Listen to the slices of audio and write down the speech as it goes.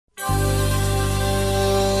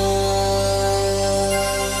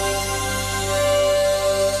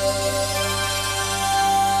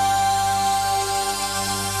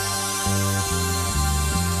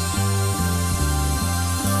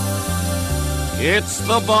It's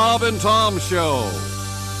the Bob and Tom Show.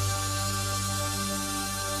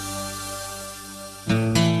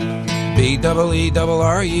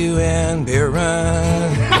 B-double-E-double-R-U-N, beer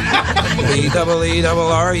run.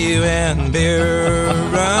 B-double-E-double-R-U-N, beer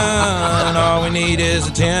run. All we need is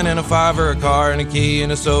a 10 and a 5 or a car and a key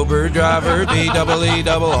and a sober driver.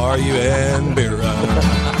 B-double-E-double-R-U-N, beer run.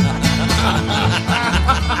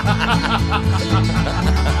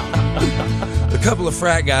 A couple of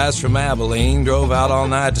frat guys from Abilene drove out all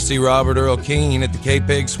night to see Robert Earl Keen at the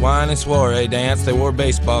K-Pig Swine and Soiree dance. They wore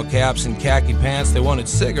baseball caps and khaki pants. They wanted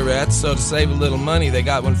cigarettes, so to save a little money, they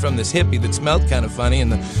got one from this hippie that smelled kind of funny.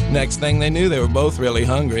 And the next thing they knew, they were both really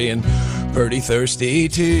hungry and pretty thirsty,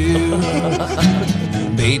 too.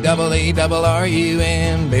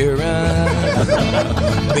 B-double-E-double-R-U-N, beer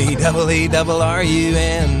run.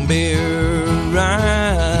 B-double-E-double-R-U-N, beer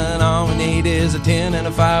run. All we need is a 10 and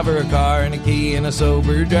a 5 or a car and a key and a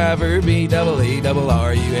sober driver.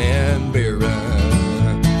 B-double-E-double-R-U-N, beer run.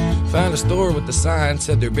 Found a store with the sign,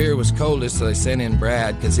 said their beer was coldest, so they sent in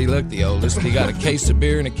Brad, because he looked the oldest. He got a case of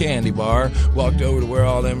beer and a candy bar, walked over to where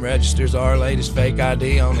all them registers are, laid his fake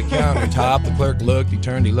ID on the countertop. The clerk looked, he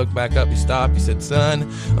turned, he looked back up, he stopped, he said, "Son,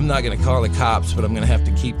 I'm not going to call the cops, but I'm going to have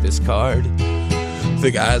to keep this card."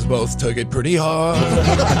 The guys both took it pretty hard.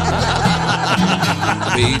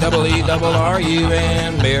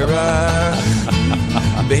 B-double-E-double-R-U-N, beer run.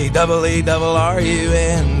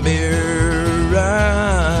 B-double-E-double-R-U-N, beer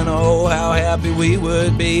run. Oh, how happy we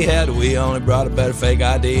would be had we only brought a better fake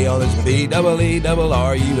ID on this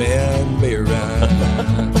B-double-E-double-R-U-N, beer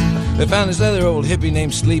run. They found this other old hippie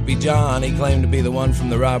named Sleepy John. He claimed to be the one from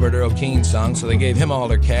the Robert Earl Keen song, so they gave him all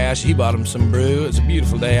their cash. He bought them some brew. It was a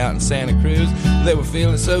beautiful day out in Santa Cruz. They were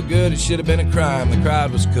feeling so good it should have been a crime. The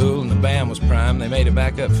crowd was cool and the band was prime. They made it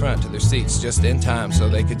back up front to their seats just in time so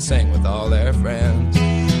they could sing with all their friends.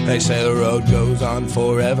 They say the road goes on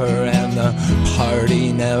forever and the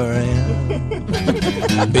party never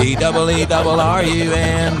ends.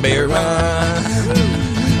 B-double-E-double-R-U-N, beer run.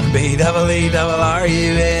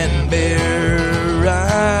 B-double-E-double-R-U-N, beer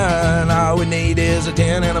run. All we need is a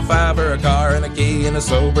 10 and a 5 or a car and a key and a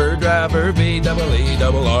sober driver.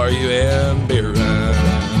 B-double-E-double-R-U-N, beer run.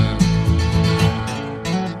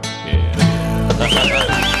 Yeah.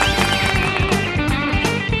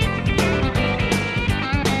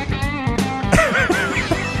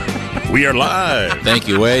 We are live. Thank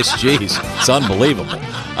you, Ace. Jeez, it's unbelievable.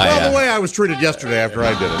 Well, the way I was treated yesterday after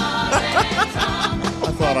I did it.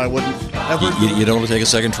 I thought I wouldn't ever. You don't want to take a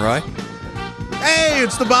second try? Hey,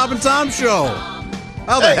 it's the Bob and Tom Show.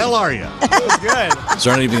 How the hell are you? Good. So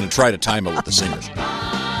they're not even going to try to time it with the singers.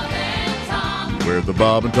 We're the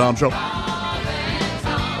Bob and Tom Show.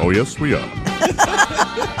 Oh, yes, we are.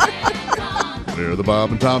 We're the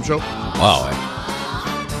Bob and Tom Show. Wow.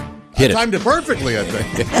 Hit it. Timed it perfectly, I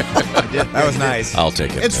think. That was nice. I'll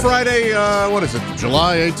take it. It's Friday, what is it,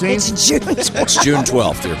 July 18th? It's June 12th. It's June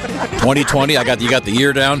 12th. 2020. You got the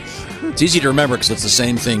year down. It's easy to remember because it's the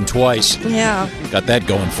same thing twice. Yeah. Got that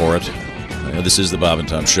going for it. This is the Bob and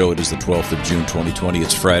Tom Show. It is the 12th of June, 2020.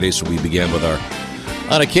 It's Friday, so we began with our,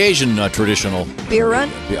 on occasion, traditional Beer run?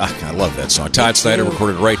 I love that song. Todd Snyder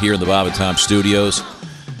recorded right here in the Bob and Tom studios.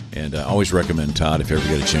 And I always recommend Todd if you ever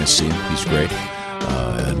get a chance to see him. He's great.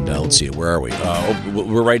 And let's see, where are we?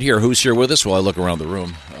 We're right here. Who's here with us? Well, I look around the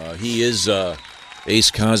room. He is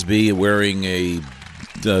Ace Cosby wearing a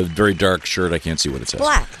very dark shirt. I can't see what it says.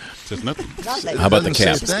 Black. Says nothing. How about the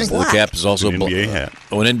cap? The cap is also an NBA hat.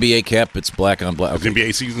 Oh, an NBA cap. It's black on black. Okay.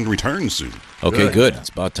 NBA season returns soon. Okay, good. It's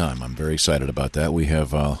about time. I'm very excited about that. We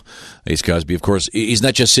have Ace Cosby. Of course, he's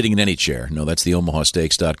not just sitting in any chair. No, that's the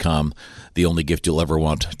OmahaSteaks.com. The only gift you'll ever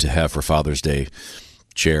want to have for Father's Day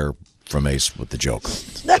chair from Ace with the joke.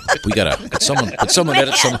 We gotta could someone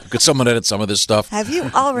edit some of this stuff. Have you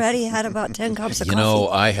already had about 10 cups of coffee? You know,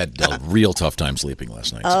 I had a real tough time sleeping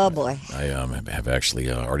last night. Oh, boy. I have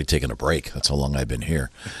actually already taken a break. That's how long I've been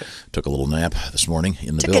here. Took a little nap this morning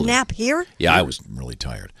in the building. Took a nap here? Yeah, I was really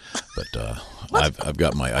tired. But I've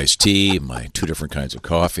got my iced tea, my 2 different kinds of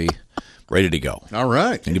coffee, ready to go. All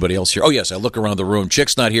right. Anybody else here? Oh, yes, I look around the room.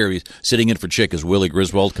 Chick's not here. He's sitting in for Chick is Willie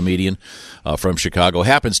Griswold, comedian from Chicago.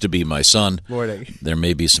 Happens to be my son. Morning. There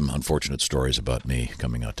may be some unfortunate stories about me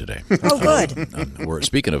coming out today. Oh, good. We're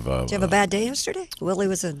speaking of... Did you have a bad day yesterday? Willie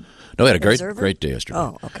was a No, I had a observer? great day yesterday.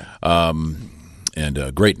 Oh, okay. And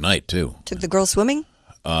a great night, too. Took the girls swimming?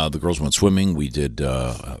 The girls went swimming. We did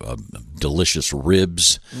delicious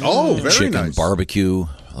ribs. Oh, very chicken nice. barbecue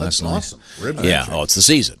last night. Awesome. Ribs Yeah. action. Oh, it's the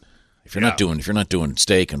season. If you're not doing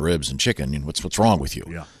steak and ribs and chicken, what's wrong with you?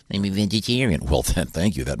 Yeah. I'm a vegetarian. Well, then,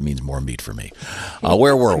 thank you. That means more meat for me.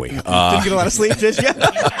 Where were we? Didn't get a lot of sleep, did you?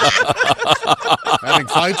 Having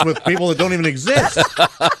fights with people that don't even exist.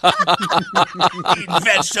 Eating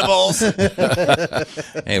vegetables.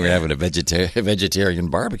 Hey, we're having a vegetarian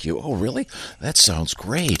barbecue. Oh, really? That sounds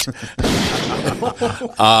great.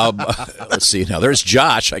 Let's see. Now, there's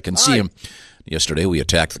Josh. I can see him. Yesterday, we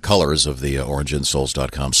attacked the colors of the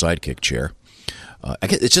orangeinsoles.com sidekick chair.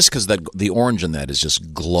 It's just because the orange in that is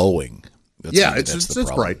just glowing.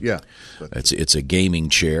 It's bright. Yeah, it's a gaming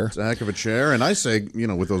chair. It's a heck of a chair, and I say,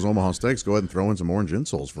 with those Omaha steaks, go ahead and throw in some orange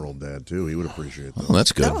insoles for old Dad too. He would appreciate that. Oh,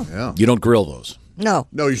 that's good. Oh. Yeah. You don't grill those. No.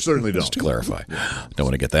 No, you certainly don't. Just to clarify, don't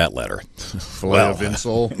want to get that letter. Filet of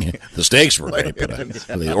insole. The steaks were great, but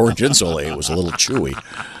the orange insole was a little chewy.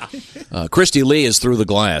 Christy Lee is through the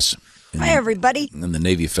glass. Hi, everybody. In the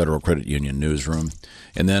Navy Federal Credit Union newsroom.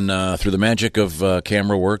 And then through the magic of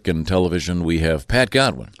camera work and television, we have Pat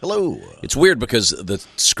Godwin. Hello. It's weird because the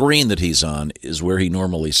screen that he's on is where he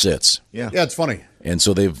normally sits. Yeah, it's funny. And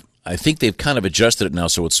so I think they've kind of adjusted it now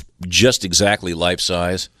so it's just exactly life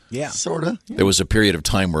size. Yeah. Sort of. There was a period of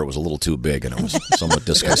time where it was a little too big and it was somewhat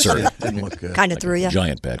disconcerting. Didn't look good. Kind of threw you.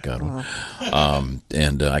 Giant Pat Godwin.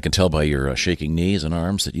 And I can tell by your shaking knees and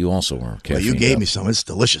arms that you also were caffeined. Well, you gave up. me some. It's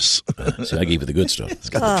delicious. See, I gave you the good stuff. It's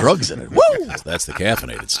got the drugs in it. Woo! That's the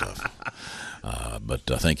caffeinated stuff. But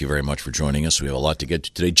thank you very much for joining us. We have a lot to get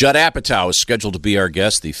to today. Judd Apatow is scheduled to be our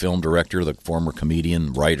guest, the film director, the former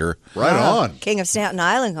comedian, writer. Right on. King of Staten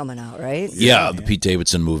Island coming out, right? Yeah, the Pete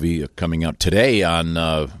Davidson movie coming out today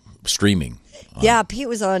on streaming. Yeah, Pete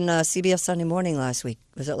was on CBS Sunday Morning last week.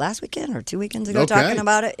 Was it last weekend or 2 weekends ago Okay. talking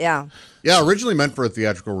about it? Yeah. Yeah, originally meant for a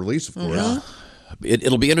theatrical release, of course. Mm-hmm.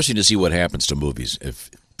 It'll be interesting to see what happens to movies.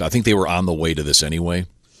 I think they were on the way to this anyway.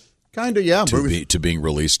 Kind of, yeah. To being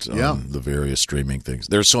released on the various streaming things.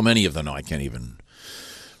 There's so many of them now I can't even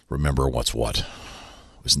remember what's what.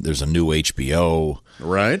 There's a new HBO.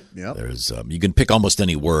 Right, yeah. There's you can pick almost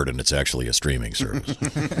any word and it's actually a streaming service.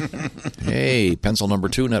 Hey, Pencil Number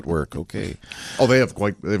 2 Network, okay. Oh, they have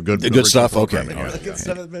good stuff, okay. programming,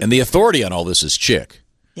 yeah. And the authority on all this is Chick.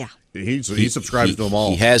 Yeah. He subscribes to them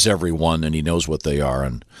all. He has everyone and he knows what they are.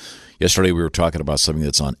 And yesterday we were talking about something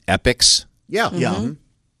that's on Epix. Yeah. Mm-hmm.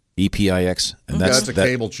 EPIX, and That's a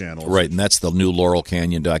cable channel. Right? And that's the new Laurel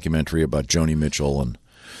Canyon documentary about Joni Mitchell. And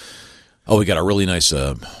we got a really nice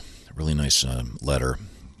letter,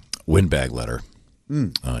 windbag letter,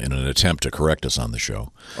 in an attempt to correct us on the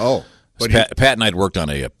show. Oh, but Pat and I had worked on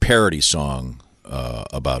a parody song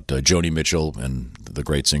about Joni Mitchell and the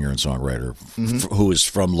great singer and songwriter who is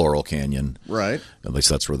from Laurel Canyon. Right. At least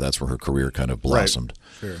that's where her career kind of blossomed.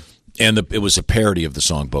 Right. Sure. And it was a parody of the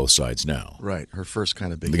song Both Sides Now. Right. Her first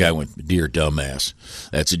kind of big. The guy went, "Dear Dumbass,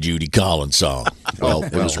 that's a Judy Collins song." Well,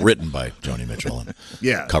 it was written by Joni Mitchell and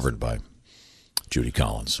covered by Judy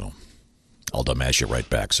Collins. So I'll dumbass you right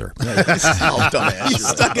back, sir. I'll dumbass you.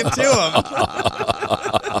 Stuck it to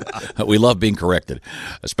him. We love being corrected,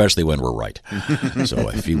 especially when we're right. So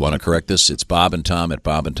if you want to correct us, it's Bob and Tom at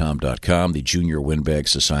bobandtom.com. The Junior Windbag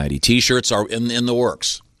Society T-shirts are in the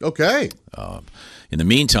works. Okay. In the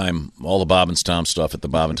meantime, all the Bob and Tom stuff at the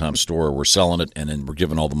Bob and Tom store, we're selling it, and then we're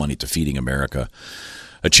giving all the money to Feeding America,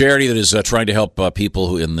 a charity that is trying to help people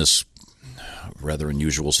who in this rather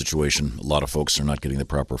unusual situation. A lot of folks are not getting the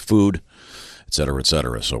proper food, et cetera, et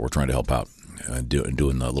cetera. So we're trying to help out and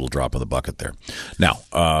doing a little drop of the bucket there. Now,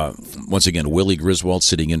 once again, Willie Griswold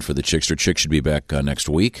sitting in for the Chickster. Chick should be back next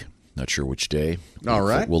week. Not sure which day. All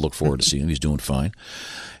right. We'll look forward to seeing him. He's doing fine.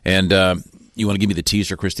 And you want to give me the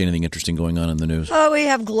teaser, Christy? Anything interesting going on in the news? Oh, we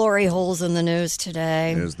have glory holes in the news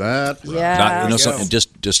today. Is that? Yeah.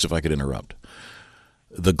 Just if I could interrupt.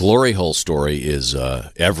 The glory hole story is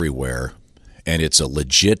everywhere, and it's a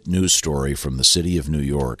legit news story from the city of New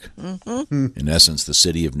York. Mm-hmm. In essence, the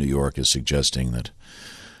city of New York is suggesting that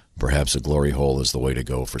perhaps a glory hole is the way to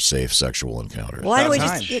go for safe sexual encounters. Why do we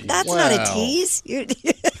just? That's not a tease.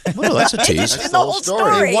 Well, that's a tease. It's the whole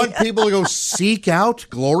story. They want people to go seek out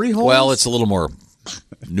glory holes? Well, it's a little more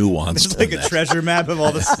nuanced. It's like than a that. treasure map of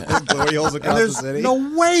all the glory holes across the There's city.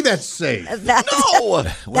 no way that's safe.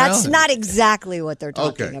 That's not exactly what they're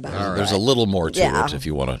talking Okay. about. All right. There's a little more to Yeah. it if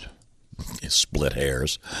you want to split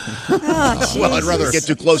hairs. Oh, Well, I'd rather Get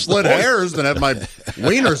too close to split the point. hairs than have my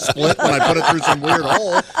wiener split when I put it through some weird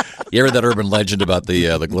hole. You ever that urban legend about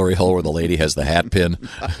the glory hole where the lady has the hat pin?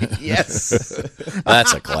 Yes.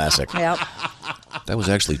 That's a classic. Yep. That was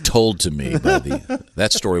actually told to me by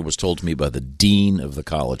that story was told to me by the dean of the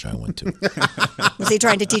college I went to. Was he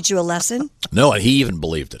trying to teach you a lesson? No, he even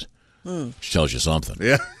believed it. which tells you something.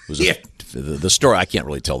 Yeah. It was the story, I can't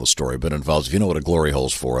really tell the story, but it involves, if you know what a glory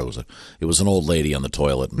hole's for, it was an old lady on the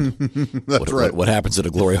toilet. And what happens at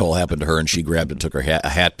a glory hole happened to her, and she grabbed it, took her a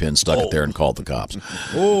hat pin, stuck it there, and called the cops.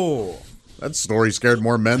 Oh. That story scared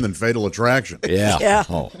more men than Fatal Attraction. Yeah.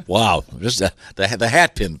 Oh, wow. Just the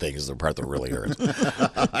hat pin thing is the part that really hurts.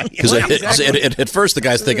 Because at first the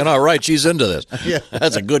guy's thinking, all right, she's into this. Yeah.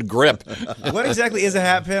 That's a good grip. What exactly is a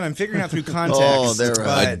hat pin? I'm figuring out through context. Oh, they're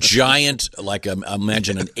a giant, like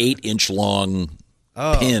imagine an 8-inch long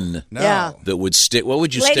pin that would stick. What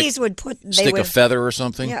would you Ladies stick? would stick a feather or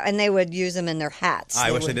something? Yeah, and they would use them in their hats.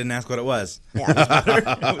 I wish I didn't ask what it was. Yeah.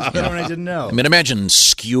 It was better when I didn't know. I mean, imagine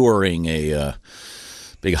skewering a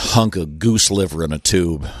big hunk of goose liver in a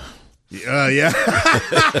tube. Yeah.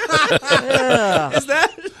 Is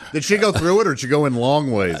that? Did she go through it, or did she go in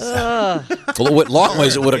long ways? Well, with long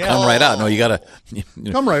ways, it would have come right out. No, you got to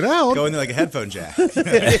come right out. Go in there like a headphone jack.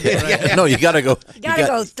 No, you got to go.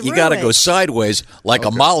 You got to go sideways like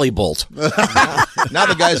a molly bolt. Now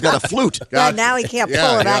the guy's got a flute. Yeah, now he can't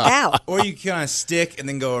pull it back out. Or you kind of stick and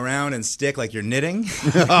then go around and stick like you're knitting.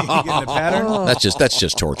 You get in a pattern. That's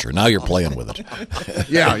just torture. Now you're playing with it.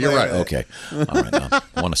 Yeah, you're right. Okay. All right. Now,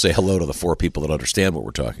 I want to say hello to the 4 people that understand what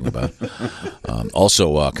we're talking about.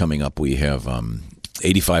 Also, coming up, we have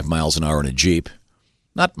 85 miles an hour in a Jeep.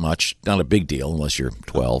 Not much, not a big deal unless you're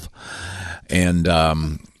 12. And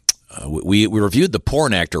we reviewed the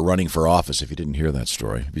porn actor running for office, if you didn't hear that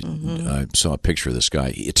story. I saw a picture of this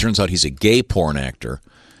guy. It turns out he's a gay porn actor,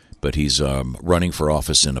 but he's running for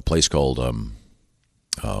office in a place called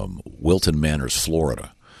Wilton Manors,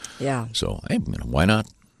 Florida. Yeah. So, hey, why not?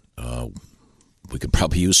 We could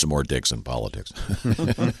probably use some more dicks in politics.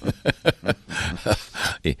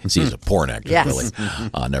 He's a porn actor, yes. really.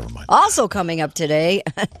 Never mind. Also coming up today,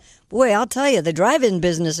 boy, I'll tell you, the drive-in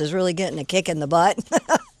business is really getting a kick in the butt.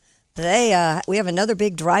 We have another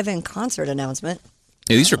big drive-in concert announcement.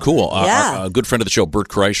 Yeah, these are cool. Yeah. Our good friend of the show, Bert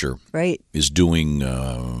Kreischer, is doing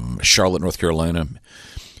Charlotte, North Carolina,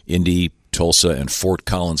 Indy, Tulsa, and Fort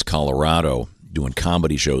Collins, Colorado, doing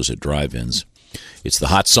comedy shows at drive-ins. It's the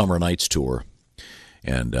Hot Summer Nights Tour.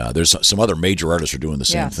 And there's some other major artists are doing the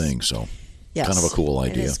same thing, so kind of a cool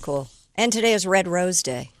idea. It is cool. And today is Red Rose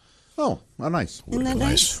Day. Oh, nice. Would have been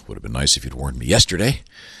nice. Would have been nice if you'd warned me yesterday.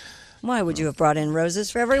 Why would you have brought in roses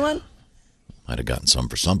for everyone? I'd have gotten some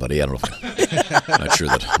for somebody. I don't know.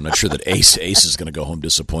 I'm not sure that Ace is going to go home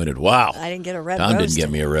disappointed. Wow, I didn't get a red Tom rose. didn't get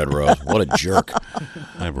me a red rose. What a jerk!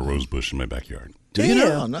 I have a rose bush in my backyard. Do you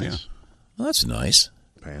know? Oh, nice. Yeah. Well, that's nice.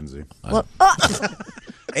 Pansy. Well,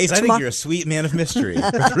 Ace, I think you're a sweet man of mystery.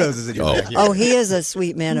 With roses in your backyard. Oh, he is a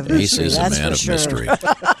sweet man of mystery. Ace is that's a man for of sure. mystery.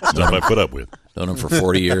 Stuff I put up with. Known him for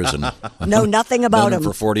 40 years and know nothing about known him.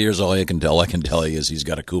 for 40 years. All I can tell you is he's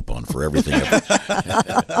got a coupon for everything.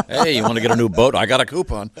 Hey, you want to get a new boat? I got a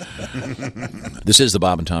coupon. This is the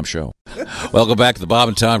Bob and Tom Show. Welcome back to the Bob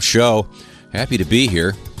and Tom Show. Happy to be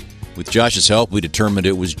here. With Josh's help, we determined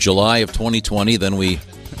it was July of 2020. Then we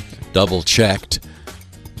double-checked.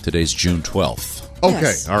 Today's June 12th. Okay,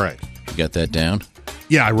 Yes. all right. You got that down?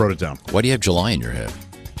 Yeah, I wrote it down. Why do you have July in your head?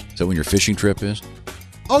 Is that when your fishing trip is?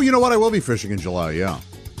 Oh, you know what? I will be fishing in July, yeah.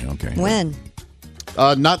 Okay. When?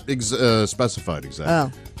 Not specified exactly.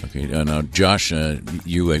 Oh. Okay. Now, Josh,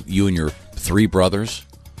 you and your 3 brothers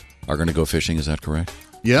are going to go fishing. Is that correct?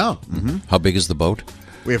 Yeah. Mm-hmm. How big is the boat?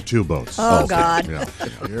 We have 2 boats. Oh, God. Yeah.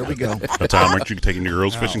 Here we go. Tom, aren't you taking your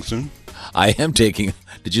girls fishing soon? I am taking.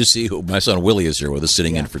 Did you see? My son Willie is here with us,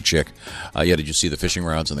 sitting in for Chick. Did you see the fishing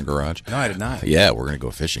rods in the garage? No, I did not. Yeah, we're going to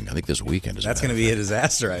go fishing. I think this weekend is. That's going to be a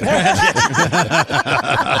disaster. I imagine.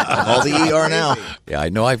 All the ER now. Yeah, I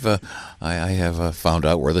know. I have found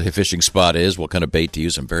out where the fishing spot is, what kind of bait to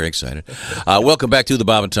use. I'm very excited. Welcome back to the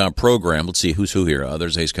Bob and Tom program. Let's see who's who here.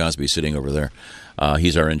 There's Ace Cosby sitting over there.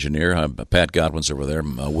 He's our engineer. Pat Godwin's over there.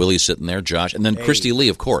 Willie's sitting there. Josh, and then Christy Lee,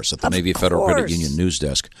 of course, at the Navy Federal Credit Union news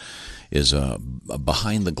desk, is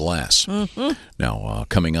behind the glass. Mm-hmm. Now,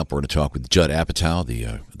 coming up, we're going to talk with Judd Apatow,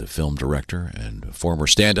 the film director and former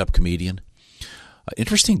stand-up comedian.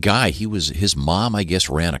 Interesting guy. His mom, I guess,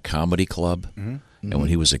 ran a comedy club, and when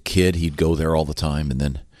he was a kid, he'd go there all the time, and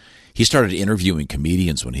then he started interviewing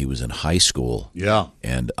comedians when he was in high school. Yeah.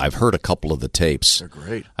 And I've heard a couple of the tapes. They're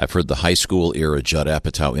great. I've heard the high school era Judd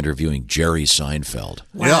Apatow interviewing Jerry Seinfeld.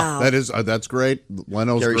 Wow. Yeah, that's great.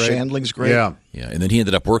 Leno's Gary great. Shandling's great. Yeah. Yeah, and then he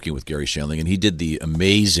ended up working with Gary Shandling, and he did the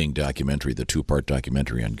amazing documentary, the 2-part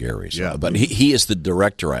documentary on Gary. So, Yeah. But he is the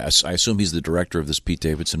director. I assume he's the director of this Pete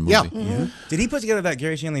Davidson movie. Yeah. Mm-hmm. Did he put together that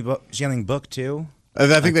Gary Shandling book too?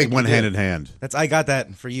 I think they went hand in hand. I got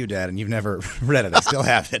that for you, Dad, and you've never read it. I still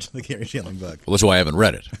have it, the Gary Shilling book. Well, that's why I haven't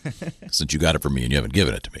read it, since you got it from me and you haven't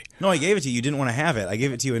given it to me. No, I gave it to you. You didn't want to have it. I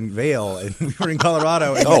gave it to you in Vail, and we were in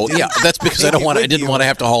Colorado. And Oh, yeah, that's because I didn't want to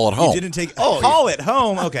have to haul it home. You didn't take haul it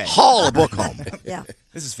home. Okay, Haul a book home. Yeah.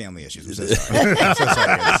 this is family issues. I'm so sorry. I'm so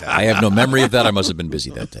sorry. to hear this. I have no memory of that. I must have been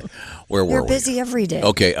busy that day. Where were You're we? busy every day.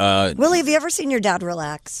 Okay. Willie, have you ever seen your dad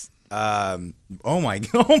relax? Oh my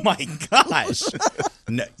gosh.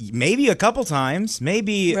 No, maybe a couple times.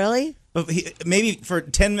 Maybe Really? maybe for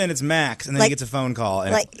 10 minutes max, and then he Like- gets a phone call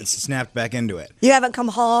and like- it's snapped back into it. You haven't come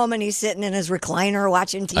home and he's sitting in his recliner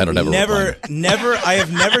watching TV. I don't have a Never. I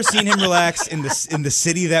have never seen him relax in the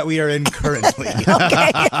city that we are in currently.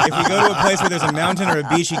 Okay. If we go to a place where there's a mountain or a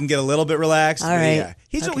beach, he can get a little bit relaxed. All But right. yeah.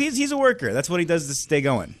 He's a worker. That's what he does to stay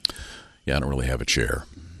going. Yeah, I don't really have a chair.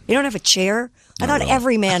 You don't have a chair? I thought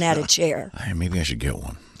every man had a chair. Maybe I should get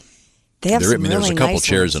one. They have some there's really a couple nice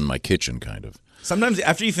chairs ones. in my kitchen, kind of. Sometimes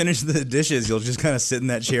after you finish the dishes, you'll just kind of sit in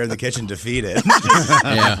that chair in the kitchen defeated.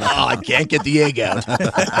 Yeah. Oh, I can't get the egg out.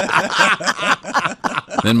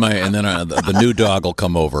 then the new dog will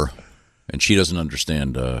come over, and she doesn't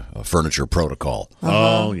understand furniture protocol.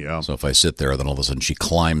 Oh, yeah. So if I sit there, then all of a sudden she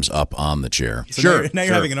climbs up on the chair. So Sure, Now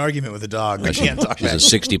you're having an argument with a dog. We can't talk She's about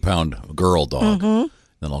a 60-pound girl dog. Mm-hmm.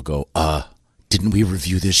 Then I'll go, didn't we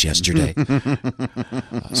review this yesterday? No.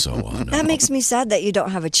 That makes me sad that you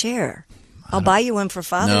don't have a chair. I'll buy you one for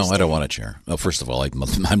Father's No, Day. I don't want a chair. Well, first of all,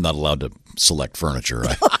 I'm not allowed to select furniture.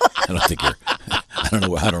 I don't think you're.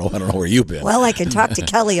 I don't know where you've been. Well, I can talk to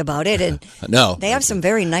Kelly about it, and No, they have some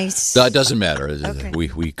very nice. it doesn't matter. Okay.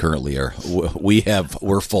 We currently are.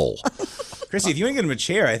 We're full. Chrissy, if you want to get him a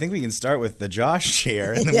chair, I think we can start with the Josh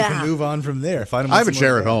chair and then we Yeah. can move on from there. Find him I have a somewhere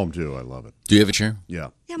chair to at go. home, too. I love it. Do you have a chair? Yeah.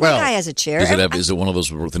 Yeah, my guy has a chair. Does it have? Is it one of those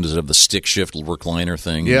things? Does it have the stick shift recliner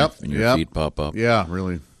thing? Yep. And your yep. feet pop up. Yeah,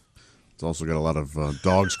 really. It's also got a lot of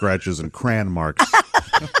dog scratches and crayon marks.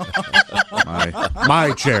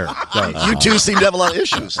 my chair does. You two seem to have a lot of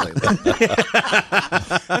issues lately.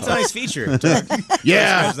 That's a nice feature.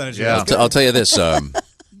 Yeah. Yeah. I'll tell you this. You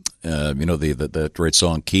know the great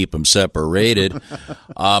song "Keep 'Em Separated."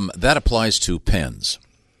 That applies to pens.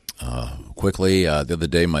 Quickly, the other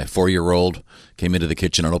day, my 4-year-old came into the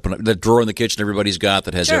kitchen and opened up that drawer in the kitchen everybody's got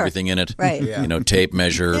that has Sure. everything in it. Right. Yeah. You know, tape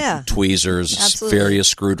measure, Yeah. tweezers, Absolutely. various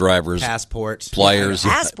screwdrivers, Passport. pliers,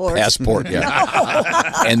 Passport. passport,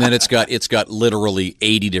 yeah. And then it's got literally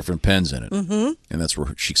 80 different pens in it, and that's where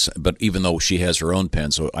But even though she has her own pen,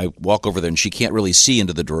 so I walk over there and she can't really see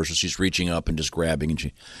into the drawer, so she's reaching up and just grabbing,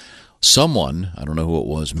 and someone, I don't know who it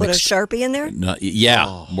was, Put a mixed. Sharpie in there?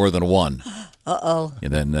 More than one. Uh-oh.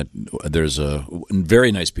 And then there's a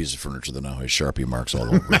very nice piece of furniture that now has Sharpie marks all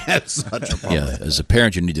over it. That's such a bummer. Yeah, as a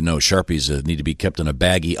parent, you need to know Sharpies need to be kept in a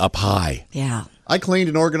baggie up high. Yeah. I cleaned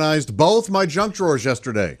and organized both my junk drawers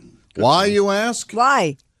yesterday. Why, you ask?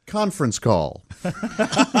 Why? Conference call.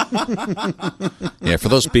 Yeah, for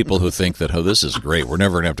those people who think that, this is great, we're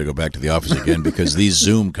never going to have to go back to the office again because these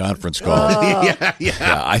Zoom conference calls.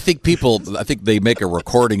 Yeah, I think they make a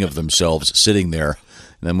recording of themselves sitting there.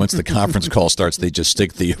 And then once the conference call starts, they just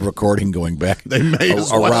stick the recording going back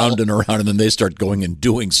around and around, and then they start going and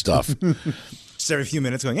doing stuff. Just every few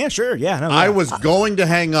minutes going, yeah, sure, yeah. No, I yeah. was going to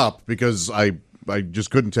hang up because I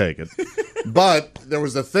just couldn't take it. But there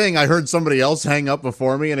was a thing, I heard somebody else hang up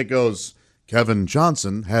before me, and it goes, Kevin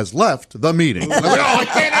Johnson has left the meeting. I was like, I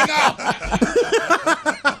can't hang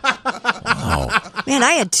up. Man,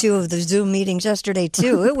 I had 2 of the Zoom meetings yesterday,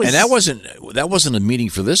 too. It was. And that wasn't a meeting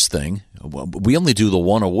for this thing. We only do the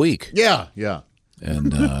one a week. Yeah.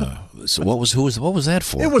 And so what was that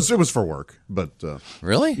for? It was for work, but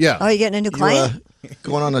Really? yeah. Oh, you getting a new client?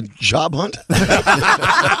 Going on a job hunt? It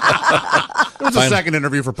was a second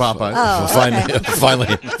interview for Popeye.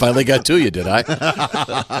 Finally got to you, did I?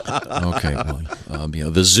 Okay.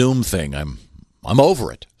 Well, the Zoom thing, I'm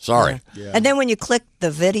over it. Sorry. Yeah. And then when you click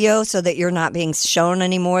the video so that you're not being shown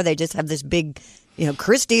anymore, they just have this big,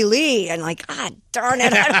 Christy Lee, and like, darn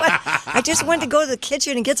it. I just wanted to go to the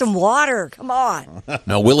kitchen and get some water. Come on.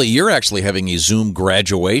 Now, Willie, you're actually having a Zoom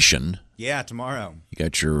graduation. Yeah, tomorrow. You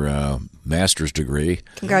got your master's degree.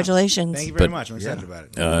 Congratulations. Thank you very But- much. I'm excited about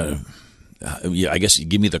it. Yeah, I guess you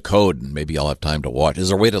give me the code and maybe I'll have time to watch. Is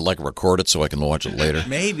there a way to record it so I can watch it later?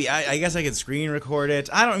 Maybe. I guess I could screen record it.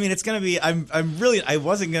 It's going to be, I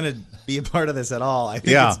wasn't going to be a part of this at all. I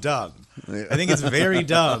think it's dumb. I think it's very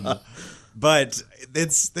dumb. But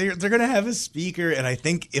they're going to have a speaker, and I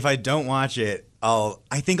think if I don't watch it, I'll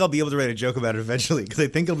be able to write a joke about it eventually, because I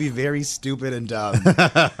think it'll be very stupid and dumb.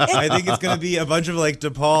 I think it's going to be a bunch of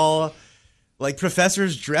DePaul like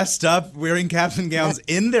professors dressed up, wearing caps and gowns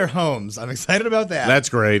in their homes. I'm excited about that. That's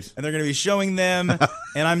great. And they're going to be showing them,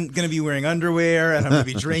 and I'm going to be wearing underwear, and I'm going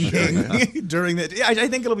to be drinking during the. Yeah, I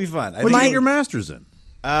think it'll be fun. What do you get your master's in?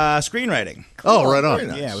 Screenwriting. Oh, right on.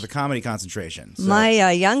 nice. Yeah, with a comedy concentration. So.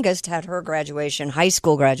 My youngest had her graduation, high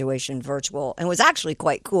school graduation, virtual, and it was actually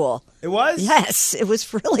quite cool. It was? Yes, it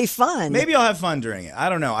was really fun. Maybe I'll have fun during it. I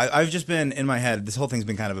don't know. I've just been in my head. This whole thing's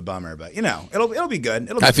been kind of a bummer, but it'll be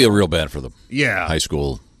good. I feel real bad for the Yeah. high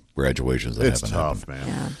school graduations that It's haven't tough, happened. man.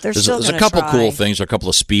 Yeah, they're There's, still there's a gonna couple try. cool things. There are a couple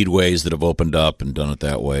of speedways that have opened up and done it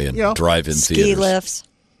that way, and Yeah. drive-in Ski theaters. lifts.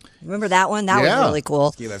 Remember that one? That Yeah. was really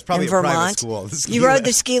cool. Ski lifts. Probably in a private Vermont. school, the ski You rode lift.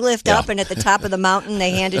 the ski lift up, and at the top of the mountain,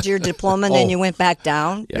 they handed you your diploma, and then you went back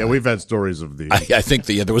down. Yeah, we've had stories of the. I think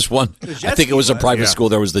there was one. I jet think it was a ski one. private Yeah. school.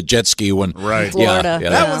 There was the jet ski one. Right. Florida. Yeah,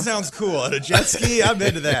 That Yeah. one sounds cool. At a jet ski, I'm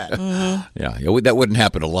into that. yeah, that wouldn't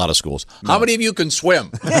happen in a lot of schools. How many of you can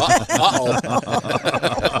swim? Uh-oh.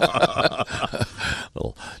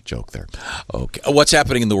 Little joke there. Okay, what's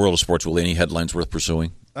happening in the world of sports? Will any headlines worth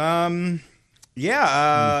pursuing?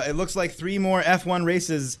 Yeah, it looks like 3 more F1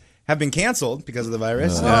 races have been canceled because of the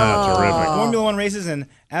virus. Terrific. Formula One races in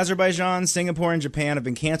Azerbaijan, Singapore, and Japan have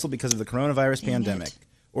been canceled because of the coronavirus pandemic.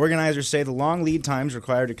 Organizers say the long lead times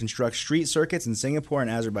required to construct street circuits in Singapore and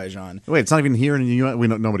Azerbaijan Wait, it's not even here in the U.S.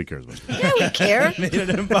 Nobody cares about it. Yeah, we care. made it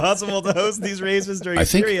impossible to host these races during I a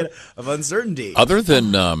think- period of uncertainty. Other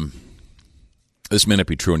than this may not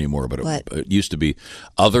be true anymore, but What? it used to be.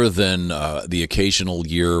 Other than the occasional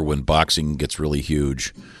year when boxing gets really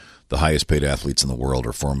huge, the highest paid athletes in the world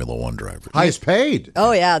are Formula One drivers. Highest paid.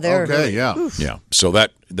 Oh yeah, they're Okay, yeah. Yeah, so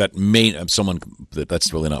that may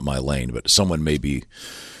that's really not my lane, but someone may be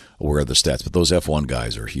aware of the stats. But those F1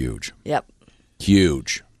 guys are huge, Yep.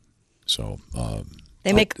 huge. So,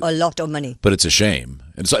 They make a lot of money. but it's a shame,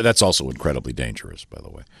 and so that's also incredibly dangerous. By the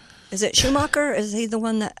way, Is it Schumacher? Is he the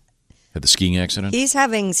one that had the skiing accident. he's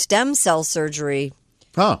having stem cell surgery?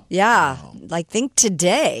 Huh. Yeah, I think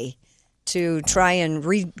today to try and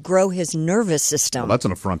regrow his nervous system. Well, that's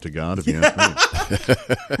an affront to God, if you ask me.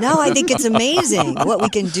 No, I think it's amazing what we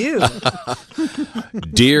can do.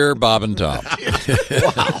 Dear Bob and Tom,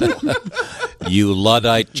 you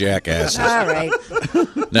Luddite jackasses. All right.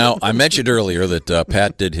 Now, I mentioned earlier that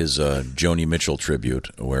Pat did his Joni Mitchell tribute,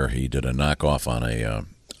 where he did a knockoff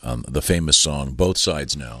on the famous song "Both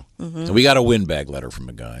Sides Now." And we got a windbag letter from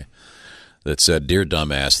a guy that said, "Dear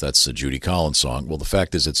dumbass, that's a Judy Collins song." Well, the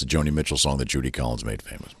fact is, it's a Joni Mitchell song that Judy Collins made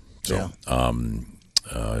famous. So,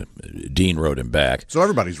 Dean wrote him back. So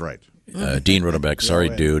everybody's right. Dean wrote him back. Sorry,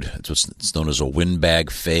 dude. It's known as a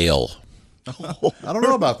windbag fail. I don't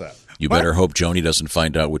know about that. You better hope Joni doesn't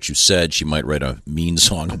find out what you said. She might write a mean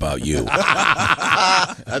song about you.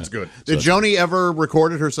 That's good. Did Joni ever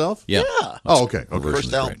record it herself? Yeah. Oh, okay. Her Okay. version's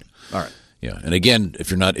First album. great. All right. Yeah, and again, if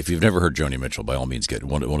you've never heard Joni Mitchell, by all means, get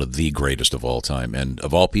one of the greatest of all time. And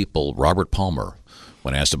of all people, Robert Palmer,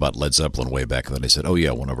 when asked about Led Zeppelin way back then, he said, "Oh yeah,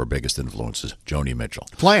 one of our biggest influences, Joni Mitchell."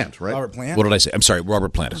 Plant, right? Robert Plant? What did I say? I'm sorry,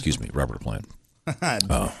 Robert Plant. Excuse me, Robert Plant.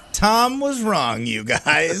 Tom was wrong, you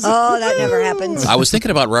guys. Oh, that never happens. I was thinking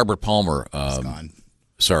about Robert Palmer. Gone.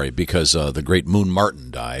 Sorry, because the great Moon Martin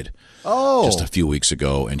died just a few weeks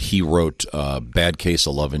ago, and he wrote "Bad Case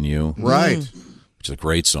of Lovin' You," Right. which is a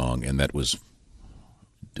great song, and that was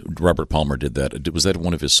Robert Palmer did that. Was that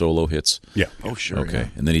one of his solo hits? Yeah. Oh, sure. Okay,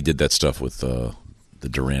 and then he did that stuff with the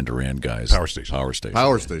Duran Duran guys. Power Station. Power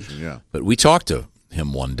station, yeah. But we talked to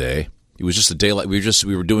him one day. It was just a day like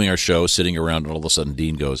we were doing our show, sitting around, and all of a sudden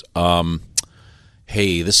Dean goes,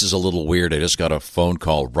 "Hey, this is a little weird. I just got a phone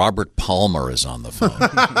call. Robert Palmer is on the phone."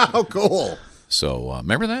 Oh, cool. So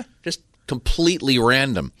remember that? Just completely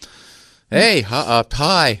random. Hey,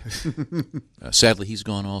 hi. Sadly, he's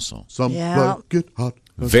gone also. Some Yeah. get hot.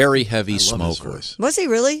 Very heavy Love his smoker. voice. Was he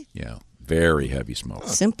really? Yeah, very heavy smoker.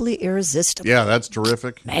 Simply irresistible. Yeah, that's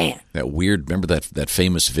terrific. Man, That weird. Remember that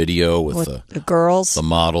famous video with with the girls. the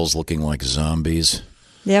models looking like zombies?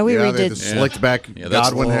 Yeah, we Yeah, they had redid. the slicked back Yeah, that's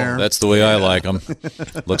Godwin hair. That's the way I like them.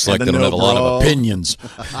 Looks like the they don't no have a lot bra. of opinions.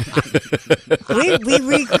 We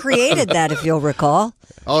recreated that, if you'll recall.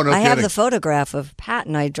 Oh, no I have kidding. the photograph of Pat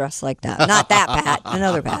and I dressed like that. Not that Pat,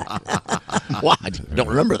 another Pat. Wow, I don't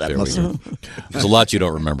remember that. There we Must go. There's a lot you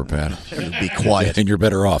don't remember, Pat. be quiet. And you're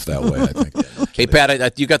better off that way, I think. Hey,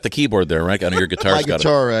 Pat, you got the keyboard there, right? I know your guitar's My got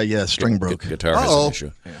guitar, string a broke. guitar has Uh-oh. an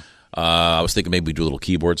issue. I was thinking maybe we do a little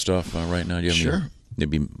keyboard stuff right now. Do you have Sure.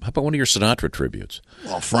 Maybe how about one of your Sinatra tributes?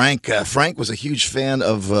 Well, Frank was a huge fan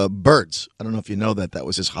of birds. I don't know if you know that. That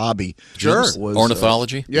was his hobby. Sure. Was,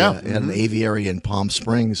 Ornithology? Yeah. He had an aviary in Palm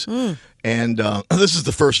Springs. And this is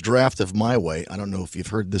the first draft of My Way. I don't know if you've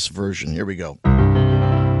heard this version. Here we go.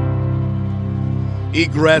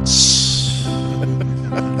 egrets.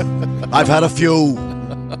 I've had a few.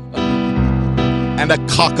 And a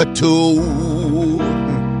cockatoo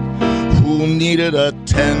who needed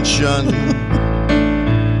attention.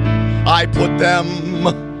 I put them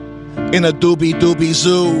in a doobie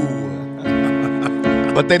zoo.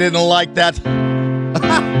 But they didn't like that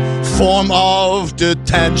form of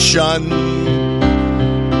detention.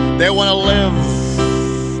 They want to live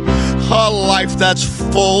a life that's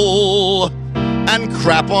full and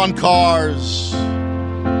crap on cars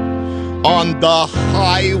on the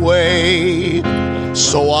highway.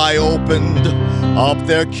 So I opened up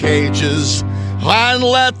their cages and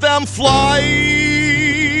let them fly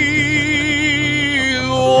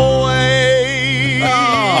away.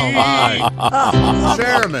 Oh, my.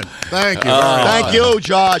 Chairman, thank you. Thank you,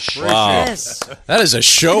 Josh. Wow. Yes. That is a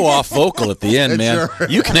show-off vocal at the end, man. Sure.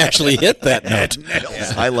 You can actually hit that note.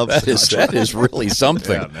 I love That is really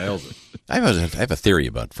something. Yeah, nails it. I have a theory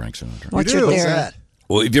about Frank Sinatra. What's do? your What's theory? that?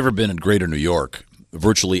 Well, have you ever been in Greater New York?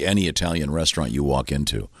 Virtually any Italian restaurant you walk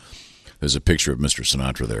into, there's a picture of Mr.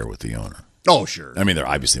 Sinatra there with the owner. Oh, sure. I mean, they're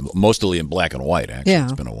obviously mostly in black and white, actually. Yeah.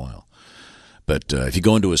 It's been a while. But if you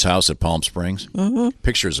go into his house at Palm Springs,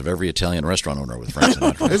 pictures of every Italian restaurant owner with Frank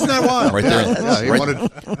Sinatra. Isn't that wild? Right there. Yeah, he Right-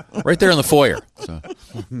 wanted, right there in the foyer. So,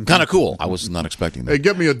 kind of cool. I was not expecting hey, that.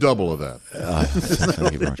 get me a double of that.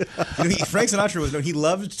 Thank you very much. Frank Sinatra was known. He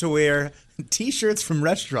loved to wear T-shirts from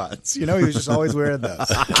restaurants. He was just always wearing those.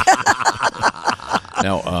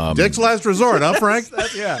 Now, Dick's Last Resort, huh, Frank?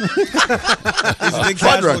 Yeah, he's a big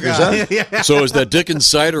casual Fuddruckers, guy. huh? so is that Dickens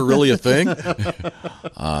cider really a thing?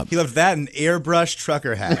 He loved that and airbrush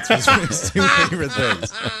trucker hats. Was his two favorite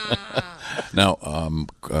things. Now,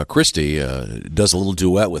 Christy does a little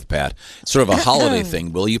duet with Pat. It's sort of a holiday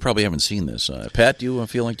thing. Will, you probably haven't seen this. Pat, do you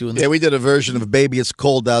feel like doing this? Yeah, we did a version of Baby It's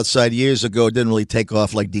Cold Outside years ago. It didn't really take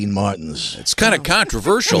off like Dean Martin's. It's kind of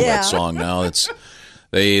controversial, Yeah. that song now.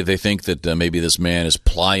 They think that maybe this man is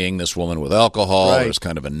plying this woman with alcohol. Right. There's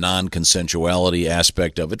kind of a non-consensuality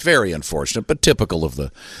aspect of it. Very unfortunate, but typical of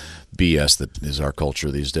the BS that is our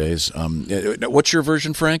culture these days. What's your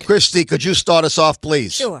version, Frank? Christy, could you start us off,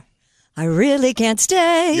 please? Sure. I really can't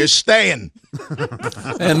stay. You're staying.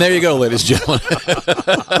 And there you go, ladies and gentlemen.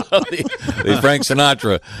 the Frank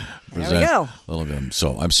Sinatra. There we go. A little bit.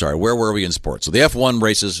 So, I'm sorry. Where were we in sports? So the F1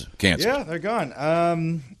 races canceled. Yeah, they're gone.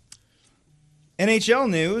 NHL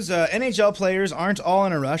news. NHL players aren't all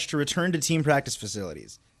in a rush to return to team practice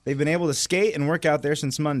facilities. They've been able to skate and work out there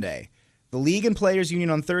since Monday. The league and players union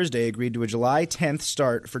on Thursday agreed to a July 10th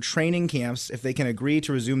start for training camps if they can agree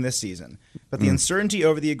to resume this season. But the uncertainty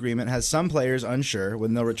over the agreement has some players unsure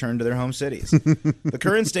when they'll return to their home cities. The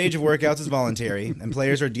current stage of workouts is voluntary, and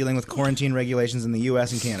players are dealing with quarantine regulations in the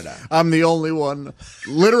U.S. and Canada. I'm the only one,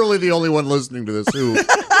 literally the only one listening to this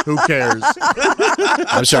who cares.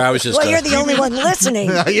 I'm sorry. I was just. Well, you're the only one listening.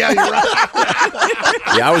 Yeah, you're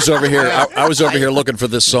right. Yeah, I was over here. I was over here looking for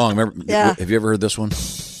this song. Remember? Yeah. Have you ever heard this one?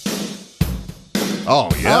 Oh,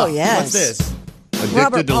 yeah. Oh, yes. What's this? Addicted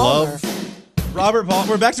Robert to Palmer. love. Robert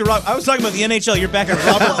Palmer. We're back to Rob. I was talking about the NHL. You're back at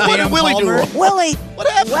Robert What Dan did Willie Palmer. do? Willie,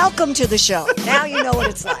 welcome to the show. Now you know what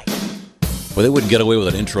it's like. Well, they wouldn't get away with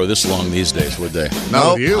an intro this long these days, would they?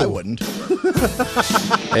 No, Nope, you. I wouldn't.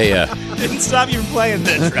 Hey, Didn't stop you from playing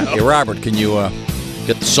the intro. hey, Robert, can you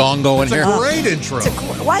get the song going It's here? a great intro.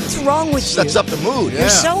 What's wrong with Sets you? up the mood. You're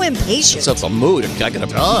so impatient. It's up the mood. I got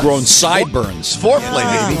does. grown sideburns. It's foreplay,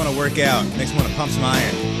 Makes me baby. want to work out. Makes me want to pump some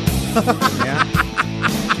iron. Yeah.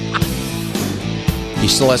 He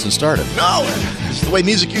still hasn't started. No, it's the way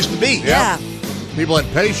music used to be. yeah. People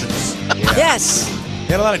had patience. Yes. He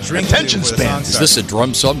had a lot of drinks Attention before the span. song Is this a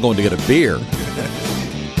drum song? I'm going to get a beer.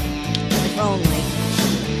 If only.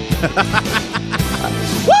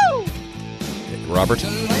 Robert?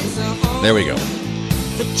 There we go.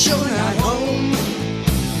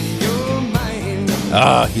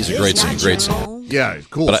 He's a great singer. Great singer. Yeah,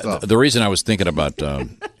 cool But stuff. the reason I was thinking about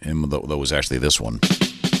him, though, was actually this one.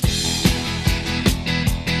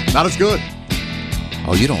 Not as good.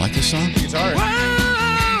 Oh, you don't like this song? guitar.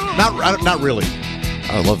 Not really.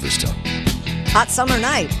 I love this tune. Hot summer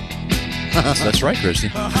night. That's right, Christy.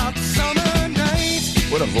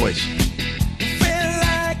 What a voice.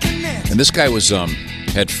 And this guy was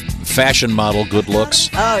had fashion model good looks.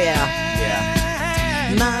 Oh, yeah.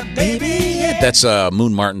 My baby. That's a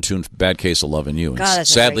Moon Martin tune, "Bad Case of Loving You." And God, that's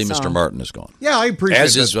a sadly, great Mr. song. Martin is gone. Yeah, I appreciate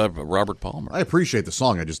As that. is Robert Palmer. I appreciate the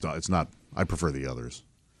song. I just it's not. I prefer the others.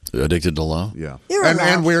 Addicted to Love. Yeah, You're and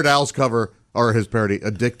allowed. Weird Al's cover or his parody,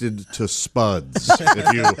 Addicted to Spuds,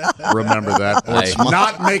 if you remember that.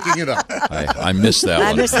 Not making it up. I missed that one.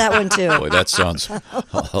 I missed that one too. Boy, that sounds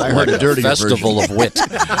I heard a dirty festival version. of wit.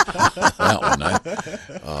 That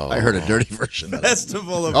one, I heard a dirty version of it.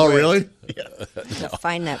 Festival of Oh, Wit. really?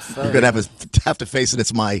 Find that photo. You're going to have to face it.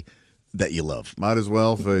 It's my that you love. Might as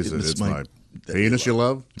well face it. It's It's my- my penis you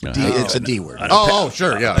love. It's a D word. Oh,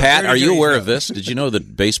 sure, yeah. Pat, are you aware of this? Did you know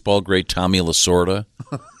that baseball great Tommy Lasorda?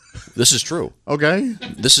 This is true. Okay.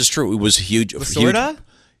 This is true. It was huge. Lasorda?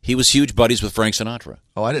 He was huge buddies with Frank Sinatra.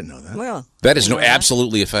 Oh, I didn't know that. Well, That is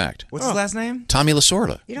absolutely a fact. What's his last name? Tommy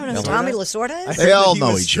Lasorda. you don't know who Tommy Lasorda is? They all He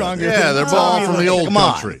know was each other. stronger Yeah, than they're Tommy all from the old Come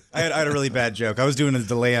on. country. I had a really bad joke. I was doing a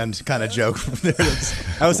DeLand kind of joke.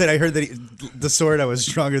 I was saying I heard that the Lasorda was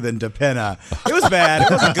stronger than DePena. It was bad.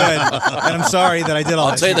 It wasn't good. And I'm sorry that I did all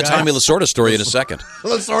that. I'll tell you the Tommy Lasorda story in a second.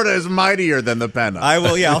 Lasorda is mightier than the penna. I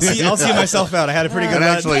will. Yeah, I'll see myself out. I had a pretty good And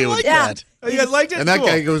run. actually, Yeah. Oh, you guys liked it? and that Cool.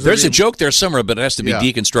 guy goes. There's a joke there somewhere, but it has to be Yeah.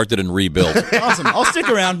 deconstructed and rebuilt. Awesome. I'll stick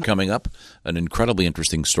around. Coming up, an incredibly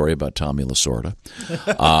interesting story about Tommy Lasorda.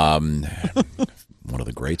 One of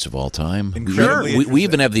the greats of all time. Incredibly We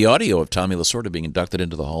even have the audio of Tommy Lasorda being inducted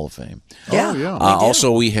into the Hall of Fame. Yeah. yeah.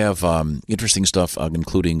 Also, we have interesting stuff,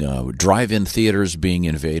 including drive-in theaters being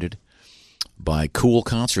invaded by cool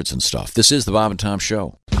concerts and stuff. This is the Bob and Tom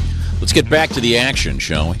Show. Let's get back to the action,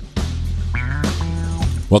 shall we?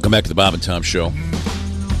 Welcome back to the Bob and Tom Show.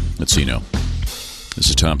 Let's see now. This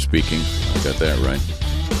is Tom speaking. I got that right.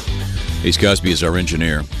 Ace Cosby is our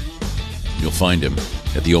engineer. You'll find him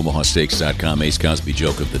at the omahasteaks.com Ace Cosby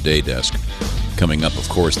Joke of the Day desk. Coming up, of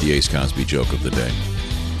course, the Ace Cosby Joke of the Day.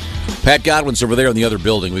 Pat Godwin's over there in the other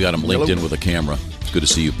building. We got him linked in with a camera. It's good to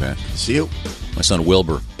see you, Pat. See you. My son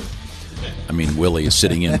Willie is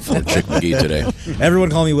sitting in for Chick McGee today. Everyone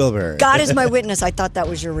call me Wilbur. God is my witness. I thought that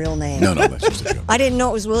was your real name. No, that's just a joke. I didn't know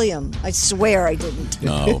it was William. I swear I didn't.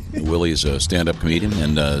 No, Willie is a stand-up comedian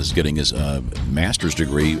and is getting his master's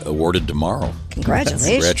degree awarded tomorrow. Congratulations.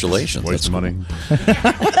 Congratulations. Waste of money.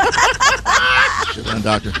 Sit down,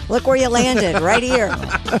 doctor. Look where you landed, right here.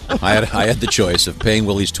 I had the choice of paying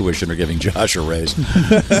Willie's tuition or giving Josh a raise.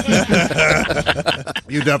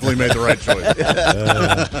 You definitely made the right choice.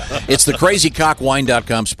 It's the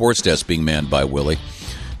crazycockwine.com sports desk being manned by Willie.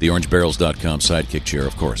 The orangebarrels.com sidekick chair,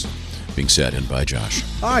 of course, being sat in by Josh.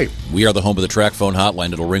 Hi. We are the home of the track phone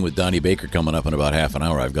hotline. It'll ring with Donnie Baker coming up in about half an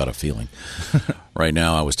hour, I've got a feeling. Right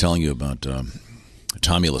now, I was telling you about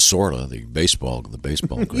Tommy Lasorda, the baseball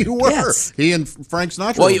great. You were. Yes. He and Frank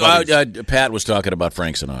Sinatra. Well, were buddies. Pat was talking about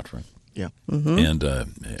Frank Sinatra. Yeah. And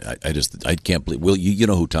I can't believe. Will, you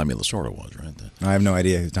know who Tommy Lasorda was, right? I have no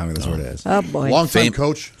idea who Tommy Lasorda is. Oh, boy. Long-time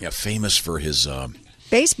coach. Yeah, famous for his.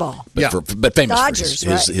 Baseball. But famous Dodgers, for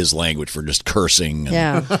right? his language, for just cursing. And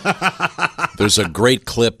Yeah. There's a great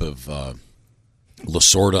clip of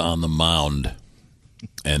Lasorda on the mound,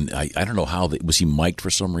 and I don't know how was he mic'd for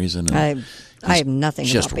some reason. And I have nothing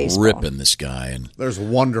just about baseball. ripping this guy, and There's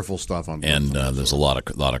wonderful stuff on. there's a lot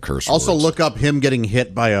of curse Also, words. look up him getting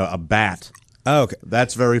hit by a bat. Oh, okay.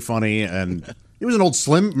 That's very funny. And he was an old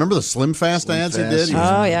Slim. Remember the Slim Fast ads he did? He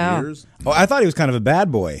was Oh, yeah. years. Oh, I thought he was kind of a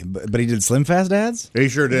bad boy, but he did Slim Fast ads? He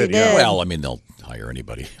sure did. He Yeah. did. Well, I mean, they'll hire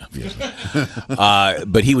anybody, obviously.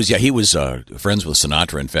 But he was friends with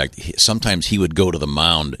Sinatra. In fact, sometimes he would go to the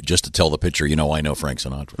mound just to tell the pitcher, I know Frank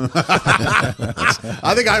Sinatra.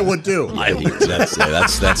 I think I would too.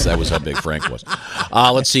 That was how big Frank was.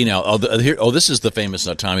 Let's see now. This is the famous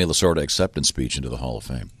Tommy Lasorda acceptance speech into the Hall of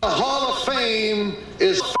Fame. The Hall of Fame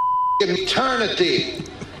is eternity,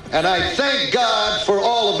 and I thank God for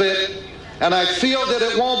all of it, and I feel that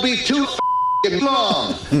it won't be too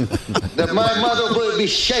long that my mother will be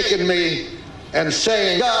shaking me and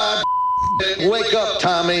saying, God, wake up,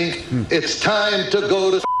 Tommy. It's time to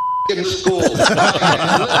go to school.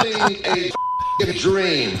 I'm living a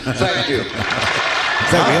dream. Thank you. Is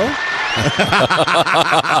that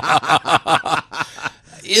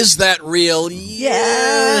Is that real?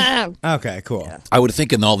 Yeah. real? Okay, cool. I would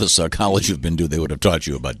think in all this college you've been to, they would have taught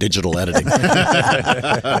you about digital editing.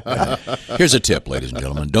 Here's a tip, ladies and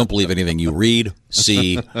gentlemen. Don't believe anything you read,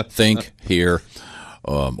 see, think, hear,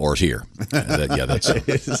 or hear.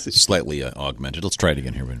 That's slightly augmented. Let's try it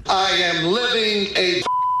again here. I am living a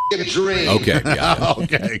dream. Okay, got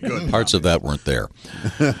it. Okay, good. Parts of that weren't there.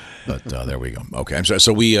 But there we go. Okay, I'm sorry.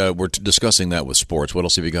 So we're discussing that with sports. What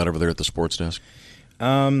else have you got over there at the sports desk?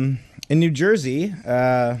 In New Jersey,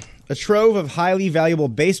 a trove of highly valuable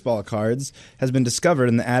baseball cards has been discovered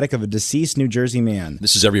in the attic of a deceased New Jersey man.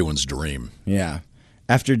 This is everyone's dream. Yeah.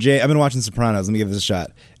 I've been watching Sopranos. Let me give this a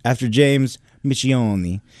shot. After James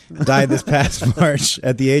Michioni, died this past March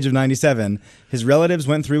at the age of 97. His relatives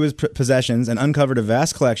went through his possessions and uncovered a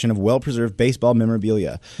vast collection of well-preserved baseball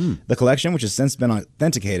memorabilia. The collection, which has since been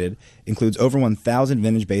authenticated, includes over 1,000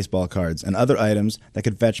 vintage baseball cards and other items that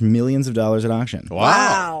could fetch millions of dollars at auction.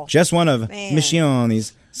 Wow. Just one of Man.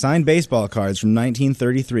 Michioni's signed baseball cards from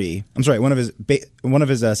 1933. I'm sorry, one of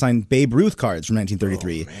his signed Babe Ruth cards from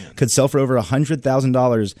 1933 could sell for over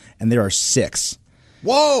 $100,000, and there are 6.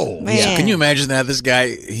 Whoa! Man. Yeah, can you imagine that? This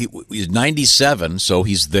guy, he's 97, so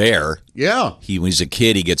he's there. Yeah. When he's a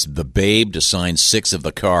kid, he gets the Babe to sign 6 of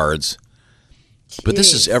the cards. But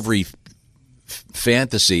this is every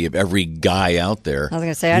fantasy of every guy out there. I was going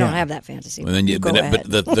to say, I don't have that fantasy. And then Go ahead.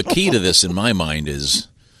 but the key to this, in my mind, is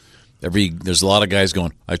there's a lot of guys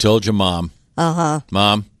going, I told you, Mom.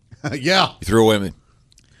 Mom. Yeah. You threw away.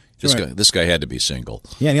 This guy had to be single.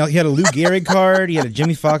 Yeah, and he had a Lou Gehrig card, he had a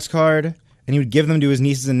Jimmy Fox card, and he would give them to his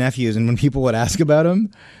nieces and nephews. And when people would ask about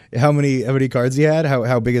him, how many cards he had,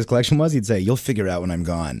 how big his collection was, he'd say, "You'll figure it out when I'm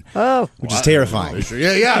gone." Oh, which is terrifying.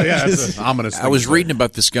 Yeah. That's an ominous thing. I was reading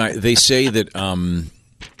about this guy. They say that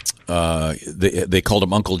they called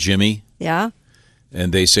him Uncle Jimmy. yeah.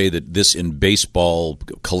 And they say that this, in baseball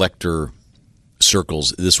collector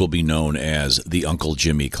circles, this will be known as the Uncle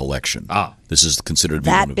Jimmy collection. This is considered to be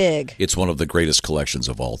That big. It's one of the greatest collections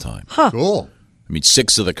of all time. Cool. I mean,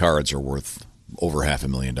 6 of the cards are worth over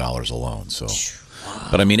 $500,000 alone. So,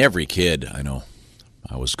 but I mean, every kid, I know,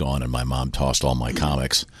 I was gone and my mom tossed all my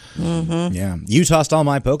comics. Yeah, you tossed all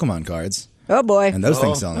my Pokemon cards, Oh, boy. and those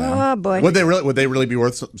things sell now. Oh, boy. Would they really be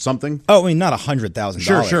worth something? Oh, I mean, not $100,000.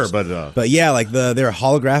 Sure, but yeah, like they're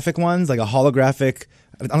holographic ones, like a holographic.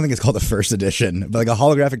 I don't think it's called the first edition, but like a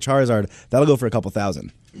holographic Charizard that'll go for a couple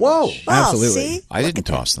thousand. Whoa. Well, absolutely. See? I didn't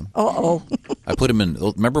toss them. Uh-oh. I put them in.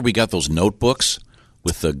 Remember, we got those notebooks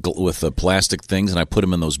with the plastic things, and I put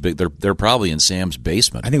them in those big. They're probably in Sam's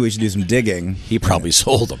basement. I think we should do some digging. He probably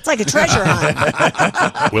sold them. It's like a treasure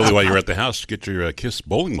hunt. Willie, while you're at the house, get your Kiss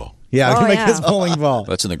bowling ball. Yeah, I can Oh, make yeah. his bowling ball.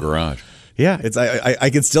 That's in the garage. Yeah, it's I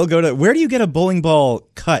could still go to. Where do you get a bowling ball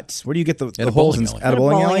cut? Where do you get the At a holes bowling in, alley. at a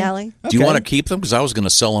bowling alley? Do you Okay. want to keep them? Because I was going to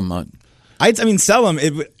sell them. I mean, sell them.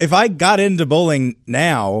 If I got into bowling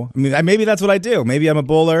now, I mean, maybe that's what I do. Maybe I'm a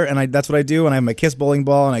bowler, and that's what I do. And I have my Kiss bowling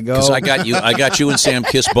ball, and I go. Because I got you and Sam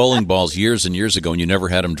Kiss bowling balls years and years ago, and you never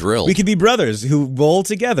had them drilled. We could be brothers who bowl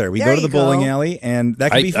together. We There go to the you bowling go. alley, and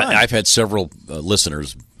that could be fun. I've had several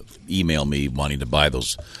listeners email me wanting to buy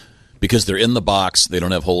those because they're in the box. They don't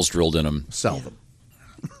have holes drilled in them. Sell them.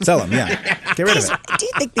 Sell them, yeah. Get rid of it. Do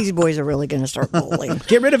you think these boys are really going to start bowling?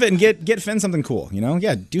 Get rid of it and get Finn something cool. You know,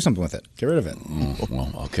 yeah, do something with it. Get rid of it.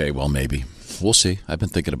 Well, okay, well maybe we'll see. I've been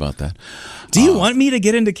thinking about that. Do you want me to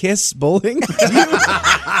get into Kiss bowling?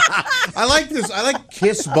 I like this. I like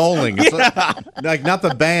Kiss Bowling. It's like not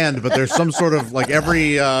the band, but there's some sort of like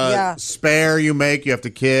every spare you make, you have to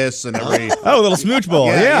kiss, and every. Oh, a little smooch bowl.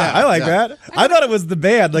 Yeah, Yeah, yeah, I like yeah. that. I thought it was the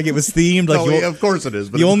band, like it was themed. Like Oh, yeah, of course it is.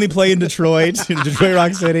 But you only play in Detroit, in Detroit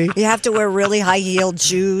Rock City. You have to wear really high-heeled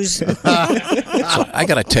shoes. So I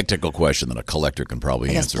got a technical question that a collector can probably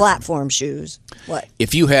I guess answer. platform shoes. What?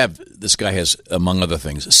 If you have, this guy has, among other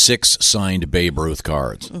things, 6 signed Babe Ruth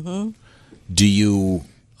cards. Mm-hmm. Do you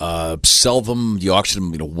sell them? Do you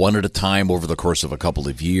auction them, one at a time over the course of a couple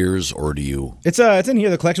of years, or do you? It's in here.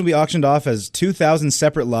 The collection will be auctioned off as 2,000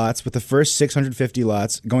 separate lots, with the first 650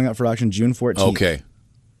 lots going up for auction June 14th. Okay,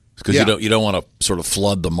 because you don't want to sort of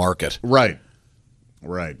flood the market. right.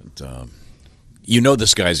 You know,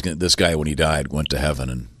 this guy when he died went to heaven,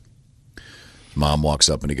 and Mom walks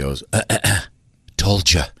up and he goes,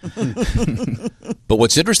 "Told you." But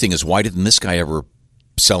what's interesting is, why didn't this guy ever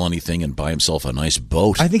sell anything and buy himself a nice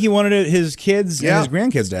boat? I think he wanted his kids Yeah. and his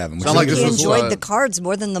grandkids to have them. Sound like He this was, enjoyed the cards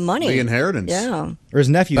more than the money. the inheritance. Yeah. Or his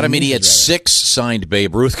nephews. But I and mean, he had nieces, rather. 6 signed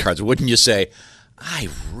Babe Ruth cards. Wouldn't you say, I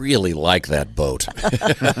really like that boat.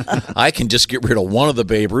 I can just get rid of one of the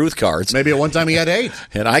Babe Ruth cards, Maybe at one time he had 8.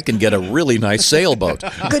 and I can get a really nice sailboat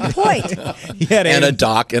Good point. He had and a eight.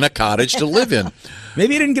 dock and a cottage to live in.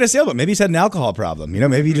 Maybe he didn't get a sailboat. Maybe he's had an alcohol problem.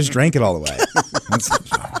 Maybe he just drank it all the way.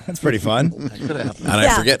 That's pretty fun. And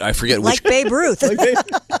Yeah. I forget which Like Babe Ruth.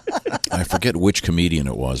 I forget which comedian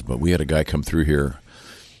it was, but we had a guy come through here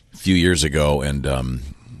a few years ago, and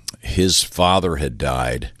his father had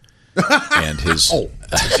died, and his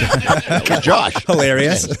Josh.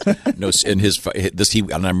 Hilarious.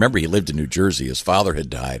 and I remember he lived in New Jersey. His father had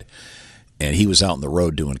died, and he was out on the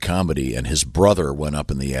road doing comedy, and his brother went up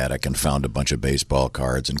in the attic and found a bunch of baseball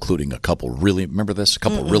cards, including a couple really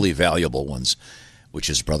valuable ones, which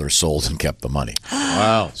his brother sold and kept the money.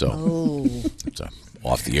 Wow. So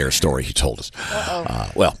off the air story he told us.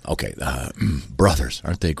 Well, okay. Brothers,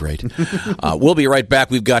 aren't they great? We'll be right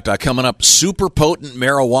back. We've got coming up super potent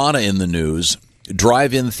marijuana in the news,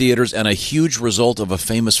 drive-in theaters, and a huge result of a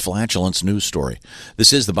famous flatulence news story.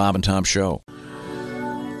 This is the Bob and Tom Show.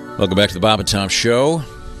 Welcome back to the Bob and Tom Show.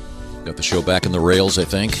 Got the show back in the rails, I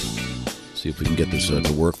think. See if we can get this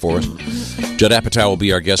to work for us. Judd Apatow will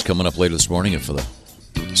be our guest coming up later this morning if the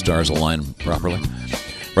stars align properly.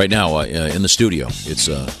 Right now, in the studio, it's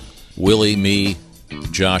Willie, me,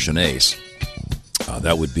 Josh, and Ace.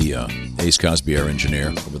 That would be Ace Cosby, our engineer,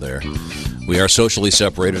 over there. We are socially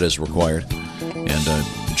separated as required.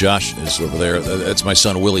 And Josh is over there. That's my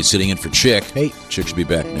son Willie sitting in for Chick. Hey. Chick should be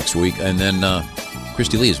back next week. And then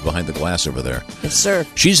Christy Lee is behind the glass over there. Yes, sir.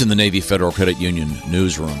 She's in the Navy Federal Credit Union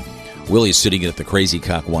newsroom. Willie's sitting at the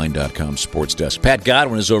crazycockwine.com sports desk. Pat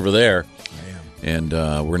Godwin is over there. And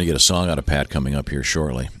we're going to get a song out of Pat coming up here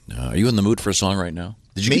shortly. Are you in the mood for a song right now?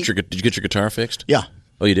 Did you get your guitar fixed? Yeah.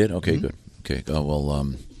 Oh, you did? Okay, good. Okay. Well,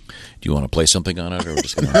 do you want to play something on it, or we're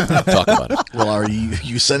just going to talk about it? Well, are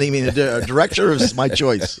you sending me in a direction, or is it my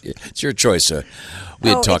choice? It's your choice. We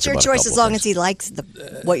had talked it's your about choice as long as he likes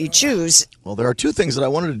what you choose. Well, there are two things that I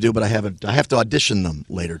wanted to do, but I have to audition them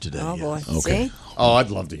later today. Oh boy! Okay. See? Oh, I'd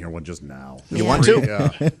love to hear one just now. You want to? Yeah.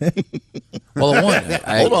 Well, the one,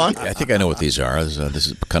 Hold on. I think I know what these are. This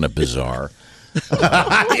is kind of bizarre.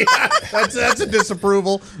 That's a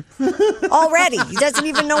disapproval. Already, he doesn't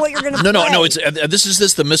even know what you're going to play. No. It's this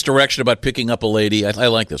is the misdirection about picking up a lady. I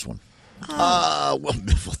like this one.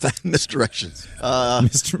 Misdirections.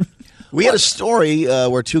 We had a story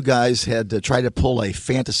where two guys had tried to pull a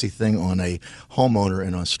fantasy thing on a homeowner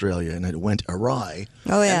in Australia, and it went awry.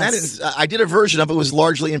 Oh, yes. And that is, I did a version of it. It was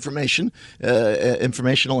largely informational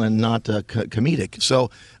and not comedic.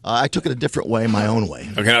 So I took it a different way, my own way.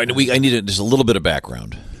 Okay, I need just a little bit of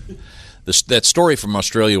background. That story from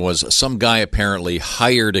Australia was some guy apparently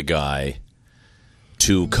hired a guy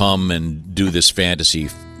to come and do this fantasy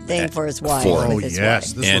thing for his wife. Oh, with his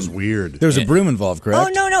yes. wife. This was weird. There was a broom involved, correct? Oh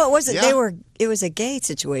no, it wasn't. Yeah. It was a gay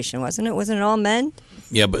situation, wasn't it? Wasn't it all men?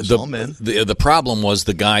 Yeah, but all men. the problem was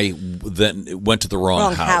the guy then went to the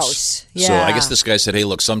wrong house. Yeah. So I guess this guy said, "Hey,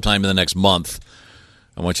 look, sometime in the next month,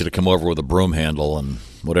 I want you to come over with a broom handle and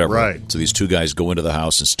whatever." Right. So these two guys go into the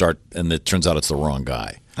house and start, and it turns out it's the wrong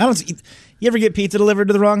guy. You ever get pizza delivered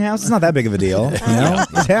to the wrong house? It's not that big of a deal. You know?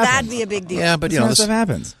 That'd be a big deal. Yeah, but This kind of stuff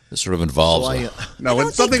happens. This sort of involves. No,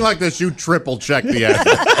 with something like this, you triple check the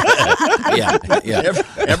address. yeah.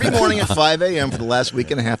 Every morning at 5 a.m. for the last week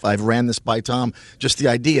and a half, I've ran this by Tom, just the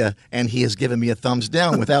idea, and he has given me a thumbs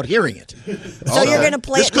down without hearing it. So you're going to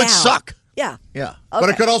play This it could now. suck. Yeah. Yeah. But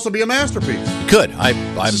it could also be a masterpiece. You could.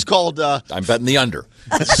 This is called I'm betting the under.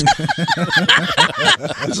 this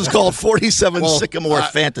is called 47 Sycamore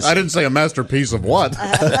Fantasy. I didn't say a masterpiece of what.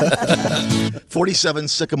 47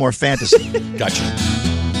 Sycamore Fantasy. Gotcha.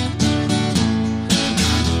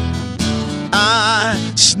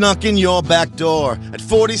 I snuck in your back door at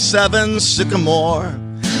 47 Sycamore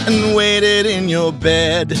and waited in your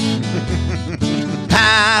bed.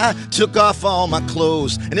 I took off all my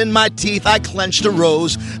clothes, and in my teeth I clenched a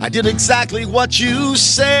rose. I did exactly what you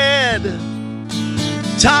said.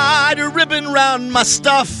 Tied a ribbon round my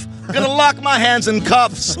stuff, gonna lock my hands in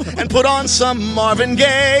cuffs and put on some Marvin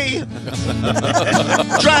Gaye.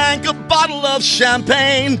 Drank a bottle of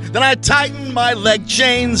champagne, then I tightened my leg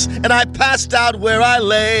chains and I passed out where I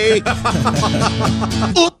lay.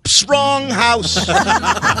 Oops, wrong house.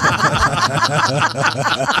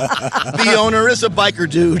 The owner is a biker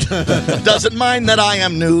dude, doesn't mind that I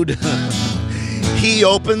am nude. He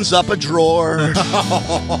opens up a drawer.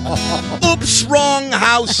 Oops, wrong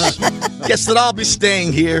house. Guess that I'll be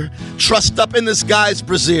staying here, trussed up in this guy's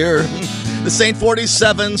brassiere. This ain't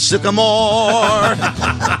 47 Sycamore.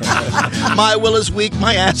 My will is weak,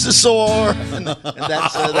 my ass is sore. And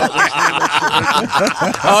that's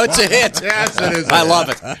Oh, it's a hit. Yes, it is. I love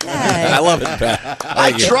it. I love it, Pat.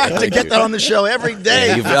 I tried to get that on the show every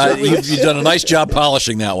day. You've done a nice job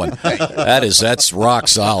polishing that one. That's rock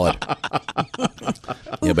solid.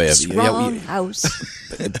 Oops, wrong house.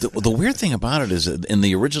 The weird thing about it is in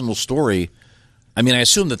the original story, I mean, I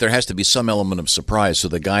assume that there has to be some element of surprise. So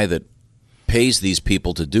the guy that pays these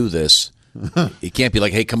people to do this, he can't be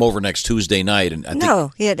like, "Hey, come over next Tuesday night." And I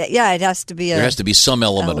think it has to be. There has to be some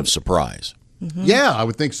element of surprise. Mm-hmm. Yeah, I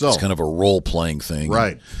would think so. It's kind of a role-playing thing,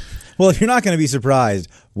 right? Well, if you're not going to be surprised,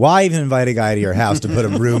 why even invite a guy to your house to put a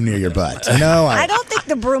broom near your butt? No, I don't think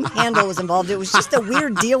the broom handle was involved. It was just a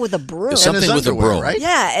weird deal with a broom. Something with a broom, right?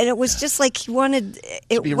 Yeah, and it was just like he wanted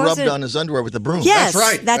it to be rubbed on his underwear with the broom. Yes, That's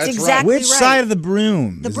right. That's exactly Which right. side of the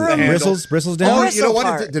broom? The Is broom. it bristles down? Oh, Bristle you know what?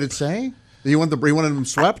 part. Did it say? You wanted them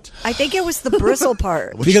swept? I think it was the bristle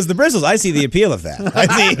part. Because the bristles, I see the appeal of that. I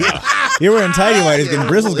see you're wearing tighty whities, getting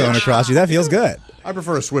bristles going across you. That feels good. I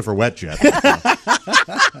prefer a Swiffer wet jet.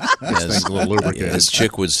 As, a little lubricated. as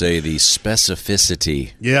Chick would say, the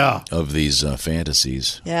specificity of these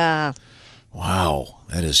fantasies. Yeah. Wow.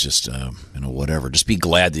 That is just, whatever. Just be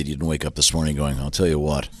glad that you didn't wake up this morning going, I'll tell you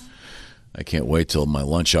what, I can't wait till my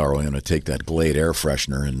lunch hour. I'm going to take that Glade air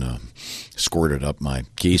freshener and squirt it up my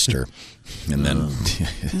keister. And then,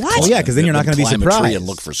 what? Oh yeah, because then you're not going to be climb surprised. a tree and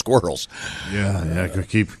look for squirrels. Yeah.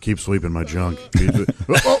 Keep sweeping my junk.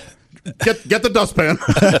 Get the dustpan.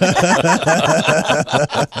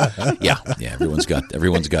 yeah.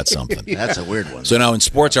 Everyone's got something. That's a weird one. So now in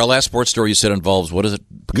sports, our last sports story you said involves, what is it?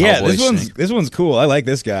 Yeah, Cowboy this one's cool. I like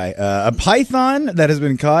this guy. A python that has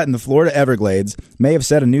been caught in the Florida Everglades may have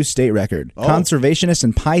set a new state record. Conservationist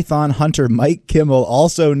and python hunter Mike Kimmel,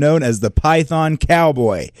 also known as the Python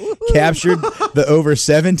Cowboy, captured the over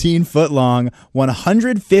 17-foot-long,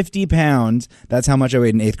 150-pound, that's how much I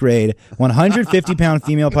weighed in 8th grade, 150-pound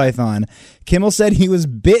female python. Kimmel said he was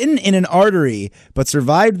bitten in an artery, but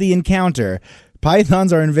survived the encounter.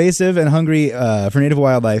 Pythons are invasive and hungry for native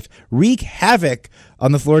wildlife, wreak havoc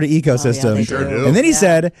on the Florida ecosystem. they sure do. And then he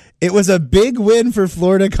said it was a big win for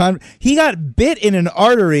Florida. He got bit in an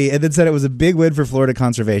artery and then said it was a big win for Florida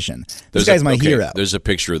conservation. This guy's my hero. There's a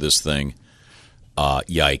picture of this thing.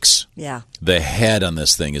 Yikes. Yeah. The head on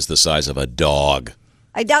this thing is the size of a dog.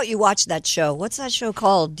 I doubt you watched that show. What's that show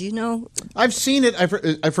called? Do you know? I've seen it.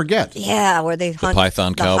 I forget. Yeah, where they hunt.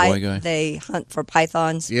 Python Cowboy guy? They hunt for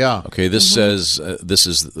pythons. Yeah. Okay, this says, this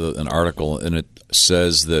is an article, and it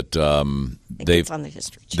says that It's on the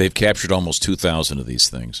history. they've captured almost 2,000 of these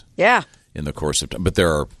things Yeah. in the course of time. But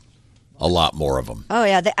there are a lot more of them. Oh,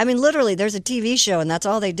 yeah. Literally, there's a TV show, and that's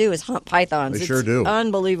all they do is hunt pythons. They sure do.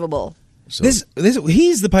 Unbelievable. So,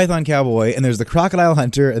 He's the Python Cowboy, and there's the Crocodile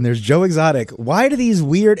Hunter, and there's Joe Exotic. Why do these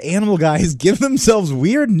weird animal guys give themselves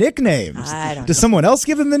weird nicknames? I don't Does know. someone else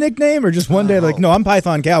give them the nickname, or just one day like, no, I'm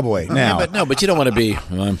Python Cowboy now? but you don't want to be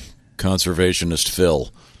conservationist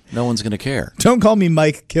Phil. No one's going to care. Don't call me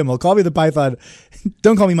Mike Kimmel. Call me the Python.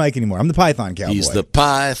 Don't call me Mike anymore. I'm the Python Cowboy. He's the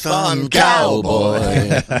Python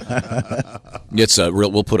Cowboy.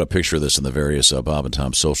 We'll put a picture of this in the various Bob and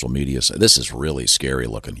Tom social media. This is really scary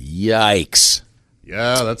looking. Yikes!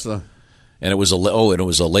 Yeah, that's a. And it was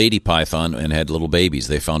a lady python and had little babies.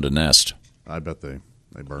 They found a nest. I bet they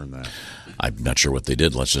burned that. I'm not sure what they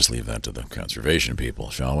did. Let's just leave that to the conservation people,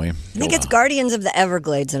 shall we? I think it's Guardians of the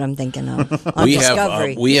Everglades that I'm thinking of on We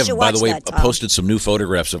Discovery. have, should by the watch way, that, Tom. posted some new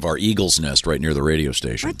photographs of our eagle's nest right near the radio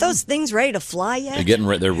station. Aren't those things ready to fly yet?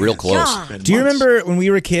 They're real close. God. Do you remember when we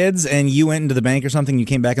were kids and you went into the bank or something, you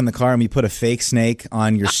came back in the car and we put a fake snake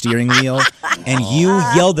on your steering wheel and you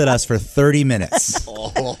yelled at us for 30 minutes?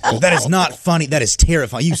 That is not funny. That is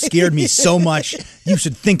terrifying. You scared me so much. You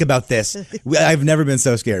should think about this. I've never been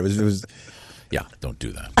so scared. It was Yeah, don't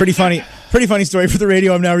do that. pretty funny story for the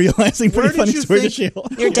radio. I'm now realizing Where pretty did funny you story to think- Sheila.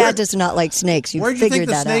 Your dad does not like snakes. You Where did you figured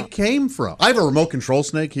think the that snake out. came from? I have a remote control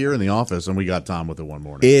snake here in the office, and we got Tom with it one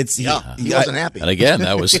morning. He wasn't happy. And again,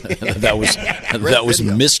 that was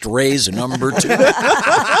missed raise number 2.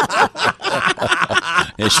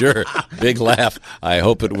 Yeah, sure, big laugh. I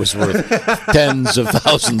hope it was worth tens of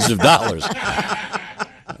thousands of dollars.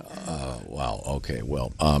 Wow. Okay.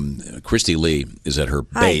 Well, Christy Lee is at her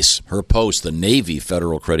base, her post, the Navy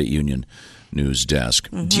Federal Credit Union news desk.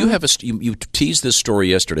 Do you have you teased this story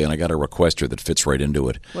yesterday, and I got a request here that fits right into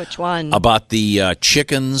it. Which one? About the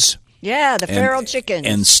chickens. Yeah, the feral chickens.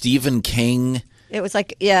 And Stephen King. It was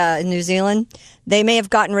in New Zealand. They may have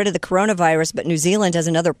gotten rid of the coronavirus, but New Zealand has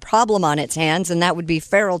another problem on its hands, and that would be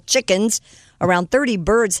feral chickens. Around 30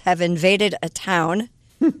 birds have invaded a town,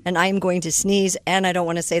 and I'm going to sneeze, and I don't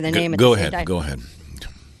want to say the name. Go ahead. Go ahead.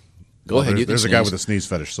 There's a guy with a sneeze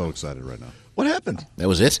fetish. So excited right now. What happened? That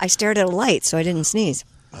was it? I stared at a light, so I didn't sneeze.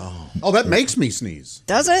 Oh, that makes me sneeze.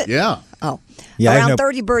 Does it? Yeah. Oh. Yeah, Around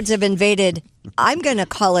 30 birds have invaded, I'm going to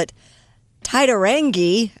call it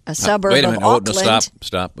Taitarangi, a suburb Wait a of minute. Auckland. No,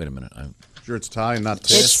 stop. Wait a minute. Sure, it's Thai and not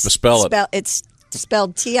Thai. Spell it. It's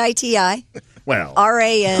spelled Titi. Well,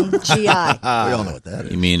 Rangi. We all know what that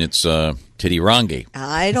is. You mean it's Titirangi?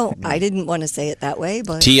 I didn't want to say it that way,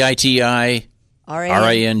 but Titi Rangi.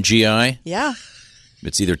 Yeah.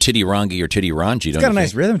 It's either Titirangi or Titirangi. It's got a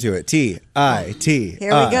nice rhythm to it. T T. Here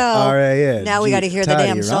we go. R-A-N. Now we got to hear the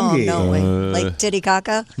damn song, don't we? Like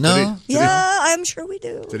Titicaca? No. Yeah, I'm sure we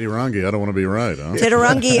do. Titirangi, I don't want to be right, huh?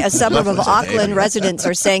 Titirangi, a suburb of Auckland, residents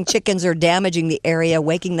are saying chickens are damaging the area,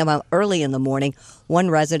 waking them up early in the morning. One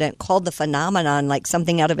resident called the phenomenon like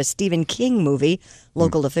something out of a Stephen King movie.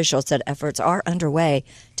 Local officials said efforts are underway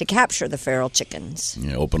to capture the feral chickens.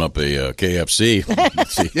 Yeah, open up a KFC.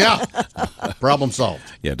 Yeah. Problem solved.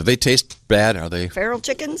 Yeah. Do they taste bad? Are they? Feral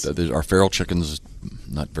chickens? Are feral chickens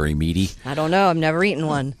not very meaty? I don't know. I've never eaten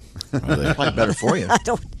one. Are they? Probably better for you. I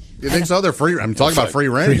don't. You think so? They're free. I'm talking about free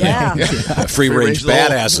range. Yeah. Free range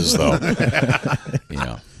badasses, though.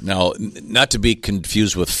 Now, not to be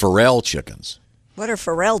confused with Pharrell chickens. What are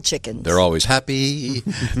Pharrell chickens? They're always happy.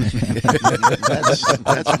 That's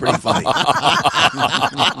pretty funny.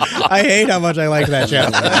 I hate how much I like that show.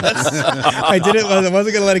 I wasn't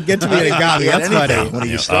going to let it get to me, and it got me.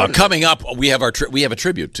 That's funny. Coming up, we have a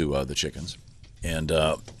tribute to the chickens, and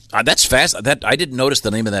that's fast. That I didn't notice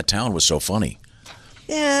the name of that town was so funny.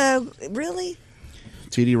 Yeah, really?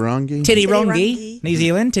 Titirangi? Titirangi. New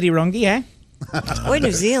Zealand, Titirangi, eh? Boy,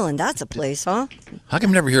 New Zealand, that's a place, huh? How come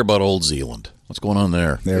you never hear about Old Zealand? What's going on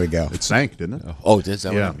there? There we go. It sank, didn't it? Oh, is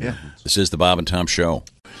that Yeah. what? Yeah. This is the Bob and Tom Show.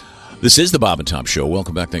 This is the Bob and Tom Show.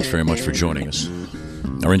 Welcome back. Thanks very much for joining us.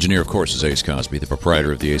 Our engineer, of course, is Ace Cosby, the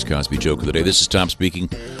proprietor of the Ace Cosby Joke of the Day. This is Tom speaking.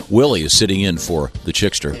 Willie is sitting in for the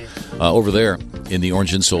Chickster. Over there in the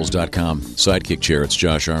orangeinsoles.com sidekick chair, it's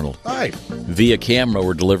Josh Arnold. Hi. Via camera,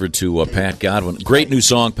 we're delivered to Pat Godwin. Great new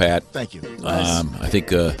song, Pat. Thank you. I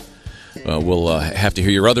think we'll have to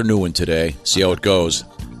hear your other new one today, see how it goes.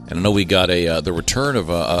 And I know we got the return of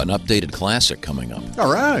an updated classic coming up.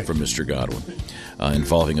 All right. From Mr. Godwin,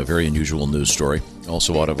 involving a very unusual news story,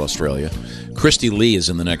 also out of Australia. Christy Lee is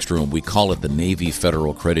in the next room. We call it the Navy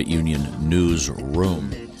Federal Credit Union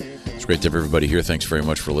Newsroom. It's great to have everybody here. Thanks very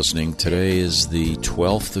much for listening. Today is the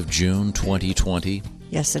 12th of June, 2020.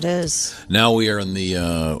 Yes, it is. Now we are in the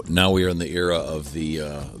era of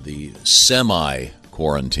the semi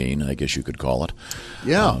quarantine, I guess you could call it.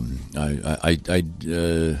 Yeah. I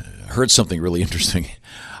heard something really interesting.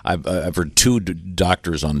 I've heard two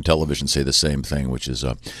doctors on television say the same thing, which is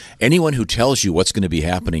anyone who tells you what's going to be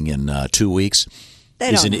happening in 2 weeks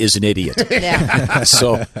is an idiot. Yeah.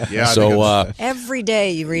 So every day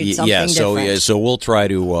you read something different. So we'll try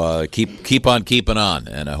to keep on keeping on,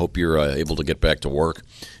 and I hope you're able to get back to work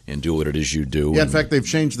and do what it is you do. Yeah, in fact, they've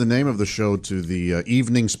changed the name of the show to the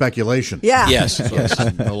Evening Speculation. Yeah. Yes. So it's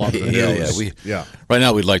no longer the news. Yeah. Right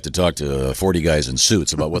now, we'd like to talk to 40 guys in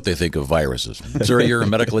suits about what they think of viruses. Sir, your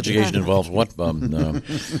medical education involves what?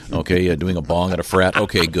 Okay, doing a bong at a frat.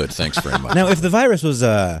 Okay, good. Thanks very much. Now, if the virus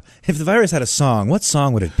had a song, what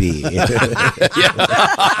song would it be? Wow,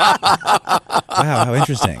 how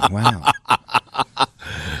interesting! Wow.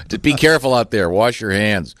 Be careful out there. Wash your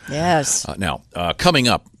hands. Yes. Now, coming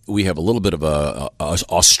up, we have a little bit of a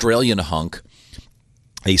Australian hunk,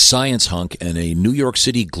 a science hunk, and a New York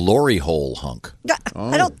City glory hole hunk.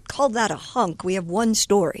 I don't call that a hunk. We have one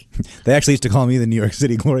story. They actually used to call me the New York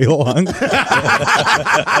City glory hole hunk. Wow.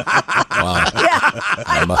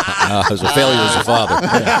 I was a failure as a father.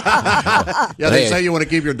 Yeah, they say you want to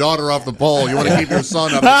keep your daughter off the pole. You want to keep your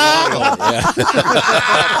son up the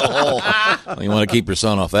pole. You want to keep your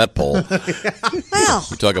son off that pole. Well.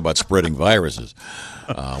 We talk about spreading viruses.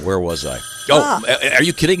 Where was I? Oh, are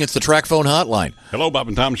you kidding? It's the Track Phone Hotline. Hello, Bob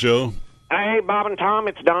and Tom Show. Hey, Bob and Tom,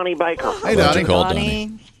 it's Donnie Baker. Hey, Glad you Donnie. called,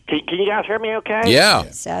 Donnie. Can you guys hear me okay? Yeah.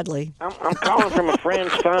 Sadly. I'm calling from a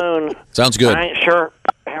friend's phone. Sounds good. I ain't sure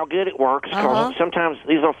how good it works because sometimes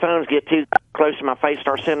these little phones get too close to my face,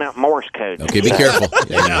 start sending out Morse code. Okay, be careful.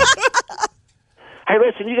 Yeah. Hey,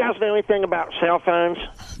 listen, you guys know anything about cell phones?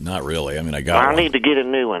 Not really. I mean, I got I one. need to get a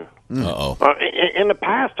new one. Uh-oh. In the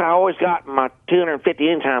past, I always got my 250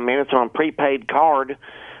 in-time minutes on prepaid card,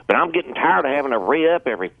 but I'm getting tired of having to re-up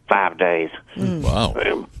every 5 days. Wow.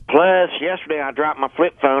 Plus, yesterday I dropped my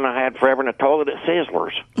flip phone I had forever in the toilet at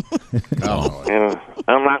Sizzlers. And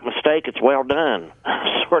unlike mistake, it's well done.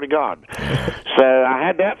 I swear to God. So I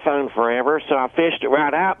had that phone forever, so I fished it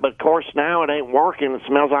right out, but of course now it ain't working. It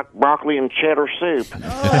smells like broccoli and cheddar soup.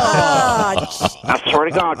 I swear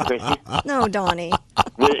to God, Chrissy. No, Donnie.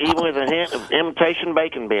 Even with a hint of imitation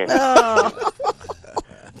bacon bits.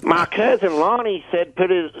 My cousin Lonnie said put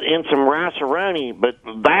it in some rice-a-roni, but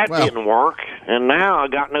that didn't work. And now I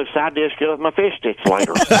got no side dish to go with my fish sticks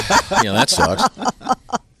later. Yeah, that sucks.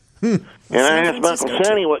 And I asked Uncle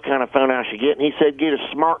Sonny what kind of phone I should get, and he said get a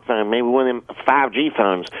smartphone, maybe one of them 5G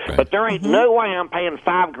phones. Right. But there ain't no way I'm paying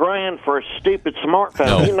 $5,000 for a stupid smartphone.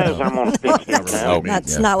 No. He knows I'm on fix it now.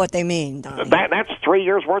 That's not what they mean, Donnie. That's 3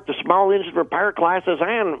 years worth of small engine repair classes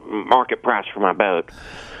and market price for my boat.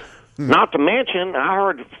 Not to mention, I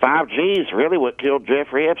heard 5G is really what killed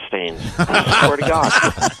Jeffrey Epstein. I swear to God.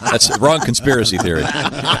 That's a wrong conspiracy theory.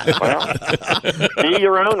 Well, do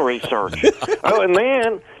your own research. Oh, and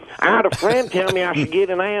then I had a friend tell me I should get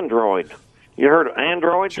an Android. You heard of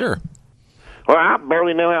Android? Sure. Well, I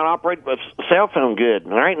barely know how to operate a cell phone good.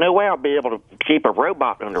 There ain't no way I'll be able to keep a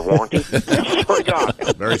robot under warranty. I swear to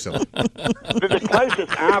God. Very simple. The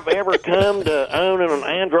closest I've ever come to owning an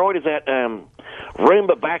Android is that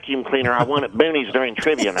Roomba vacuum cleaner I won at Booney's during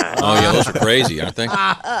trivia night. Oh, yeah, those are crazy, aren't they?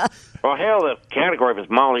 Well, hell, the category was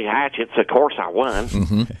Molly Hatchets. Of course I won.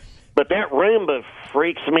 Mm-hmm. But that Roomba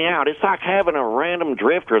freaks me out. It's like having a random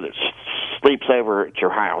drifter that sleeps over at your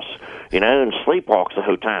house, and sleepwalks the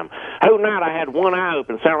whole time. Whole night I had one eye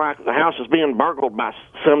open. Sounded like the house was being burgled by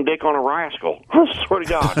some dick on a rascal. I swear to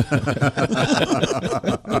God.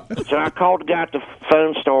 So I called the guy at the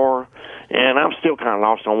phone store, and I'm still kind of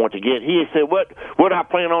lost on what to get. He said, what I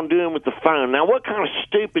plan on doing with the phone? Now, what kind of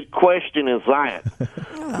stupid question is that?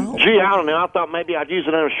 Gee, I don't know. I thought maybe I'd use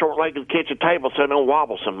it on a short leg of the kitchen table so it don't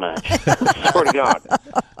wobble so much. Swear to God.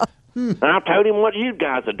 And I told him what you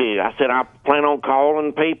guys would do. I said, I plan on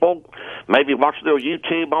calling people, maybe watch a little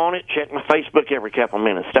YouTube on it, check my Facebook every couple of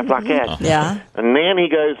minutes, stuff like that. Yeah. And then he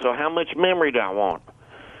goes, so how much memory do I want?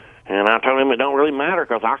 And I told him it don't really matter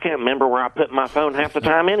because I can't remember where I put my phone half the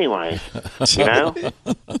time anyways.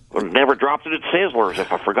 Never dropped it at Sizzlers if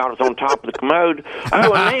I forgot it was on top of the commode.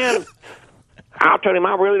 Oh, and then I told him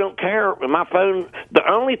I really don't care. My phone, the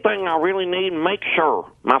only thing I really need, make sure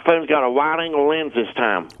my phone's got a wide-angle lens this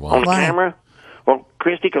time on the camera. Well,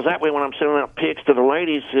 Christy, because that way when I'm sending out pics to the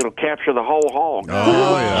ladies, it'll capture the whole hog.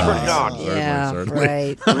 Oh, yeah. Swear to God. Yeah, Certainly.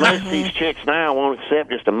 right. Most of these chicks now won't accept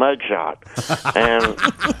just a mugshot. And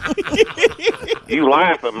you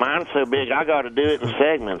laugh, but mine's so big, I got to do it in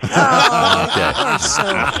segments.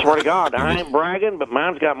 I swear to God, I ain't bragging, but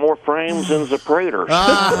mine's got more frames than Zapruder.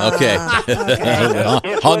 Okay.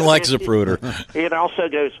 Hung like Zapruder. It also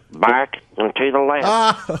goes back and to the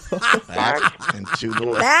left. Back And to the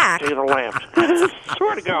left. Back. to the left.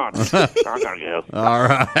 Swear to God. I gotta go. All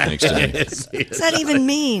right. Thanks, Danny. What does that even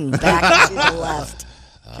mean? Back to the left.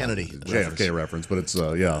 Kennedy. JFK reference, but it's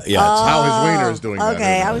yeah. Yeah, It's how his wiener is doing that.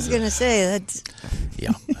 Okay, isn't I it? was going to say that.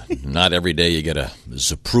 Yeah. Not every day you get a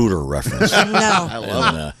Zapruder reference.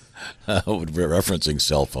 No. Referencing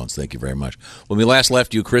cell phones. Thank you very much. When we last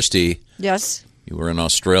left you, Christy, Yes. you were in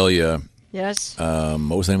Australia. Yes. What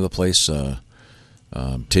was the name of the place?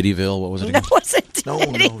 Tittyville? What was it again? That wasn't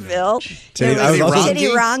Tittyville. Titty- It I was was also-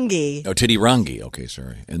 Tittyrangi. Oh, Tittyrangi. Okay,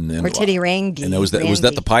 sorry. And then Or Tittyrangi. And was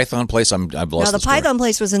that the Python place? I've lost No, the story. Python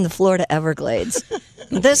place was in the Florida Everglades.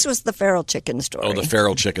 This was the feral chicken story. Oh, the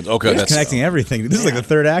feral chickens. Okay, It's that's connecting everything. This is like the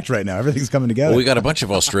third act right now. Everything's coming together. Well, we got a bunch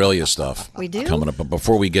of Australia stuff We do? coming up. But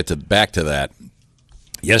before we get back to that,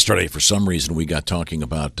 yesterday for some reason we got talking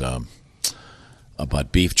about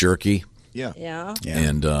beef jerky. Yeah. Yeah.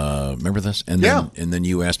 And remember this? And then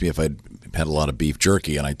you asked me if I'd had a lot of beef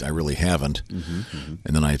jerky, and I really haven't.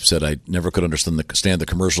 And then I said I never could understand the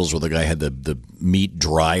commercials where the guy had the meat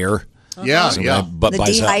dryer. Yeah, Some yeah. guy The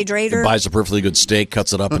dehydrator? buys a perfectly good steak,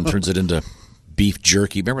 cuts it up, and turns it into beef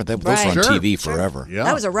jerky. Remember that? Those were on Right. TV forever. Yeah.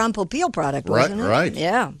 That was a Ron Popeil product, wasn't it? Right.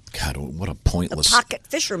 Yeah. God, what a The pointless. pocket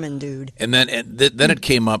fisherman dude. And then it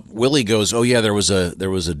came up. Willie goes, "Oh yeah, there was a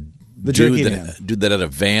The jerky dude van. that had a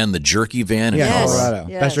van, the jerky van in Yeah, Yes. Colorado.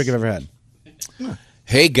 Colorado. Yes. Best drink I've ever had.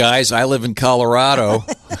 Hey guys, I live in Colorado.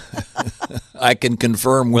 I can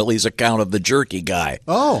confirm Willie's account of the jerky guy.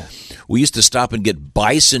 Oh. We used to stop and get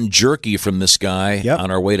bison jerky from this guy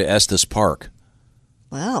on our way to Estes Park.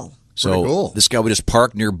 Wow. So Pretty cool. this guy would just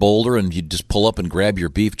park near Boulder, and you'd just pull up and grab your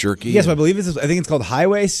beef jerky. Yes, I believe I think it's called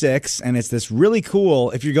Highway 6, and it's this really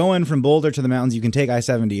cool. If you're going from Boulder to the mountains, you can take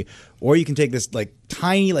I-70, or you can take this like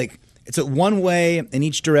tiny it's a one-way in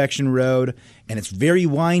each direction road, and it's very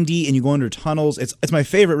windy, and you go under tunnels. It's my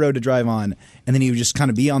favorite road to drive on. And then you would just kind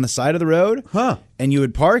of be on the side of the road, and you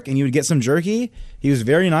would park, and you would get some jerky. He was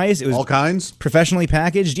very nice. It was all kinds, professionally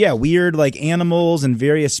packaged. Yeah, weird like animals and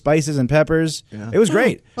various spices and peppers. It was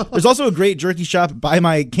great. There's also a great jerky shop by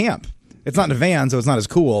my camp. It's not in a van, so it's not as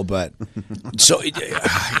cool, but... So,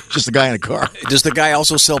 just a guy in a car. Does the guy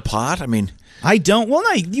also sell pot? I mean... I don't. Well,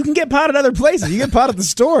 no, you can get pot at other places. You get pot at the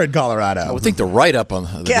store in Colorado. I would think the write-up on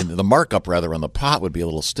the markup rather on the pot would be a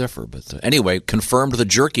little stiffer. But anyway, confirmed the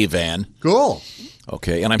jerky van. Cool.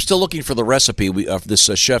 Okay, and I'm still looking for the recipe. This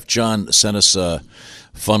Chef John sent us a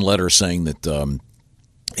fun letter saying that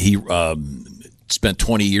he spent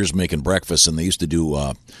 20 years making breakfast, and they used to do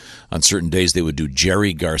on certain days they would do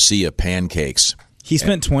Jerry Garcia pancakes. He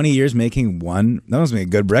spent 20 years making one. That must be a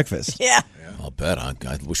good breakfast. Yeah. I'll bet. I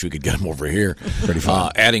wish we could get him over here. Pretty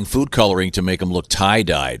fun. Adding food coloring to make them look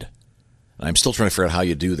tie-dyed. I'm still trying to figure out how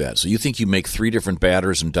you do that. So you think you make 3 different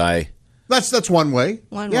batters and dye? That's one way.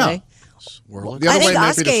 One way. Swirl it. The other I think way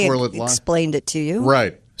might be to swirl Oskay it live. explained it to you.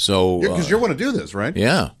 Right. So Because you want to do this, right?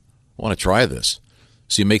 Yeah. I want to try this.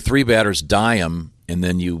 So you make 3 batters, dye them, and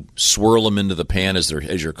then you swirl them into the pan as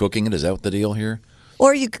you're cooking it. Is that the deal here?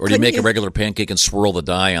 Or do you make a regular pancake and swirl the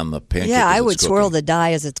dye on the pancake? Yeah, as I it's would cooking? swirl the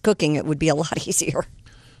dye as it's cooking. It would be a lot easier.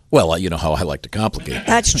 Well, you know how I like to complicate.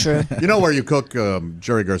 That's true. You know where you cook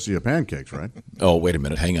Jerry Garcia pancakes, right? Oh, wait a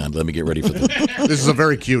minute. Hang on. Let me get ready for this. This is a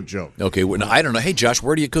very cute joke. Okay, well, I don't know. Hey, Josh,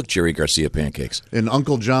 where do you cook Jerry Garcia pancakes? In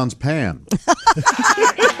Uncle John's pan.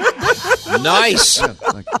 Nice. Yeah,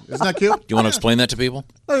 isn't that cute? Do you want to explain that to people?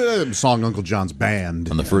 Song Uncle John's Band.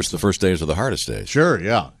 On the first days or the hardest days? Sure,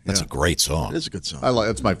 yeah. That's a great song. It is a good song.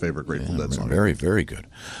 It's my favorite Grateful Dead song. Very, very good.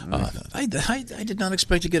 I did not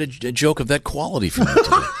expect to get a joke of that quality from you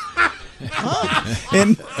today.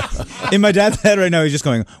 In my dad's head right now, he's just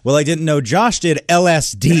going, well, I didn't know Josh did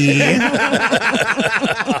LSD.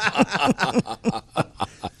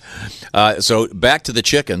 So back to the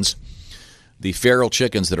chickens. The feral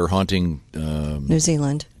chickens that are haunting New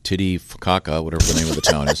Zealand. Titiwakaka, whatever the name of the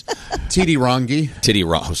town is. Titirangi.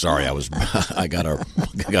 Oh, sorry, I got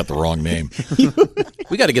the wrong name.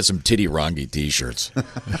 We got to get some Titirangi T-shirts,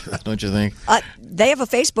 don't you think? They have a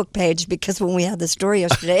Facebook page because when we had the story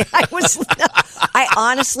yesterday, I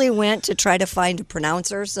honestly went to try to find a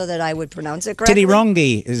pronouncer so that I would pronounce it correctly.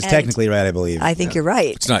 Titirangi is technically right, I believe. I think you're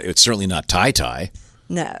right. It's certainly not Tai.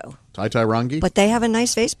 No. Titirangi? But they have a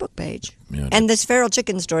nice Facebook page. Yeah. And this feral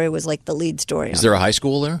chicken story was like the lead story. Is there a high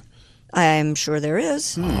school there? I'm sure there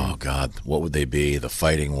is. Oh, God. What would they be? The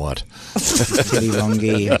fighting what?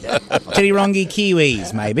 Titirangi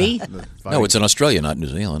Kiwis, maybe. No, it's in Australia, not New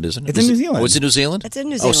Zealand, isn't it? It's in New Zealand. Oh, it's in New Zealand? It's in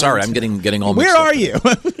New Oh, Zealand. sorry. I'm getting all mixed Where up. are you?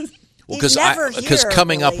 Well, never because here,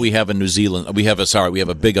 coming up, Billy. we have a New Zealand. We have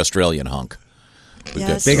a big Australian hunk.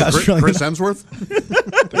 Yes. Big Australian. Chris Hemsworth?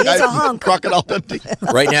 He's a hunk. Crocodile Dundee.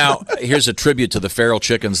 Right now, here's a tribute to the feral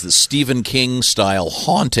chickens, the Stephen King style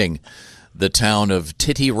haunting the town of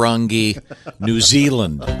Titirangi, New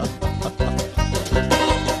Zealand.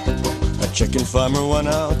 A chicken farmer went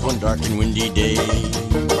out one dark and windy day.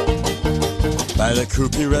 By the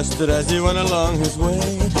coop he rested as he went along his way,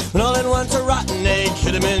 when all at once a rotten egg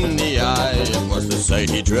hit him in the eye. It was the sight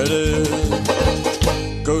he dreaded,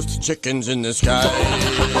 ghost chickens in the sky.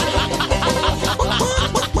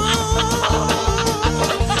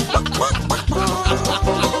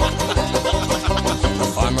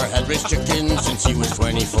 The farmer had raised chickens since he was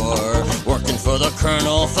 24, working for the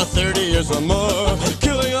colonel for 30 years or more,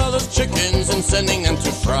 killing all those chickens and sending them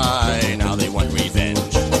to fry. Now they want revenge.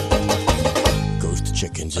 Ghost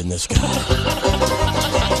chickens in the sky.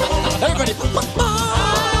 Everybody.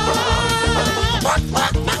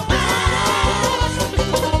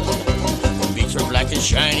 Beaks were black and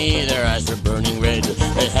shiny, their eyes were burning red.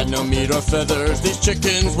 They had no meat or feathers, these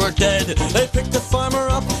chickens were dead. They picked the farmer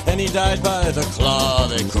up and he died by the claw.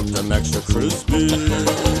 They cooked them extra crispy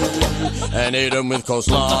and ate them with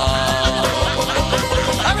coleslaw.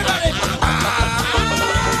 Everybody!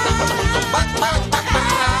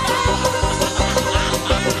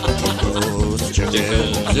 Ghost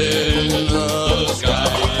chickens in the sky.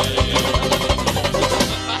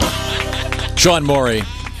 Sean Morey,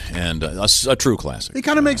 and a true classic. He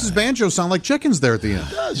kind of makes his banjo sound like chickens there at the end.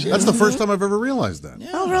 That's the first time I've ever realized that.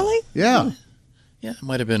 Oh, really? Yeah. Yeah, it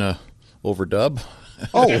might have been a overdub.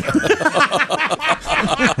 Oh. A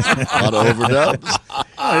lot of overdubs.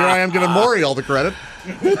 Oh, here I am giving Maury all the credit.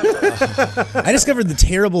 I discovered the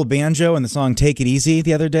terrible banjo in the song "Take It Easy"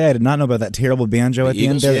 the other day. I did not know about that terrible banjo at the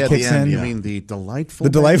end there that kicks in. You mean the delightful? The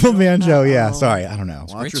delightful banjo, yeah. Sorry, I don't know.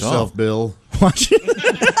 Watch yourself, song. Bill. Watch it.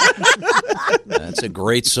 That's a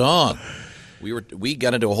great song. We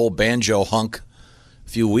got into a whole banjo hunk a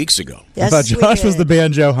few weeks ago. I thought Josh was the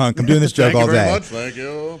banjo hunk. I'm doing this joke all day. Thank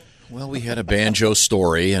you. Well, we had a banjo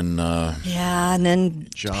story, and Yeah, and then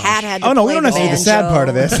Pat had to Oh no, we play don't have to the do the sad banjo. part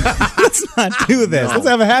of this. Let's not do this. Let's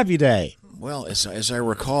have a happy day. Well, as I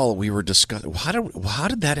recall, we were discussing how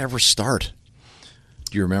did that ever start?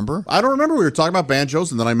 Do you remember? I don't remember. We were talking about banjos,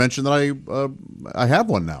 and then I mentioned that I have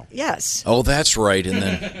one now. Yes. Oh, that's right.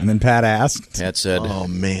 And then Pat asked. Pat said, "Oh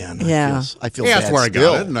man, Yeah. I feel Yeah, bad that's where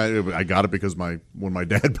still. I got it, and I got it because when my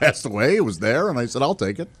dad passed away, it was there, and I said I'll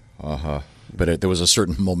take it. But there was a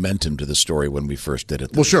certain momentum to the story when we first did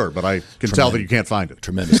it. Well, sure, but I can tell that you can't find it.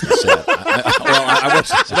 Tremendously sad.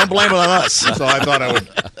 So don't blame it on us. So I thought I would.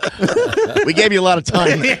 We gave you a lot of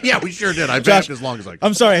time. Yeah, we sure did. I Josh, backed as long as I could.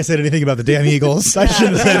 I'm sorry I said anything about the damn Eagles. I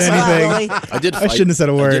shouldn't have said anything. I shouldn't have said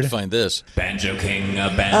a word. I did find this. Banjo King, a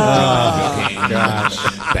banjo king.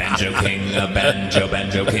 Gosh. Banjo King, a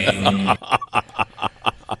banjo king.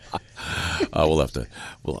 We'll have to.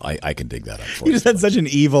 Well, I can dig that up for You you. just had such an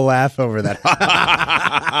evil laugh over that.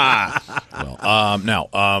 Well,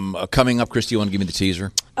 now, coming up, Christy, you want to give me the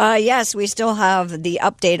teaser? Yes, we still have the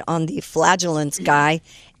update on the flagellants guy,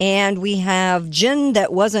 and we have gin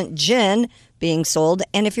that wasn't gin being sold.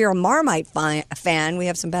 And if you're a Marmite fan, we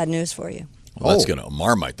have some bad news for you. Well,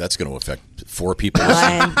 Marmite. That's going to affect 4 people.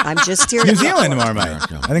 I'm just here. New Zealand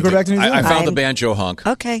Marmite. I think we're back to New Zealand. I found the banjo hunk.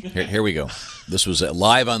 Okay. Here we go. This was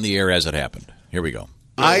live on the air as it happened. Here we go.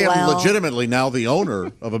 I am legitimately now the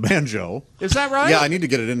owner of a banjo. Is that right? Yeah, I need to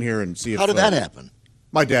get it in here and see if. How did that happen?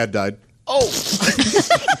 My dad died. Oh.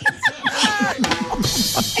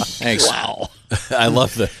 Thanks. Wow. I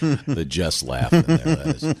love the just laugh in there.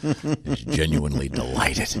 That is genuinely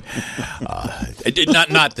delighted.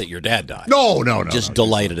 Not that your dad died. No. Just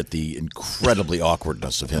delighted at the incredibly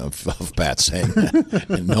awkwardness of Pat saying that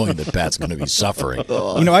and knowing that Pat's going to be suffering.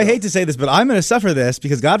 I hate to say this, but I'm going to suffer this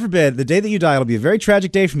because, God forbid, the day that you die, it'll be a very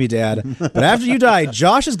tragic day for me, Dad. But after you die,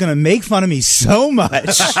 Josh is going to make fun of me so much.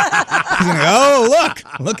 He's going to go,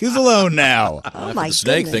 look who's alone now. Oh my The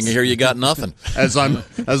snake goodness. thing, here you got nothing. As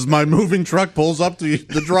my moving truck pulls up to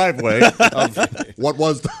the driveway of what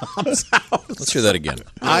was Tom's house. Let's hear that again.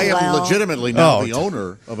 I am legitimately now the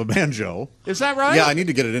owner of a banjo. Is that right? Yeah, I need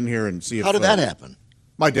to get it in here and see if. How did that happen?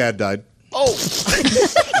 My dad died. Oh.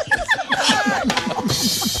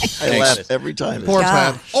 I laugh every time. Poor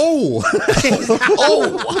Pat. Oh.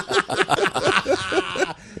 Oh.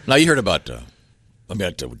 Now you heard about. I'm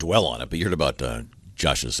going to dwell on it, but you heard about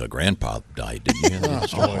Josh's grandpa died, didn't you?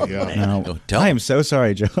 Oh, yeah. No. Tell I him. am so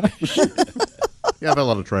sorry, Josh. Yeah, I've had a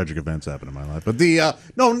lot of tragic events happen in my life. But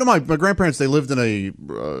my grandparents, they lived in a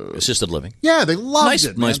assisted living. Yeah, they loved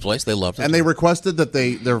it. Nice place. They loved it. And they requested that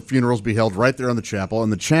their funerals be held right there in the chapel.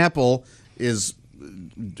 And the chapel is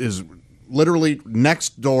literally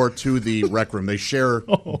next door to the rec room. They share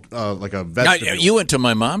like a vestibule. You went to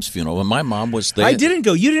my mom's funeral when my mom was there. I didn't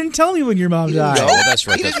go. You didn't tell me when your mom died. No, that's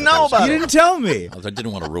right. You that's didn't right, know that's right. about You it. didn't tell me. I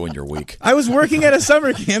didn't want to ruin your week. I was working at a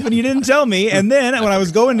summer camp and you didn't tell me. And then when I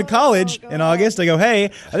was going to college in August, I go, hey, I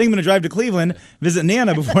think I'm going to drive to Cleveland, visit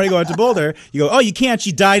Nana before I go out to Boulder. You go, oh, you can't.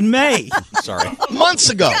 She died in May. Sorry. Months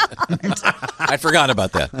ago. I forgot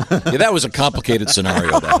about that. Yeah, that was a complicated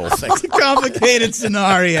scenario, that whole thing. It's a complicated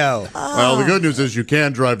scenario. Well, the good news is you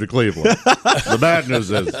can drive to Cleveland. The bad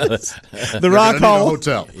news is The Rock Hall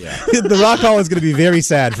hotel. Yeah. The Rock Hall is going to be very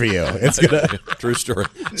sad for you. It's going to. True story.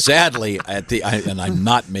 Sadly, and I'm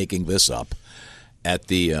not making this up, at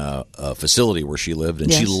the facility where she lived,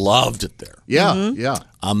 and she loved it there. Yeah, yeah.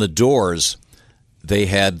 On the doors, they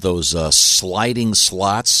had those sliding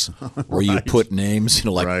slots where you put names.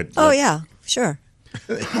 Oh yeah, sure.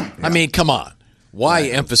 I mean, come on. Why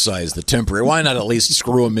emphasize the temporary? Why not at least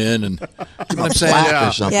screw them in and you know what I'm saying?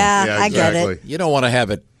 Or something. Yeah, I get it. You don't want to have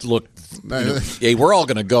it look. Hey, we're all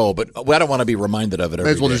going to go, but I don't want to be reminded of it every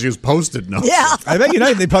May as well day. just use Post-it notes. Yeah. I bet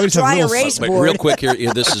they probably just have Dry little. erase Wait, board. real quick here.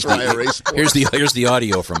 This is here's the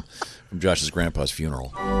audio from Josh's grandpa's funeral.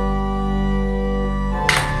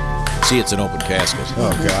 See, it's an open casket.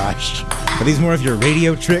 Oh gosh, are these more of your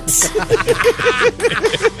radio tricks?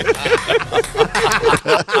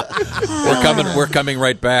 We're coming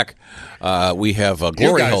right back. We have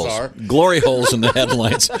glory guys holes. are. Glory holes in the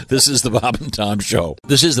headlines. This is the Bob and Tom Show.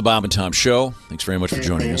 This is the Bob and Tom Show. Thanks very much for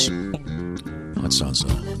joining us. Oh, that sounds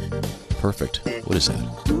perfect. What is that?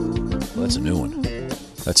 Well, that's a new one.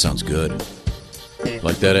 That sounds good.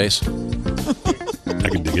 Like that, Ace? I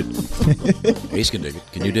can dig it. Ace can dig it.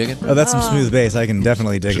 Can you dig it? Oh, that's some smooth bass. I can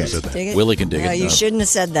definitely dig it. Dig it? Willie can dig No, it. you shouldn't have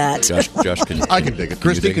said that. Josh can. I can dig it.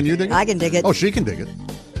 Christy, can you dig it? I can dig it. Oh, she can dig it.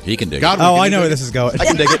 He can dig it. Godwin, Oh, can I you know dig where it? this is going. I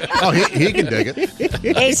can dig it. Oh, he can dig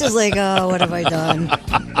it. Ace is like, oh, what have I done?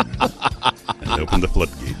 Open the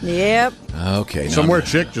floodgate. Yep. Okay. Somewhere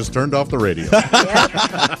chick just turned off the radio. Okay.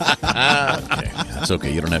 That's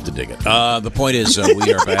okay. You don't have to dig it. The point is,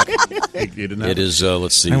 we are back. It is,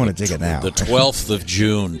 let's see. I want to dig it now. The 12th of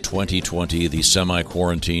June, 2020. The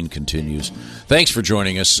semi-quarantine continues. Thanks for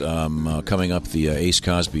joining us. Coming up, the Ace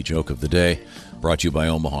Cosby joke of the day, brought to you by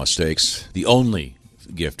Omaha Steaks. The only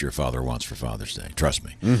gift your father wants for Father's Day. Trust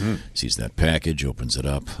me. Mm-hmm. Sees that package, opens it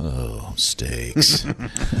up. Oh, steaks.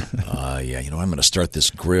 Yeah, I'm going to start this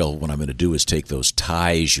grill. What I'm going to do is take those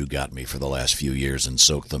ties you got me for the last few years and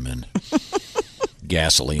soak them in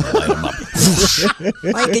gasoline and light them up.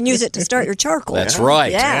 Well, you can use it to start your charcoal. That's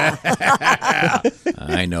right. Yeah.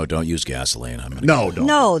 I know. Don't use gasoline. Don't.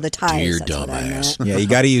 No, the ties. Dear that's what I meant. dumbass. Yeah, you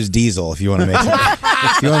got to use diesel if you want to make it.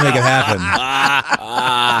 If you want to make it happen.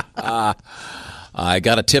 I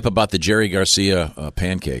got a tip about the Jerry Garcia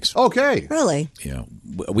pancakes. Okay. Really? Yeah,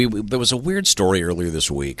 there was a weird story earlier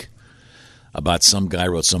this week about some guy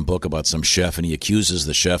wrote some book about some chef, and he accuses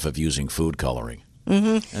the chef of using food coloring.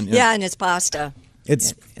 Mm-hmm. And it's pasta.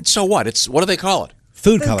 It's and so what? What do they call it?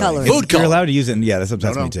 Food coloring. coloring. Food coloring. You're allowed to use it. Yeah, that's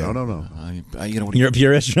upsets me too. No. You're a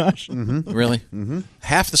purist, Josh? Mm-hmm. Really? Mm-hmm.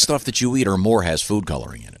 Half the stuff that you eat or more has food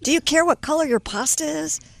coloring in it. Do you care what color your pasta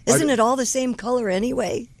is? Isn't it all the same color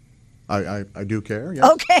anyway? I do care. Yeah.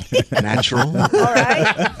 Okay. Natural. All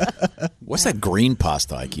right. What's that green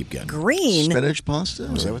pasta I keep getting? Green. Spinach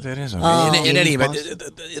pasta? Is that what that is? Oh. In any event,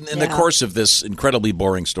 in the course of this incredibly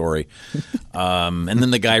boring story, and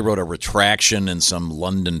then the guy wrote a retraction in some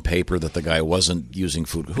London paper that the guy wasn't using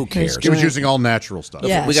food. Who cares? He was using all natural stuff.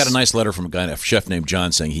 Yes. We got a nice letter from a chef named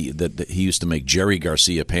John saying that he used to make Jerry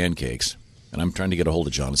Garcia pancakes. And I'm trying to get a hold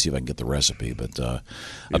of John and see if I can get the recipe. But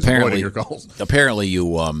apparently,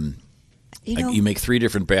 you make 3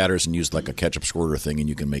 different batters and use like a ketchup squirter thing, and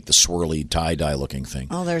you can make the swirly tie-dye looking thing.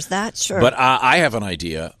 Oh, there's that. Sure. But I have an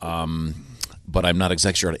idea, but I'm not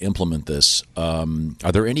exactly sure how to implement this.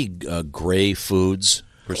 Are there any gray foods?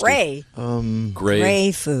 Gray?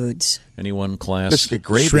 Gray foods. Anyone, class?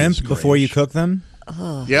 Shrimp before you cook them?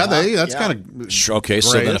 Oh. Yeah, that's kind of okay.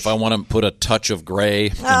 So then, if I want to put a touch of gray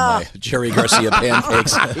in my Jerry Garcia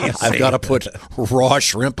pancakes, I've got to put raw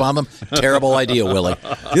shrimp on them. Terrible idea, Willie.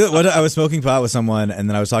 I was smoking pot with someone, and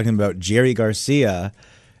then I was talking about Jerry Garcia,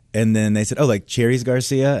 and then they said, "Oh, like Cherries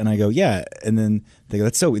Garcia," and I go, "Yeah," and then they go,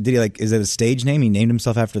 "That's so." Did he is that a stage name? He named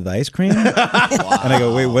himself after the ice cream? And I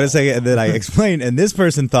go, "Wait, what is that?" And then I explained, and this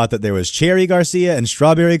person thought that there was Cherry Garcia and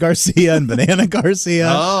Strawberry Garcia and Banana Garcia.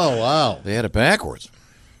 Oh, wow! They had it backwards.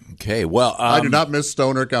 Okay, well, I do not miss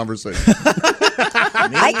stoner conversation.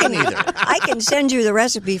 I can send you the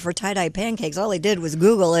recipe for tie-dye pancakes. All I did was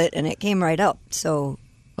Google it, and it came right up. So.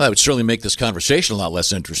 Well, that would certainly make this conversation a lot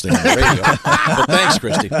less interesting on the radio. But thanks,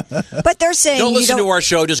 Christy. But they're saying don't listen to our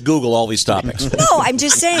show. Just Google all these topics. No, I'm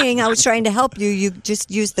just saying. I was trying to help you. You just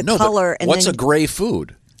use the color. And what's then a gray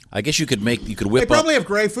food? I guess you could whip They probably have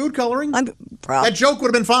gray food coloring. That joke would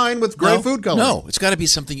have been fine with gray food coloring. No, it's got to be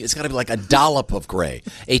something. It's got to be like a dollop of gray,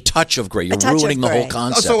 a touch of gray. You're ruining the whole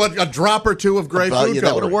concept. So a drop or two of gray food coloring.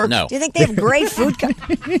 That would have worked. No. Do you think they have gray food?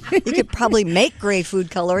 You could probably make gray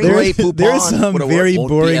food coloring. There's some very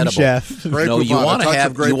boring chef. No, you want to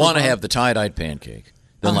have the tie-dyed pancake.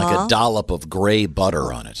 Then like a dollop of gray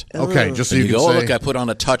butter on it. Okay, just so you can go, say, look, I put on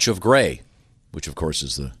a touch of gray, which of course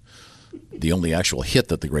is the only actual hit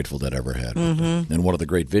that the Grateful Dead ever had, and one of the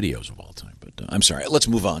great videos of all time. But I'm sorry, let's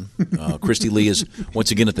move on. Christy Lee is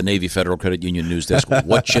once again at the Navy Federal Credit Union news desk.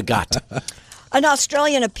 What you got? An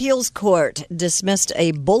Australian appeals court dismissed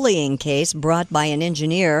a bullying case brought by an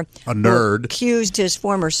engineer who accused his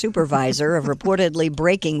former supervisor of reportedly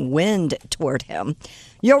breaking wind toward him.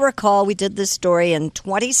 You'll recall we did this story in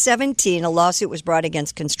 2017. A lawsuit was brought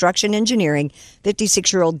against construction engineering.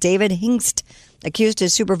 56-year-old David Hingst accused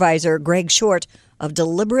his supervisor, Greg Short, of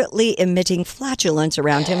deliberately emitting flatulence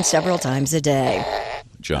around him several times a day.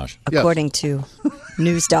 Josh. According to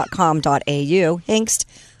news.com.au, Hingst,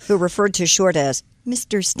 who referred to Short as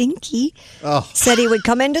Mr. Stinky, said he would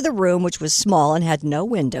come into the room, which was small and had no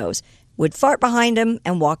windows, would fart behind him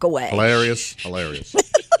and walk away. Hilarious.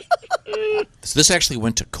 So this actually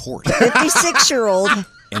went to court. 56-year-old.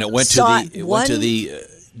 And it went to the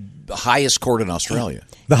highest court in Australia.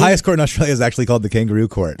 The highest court in Australia is actually called the Kangaroo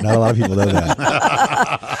Court. Not a lot of people know that.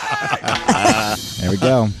 There we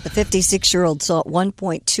go. The 56-year-old sought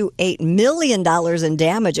 $1.28 million in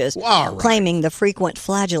damages, claiming the frequent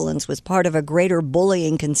flatulence was part of a greater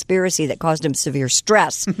bullying conspiracy that caused him severe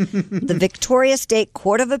stress. The Victoria State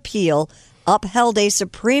Court of Appeal upheld a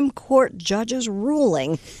Supreme Court judge's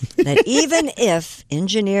ruling that even if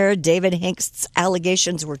engineer David Hingst's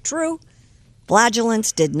allegations were true,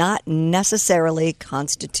 flagellants did not necessarily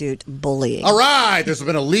constitute bullying. All right, there's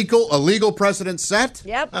been a legal precedent set.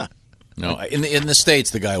 Yep. No, in the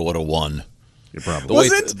States, the guy would have won. You probably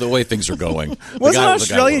the way things are going. Wasn't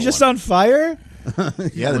Australia just on fire?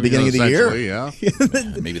 Yeah, the beginning of the year. Yeah.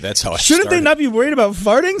 Maybe that's how. Shouldn't they not be worried about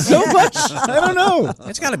farting so much? I don't know.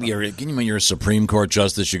 It's got to be. You're a Supreme Court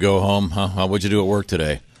justice. You go home. Huh? What'd you do at work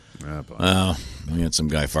today? We had some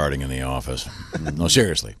guy farting in the office. No,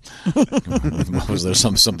 seriously. Was there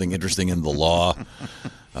something interesting in the law?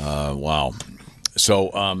 Wow. So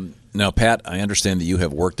now, Pat, I understand that you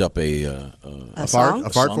have worked up a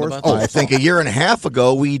fart for us. I think a year and a half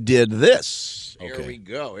ago we did this. Okay. Here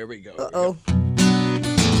we go. Uh-oh.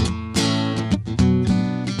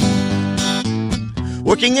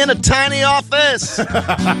 Working in a tiny office.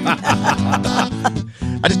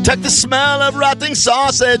 I detect the smell of rotting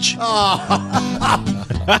sausage.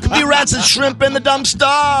 Could be rancid shrimp in the dumpster.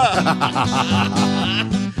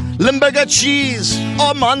 Limburger cheese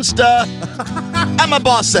or Munster. And my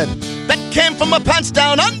boss said, that came from my pants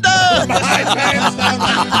down under.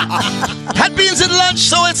 Had beans at lunch,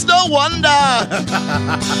 so it's no wonder.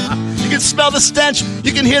 You can smell the stench,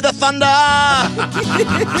 you can hear the thunder.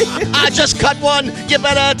 I just cut one, you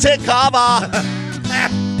better take cover.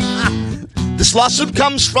 This lawsuit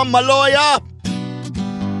comes from my lawyer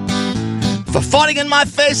for farting in my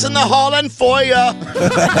face in the hall and foyer.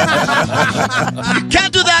 You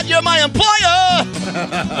can't do that, you're my employer.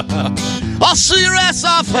 I'll sue your ass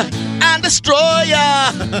off and destroy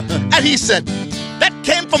ya. And he said, that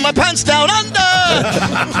came from my pants down under.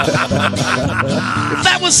 If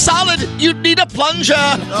that was solid, you'd need a plunger.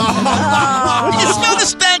 You smell the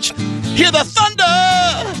stench, hear the thunder.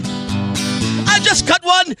 I just cut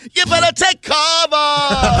one, you better take cover.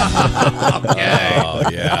 Okay. Oh,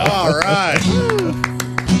 yeah. All right.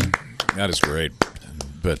 That is great.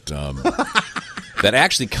 But that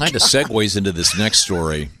actually kind of segues into this next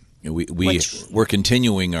story. We're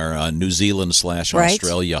continuing our New Zealand /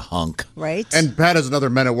 Australia hunk. Right. And Pat has another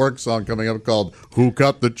Men at Work song coming up called Who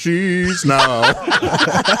Cut the Cheese Now?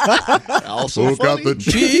 Also Who cut the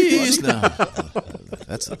cheese now?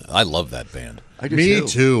 I love that band. I do Me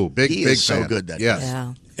too. Big he big is so fan. good, that yes.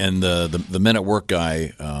 Yeah. And the Men at Work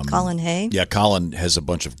guy, Colin Hay. Yeah, Colin has a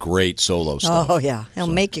bunch of great solo stuff. Oh yeah, he'll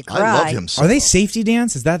make you cry. I love him so Are they Safety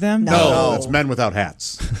Dance? Is that them? No. It's Men Without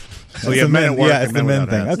Hats. Oh, yeah, Men at Work yeah, and it's the Men men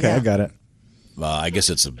Without thing. Hats. Okay, Yeah. I got it. I guess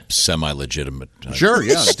it's a semi-legitimate Sure,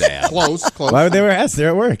 yeah. stab. Close. Why would they wear hats? They're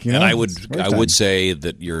at work, you know? And I It's work would time. say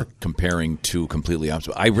that you're comparing two completely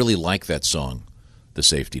opposite. I really like that song, The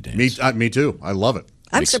Safety Dance. Me too. I love it.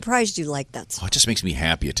 I'm surprised you like that song. Oh, it just makes me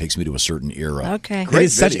happy. It takes me to a certain era. Okay. It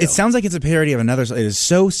is such. It sounds like it's a parody of another. It is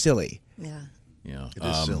so silly. Yeah. Yeah, It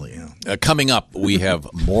is silly, yeah. Coming up, we have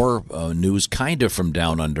more news kind of from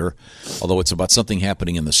Down Under, although it's about something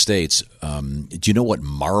happening in the States. Do you know what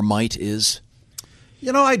Marmite is?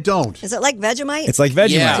 You know, I don't. Is it like Vegemite? It's like Vegemite.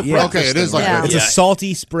 Yeah. Yeah. Okay, it is like Yeah. It's Vegemite. a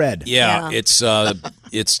salty spread. Yeah, Yeah.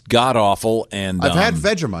 it's god awful, and I've had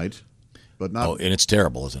Vegemite, but not. oh, and it's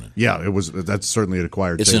terrible, isn't it? Yeah, it was. That's certainly an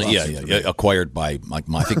acquired It's taste. acquired by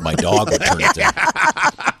I think my dog would turn it down.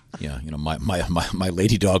 Yeah, you know, my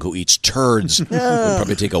lady dog who eats turds would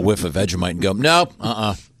probably take a whiff of Vegemite and go, nope,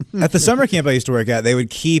 At the summer camp I used to work at, they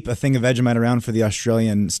would keep a thing of Vegemite around for the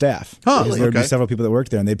Australian staff. Huh, Because there would be okay. several people that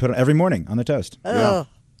worked there, and they'd put it every morning on the toast. Oh.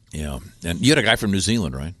 Yeah, and you had a guy from New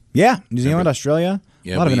Zealand, right? Yeah, New Zealand, Australia,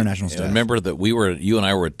 Yeah, a lot of international stuff. Remember that you and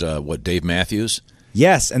I were at Dave Matthews,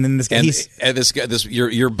 Yes, and then this guy, and this guy,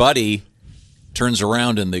 your buddy, turns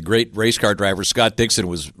around and the great race car driver Scott Dixon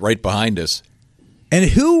was right behind us. and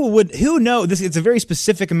who know this? It's a very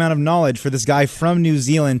specific amount of knowledge for this guy from New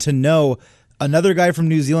Zealand to know another guy from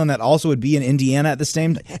New Zealand that also would be in Indiana at the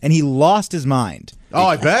same time, and he lost his mind. Oh,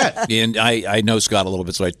 I bet. And I know Scott a little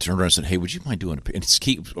bit, so I turned around and said, "Hey, would you mind doing a?" And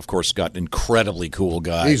he, of course, Scott, incredibly cool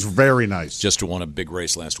guy. He's very nice. Just won a big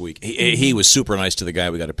race last week. He was super nice to the guy.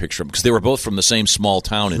 We got a picture of him because they were both from the same small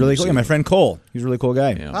town. In Really New cool. Yeah, Zealand. my friend Cole, he's a really cool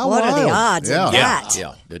guy. Yeah. How What are the wild. odds of that?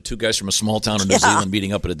 Yeah, the two guys from a small town in New Zealand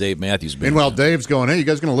meeting up at a Dave Matthews band. Meanwhile, Dave's going, "Hey, you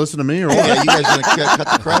guys going to listen to me or what?" Yeah, you guys going to cut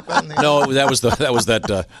the crap out of there? No, that was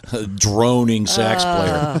that droning sax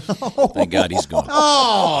player. Thank God he's gone.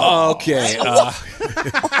 Oh, Okay,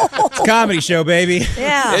 It's a comedy show, baby.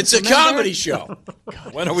 Yeah. it's a comedy show.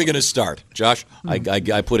 When are we going to start, Josh?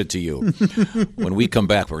 I put it to you. When we come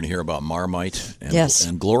back, we're going to hear about Marmite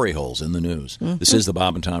and glory holes in the news. This is the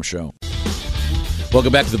Bob and Tom Show.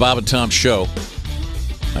 Welcome back to the Bob and Tom Show.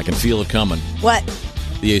 I can feel it coming. What?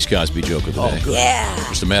 The Ace Cosby joke of the day. good. Yeah.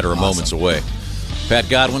 Just a matter of moments away. Pat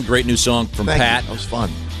Godwin, great new song from Thank Pat. you. That was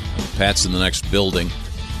fun. Pat's in the next building.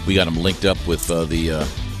 We got him linked up with the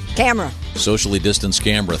Camera. Socially distanced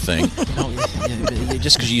camera thing.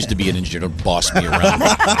 Just because you used to be an engineer, don't boss me around.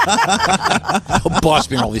 Don't boss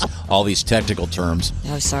me around all these technical terms.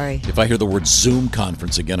 Oh, sorry. If I hear the word Zoom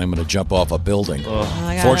conference again, I'm going to jump off a building.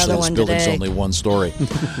 I got Fortunately, another this one building's today. only one story.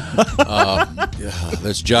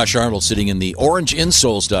 That's Josh Arnold sitting in the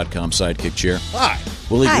OrangeInsoles.com sidekick chair. Hi.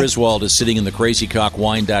 Willie Hi. Griswold is sitting in the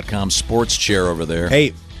CrazyCockWine.com sports chair over there.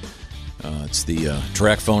 Hey. It's the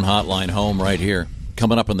Track Phone Hotline home right here.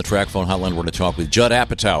 Coming up on the Track Phone Hotline, we're going to talk with Judd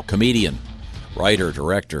Apatow, comedian, writer,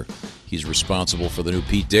 director. He's responsible for the new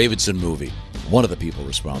Pete Davidson movie. One of the people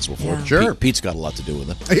responsible for it. Sure. Pete's got a lot to do with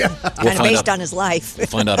it. Yeah. Kind of based on his life. We'll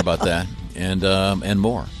find out about that and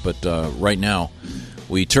more. But right now,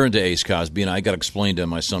 we turn to Ace Cosby, and I got to explain to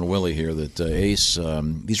my son Willie here that Ace,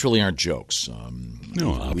 these really aren't jokes.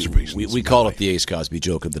 No, observations. We call it the Ace Cosby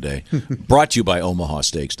joke of the day. Brought to you by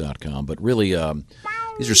OmahaSteaks.com. But really,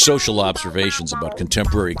 these are social observations about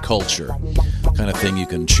contemporary culture, kind of thing you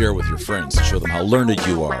can share with your friends to show them how learned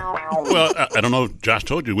you are. Well, I don't know. Josh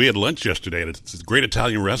told you we had lunch yesterday at a great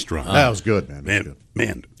Italian restaurant. That was good, man.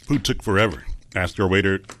 Man, food took forever. Asked our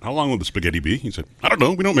waiter, how long will the spaghetti be? He said, I don't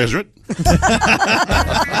know. We don't measure it.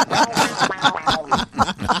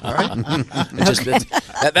 All right.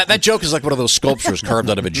 That joke is like one of those sculptures carved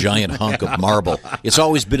out of a giant hunk of marble. It's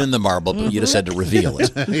always been in the marble, but you just had to reveal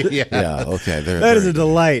it. Yeah, okay. That is a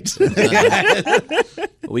delight.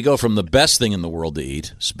 We go from the best thing in the world to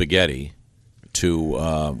eat, spaghetti, to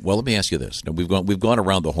well, let me ask you this. Now, we've gone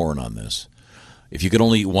around the horn on this. If you could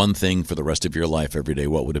only eat one thing for the rest of your life every day,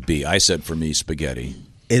 what would it be? I said for me, spaghetti.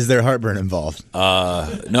 Is there heartburn involved?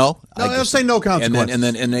 No. I'll say no consequences.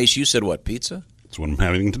 And Ace, you said what? Pizza? That's what I'm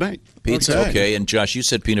having tonight. Pizza, okay. And Josh, you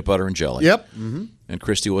said peanut butter and jelly. Yep. Mm-hmm. And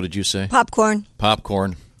Christy, what did you say? Popcorn.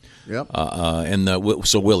 Popcorn. Yep.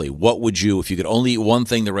 So Willie, what would you, if you could only eat one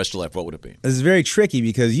thing the rest of your life, what would it be? This is very tricky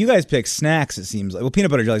because you guys pick snacks, it seems like. Well,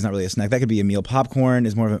 peanut butter jelly is not really a snack. That could be a meal. Popcorn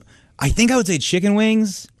is more of a... I think I would say chicken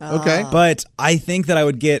wings. Okay. But I think that I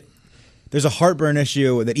would get... There's a heartburn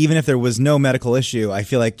issue that even if there was no medical issue, I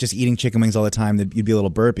feel like just eating chicken wings all the time, that you'd be a little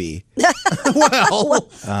burpy.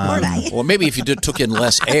 Well, maybe if you took in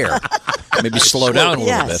less air, maybe slow down a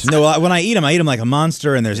little bit. No, when I eat them like a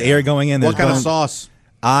monster, and there's air going in. What kind of sauce?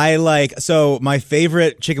 So my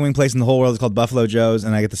favorite chicken wing place in the whole world is called Buffalo Joe's,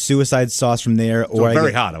 and I get the suicide sauce from there. So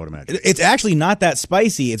very hot, I would imagine. It's actually not that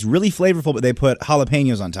spicy. It's really flavorful, but they put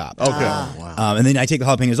jalapenos on top. Okay. Wow. And then I take the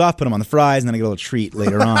jalapenos off, put them on the fries, and then I get a little treat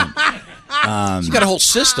later on. You got a whole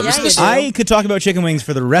system. Yeah, I could talk about chicken wings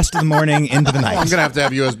for the rest of the morning into the night. I'm going to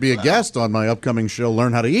have you as be a guest on my upcoming show,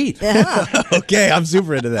 Learn How to Eat. Yeah. Okay, I'm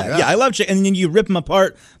super into that. Yeah, I love chicken. And then you rip them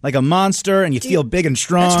apart like a monster, and you feel big and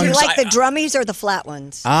strong. Do you like the drummies or the flat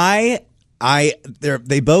ones?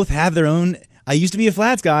 They both have their own. I used to be a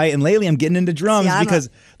flats guy, and lately I'm getting into drums because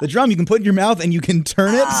the drum you can put in your mouth and you can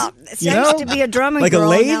turn it. I used to be a drumming like girl, a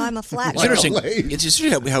lathe. now I'm a flat It's girl. interesting. It's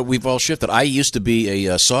interesting how we've all shifted. I used to be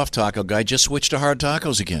a soft taco guy. Just switched to hard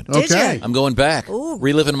tacos again. Did Okay. you? I'm going back,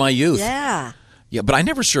 reliving my youth. Yeah. Yeah, but I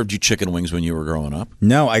never served you chicken wings when you were growing up.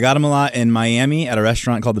 No, I got them a lot in Miami at a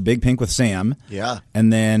restaurant called the Big Pink with Sam. Yeah.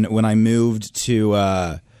 And then when I moved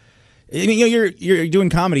to, you're doing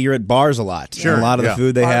comedy. You're at bars a lot. Sure, And a lot of the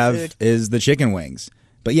food they Bar have food. is the chicken wings.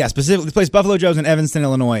 But yeah, specifically, this place Buffalo Joe's in Evanston,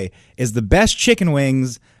 Illinois, is the best chicken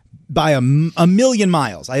wings by a million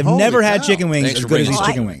miles. I have Holy never had cow. chicken wings Thanks as for good as bringing these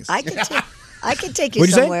me chicken I- wings. I could take you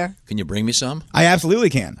What'd you say? somewhere. Can you bring me some? I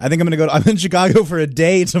absolutely can. I think I'm going to go. I'm in Chicago for a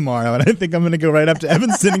day tomorrow, and I think I'm going to go right up to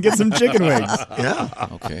Evanston and get some chicken wings. Yeah.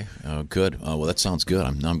 Okay, good. Well, that sounds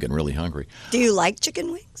good. Now I'm getting really hungry. Do you like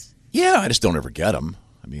chicken wings? Yeah, I just don't ever get them.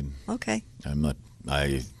 I mean, Okay. I'm not.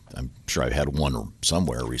 I'm sure I've had one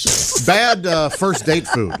somewhere recently. Bad first date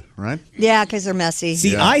food, right? Yeah, because they're messy.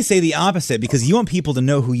 See, I say the opposite because you want people to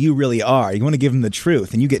know who you really are. You want to give them the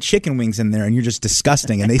truth, and you get chicken wings in there, and you're just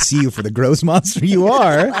disgusting, and they see you for the gross monster you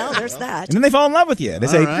are. Well, there's that. And then they fall in love with you. They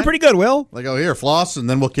say, right. "You're pretty good, Will." Like, oh, here, floss, and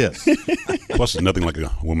then we'll kiss. Plus, there's nothing like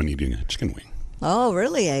a woman eating a chicken wing. Oh,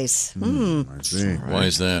 really, Ace? I see. Why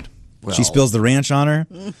is that? She spills the ranch on her.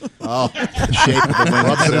 Oh, the shape of the wing.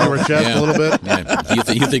 Rubs it into her chest a little bit.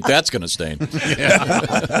 Yeah. You think that's going to stain?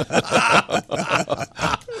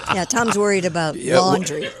 Yeah, Tom's worried about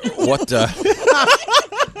laundry. What?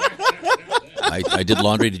 I did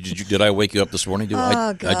laundry. Did I wake you up this morning?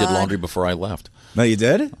 I did God. laundry before I left. No, you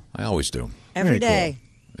did? I always do. Every day.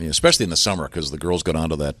 I mean, especially in the summer because the girls go down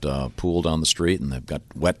to that pool down the street and they've got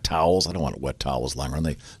wet towels. I don't want wet towels lying around.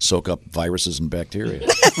 They soak up viruses and bacteria.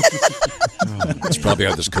 That's probably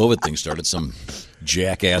how this COVID thing started. Some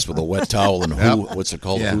jackass with a wet towel and what's it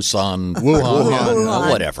called? Yeah. Wuhan. Wuhan.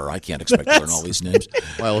 Whatever. I can't expect to learn all these names.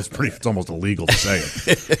 Well, it's almost illegal to say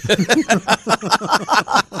it.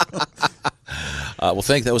 Well,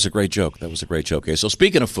 that was a great joke. That was a great joke. Okay, so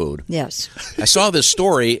speaking of food, Yes. I saw this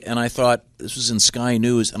story and I thought this was in Sky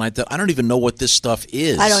News, and I thought I don't even know what this stuff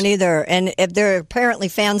is. I don't either. And if they're apparently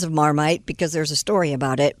fans of Marmite because there's a story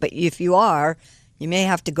about it, but if you are, you may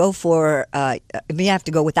have to go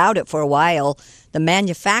without it for a while. The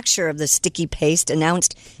manufacturer of the sticky paste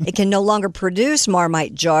announced it can no longer produce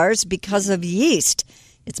Marmite jars because of yeast.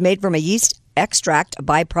 It's made from a yeast extract, a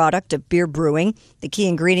byproduct of beer brewing. The key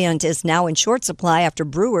ingredient is now in short supply after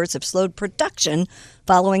brewers have slowed production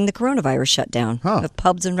following the coronavirus shutdown of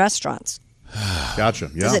pubs and restaurants.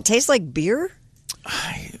 Gotcha. Yeah. Does it taste like beer?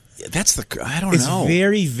 I don't It's know.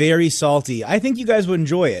 very, very salty. I think you guys would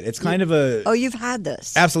enjoy it. It's kind of a... Oh, you've had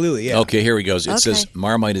this. Absolutely, yeah. Okay, here he goes. It Okay. says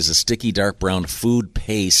Marmite is a sticky, dark brown food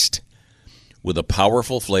paste with a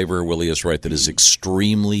powerful flavor, Willie is right, that is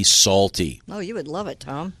extremely salty. Oh, you would love it,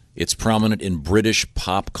 Tom. It's prominent in British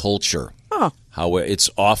pop culture. Huh. However, it's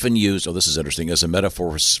often used, this is interesting, as a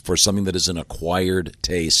metaphor for something that is an acquired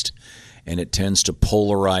taste, and it tends to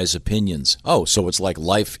polarize opinions. Oh, so it's like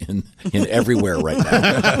life in everywhere right now.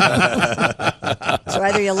 So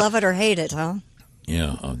either you love it or hate it, huh?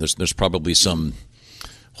 Yeah, there's probably some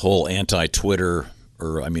whole anti-Twitter,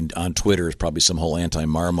 on Twitter is probably some whole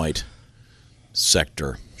anti-Marmite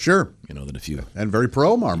sector. Sure. That if you... And very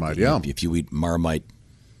pro Marmite, yeah. If you eat Marmite,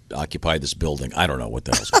 occupy this building. I don't know what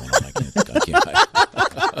the hell's going on.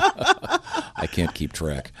 I can't keep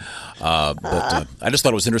track. But I just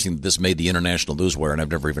thought it was interesting that this made the international newswire, and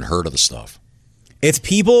I've never even heard of the stuff. It's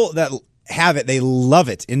people that have it. They love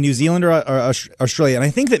it in New Zealand or Australia. And I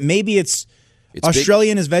think that maybe it's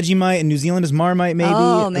Australian is Vegemite and New Zealand is Marmite, maybe.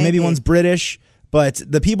 Oh, Or maybe one's British. But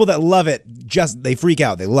the people that love it, they freak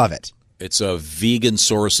out. They love it. It's a vegan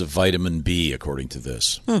source of vitamin B, according to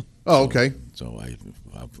this. Oh, okay.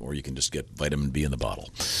 Or you can just get vitamin B in the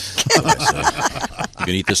bottle. You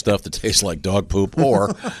can eat this stuff that tastes like dog poop,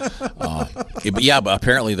 but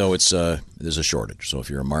apparently though there's a shortage. So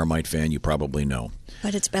if you're a Marmite fan, you probably know.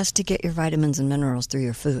 But it's best to get your vitamins and minerals through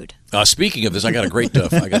your food. Speaking of this, I got a great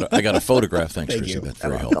I got a photograph. Thanks, Thank Chrissy. you. That's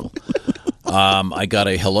very helpful. I got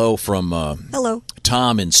a hello from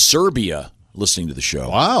Tom in Serbia listening to the show.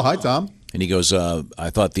 Wow, hi Tom. And he goes,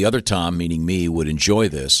 I thought the other Tom, meaning me, would enjoy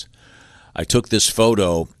this. I took this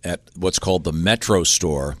photo at what's called the Metro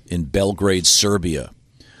store in Belgrade, Serbia.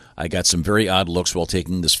 I got some very odd looks while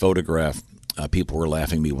taking this photograph. People were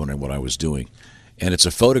laughing at me wondering what I was doing. And it's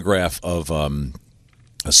a photograph of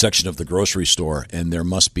a section of the grocery store, and there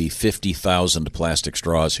must be 50,000 plastic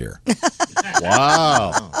straws here.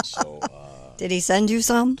 Wow. Did he send you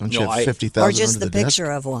some? Don't you have 50,000 Or just under the the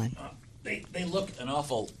picture of one? They look an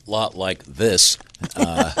awful lot like this.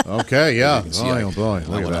 Okay, yeah. Oh, boy.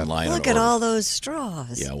 Look at that. Look at all those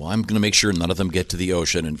straws. Yeah, well, I'm going to make sure none of them get to the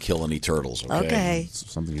ocean and kill any turtles. Okay.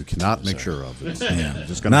 It's something you cannot make sure of. It's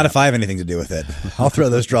just Not if I have anything to do with it. I'll throw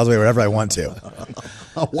those straws away wherever I want to.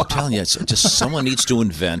 I'm telling you, it's just someone needs to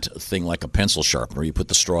invent a thing like a pencil sharpener. You put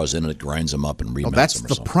the straws in and it grinds them up and remelts that's them or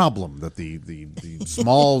the something. problem, that the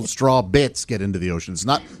small straw bits get into the ocean. It's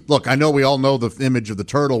not. Look, I know we all know the image of the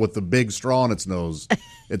turtle with the big straw in its nose.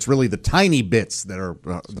 It's really the tiny bits that are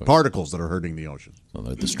the particles that are hurting the ocean. So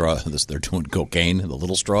the straw, they're doing cocaine, the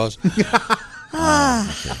little straws. Okay.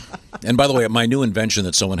 And by the way, my new invention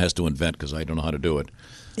that someone has to invent, because I don't know how to do it,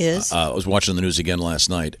 is? I was watching the news again last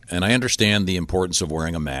night, and I understand the importance of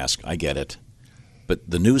wearing a mask. I get it. But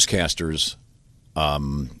the newscasters,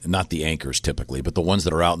 not the anchors typically, but the ones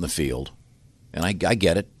that are out in the field, and I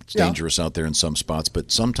get it. It's dangerous out there in some spots, but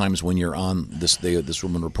sometimes when you're on this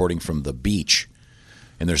woman reporting from the beach,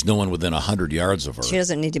 and there's no one within 100 yards of her. She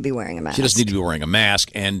doesn't need to be wearing a mask. She doesn't need to be wearing a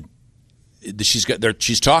mask, and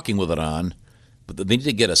she's talking with it on, but they need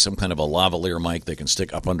to get some kind of a lavalier mic they can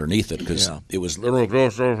stick up underneath it, because it was literally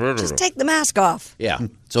just take the mask off. Yeah,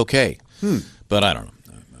 it's okay. But I don't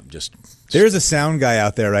know. I'm just. There's a sound guy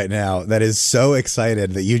out there right now that is so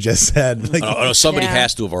excited that you just said. Somebody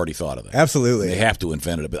has to have already thought of that. Absolutely. They have to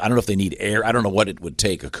invent it. But I don't know if they need air. I don't know what it would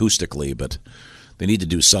take acoustically, but they need to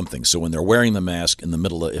do something. So when they're wearing the mask in the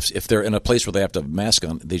middle of, if they're in a place where they have to have a mask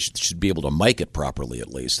on, they should be able to mic it properly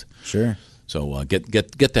at least. Sure. So get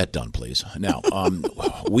that done, please. Now,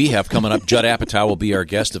 we have coming up, Judd Apatow will be our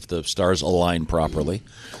guest if the stars align properly.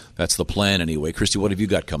 That's the plan anyway. Christy, what have you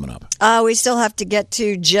got coming up? We still have to get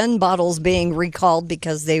to gin bottles being recalled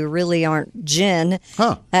because they really aren't gin.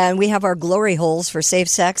 And we have our glory holes for safe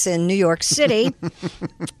sex in New York City.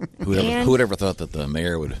 Who would ever thought that the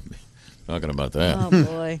mayor would Talking about that. Oh,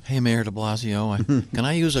 boy. Hey, Mayor de Blasio, can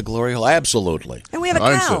I use a glory hole? Absolutely. And we have a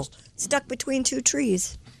I cow insist. stuck between two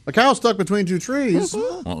trees. A cow stuck between two trees.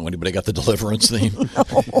 Oh, anybody got the Deliverance theme?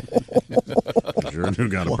 Sure knew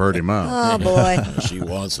got a purty mouth. Oh, boy. She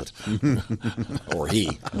wants it. Or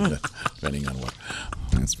he, depending on what.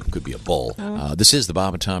 It could be a bull. This is the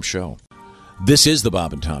Bob and Tom Show. This is the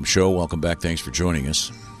Bob and Tom Show. Welcome back. Thanks for joining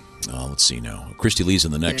us. Let's see now. Christy Lee's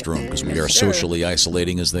in the next room because we are socially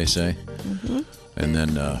isolating, as they say. And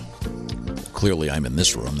then clearly I'm in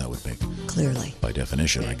this room. That would make Clearly. by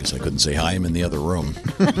definition. I guess I couldn't say hi. I'm in the other room.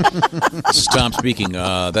 This is Tom speaking.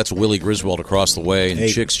 That's Willie Griswold across the way in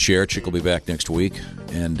Chick's chair. Chick will be back next week.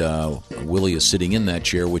 And Willie is sitting in that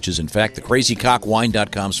chair, which is, in fact, the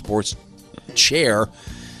CrazyCockWine.com sports chair.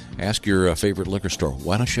 Ask your favorite liquor store.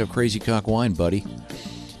 Why don't you have Crazy Cock Wine, buddy?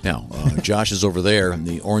 Now, Josh is over there in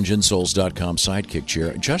the OrangeInsoles.com sidekick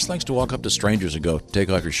chair. Josh likes to walk up to strangers and go, take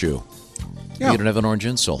off your shoe. Yeah. You don't have an orange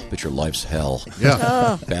insole, but your life's hell.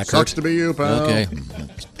 Yeah. Back Sucks hurt? to be you, pal. Okay.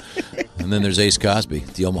 And then there's Ace Cosby,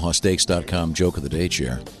 the OmahaSteaks.com joke of the day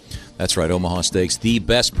chair. That's right, Omaha Steaks, the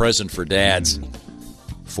best present for dads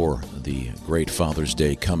for the great Father's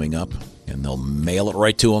Day coming up. And they'll mail it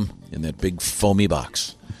right to them in that big foamy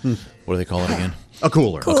box. What do they call it again? A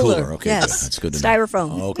cooler. A cooler. Okay, Yes. that's good to know.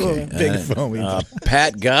 Styrofoam. Okay. Cooler. Big foamy.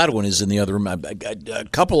 Pat Godwin is in the other room. A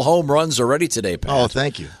couple home runs already today, Pat. Oh,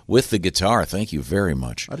 thank you. With the guitar. Thank you very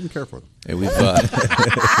much. I didn't care for them. Hey, we've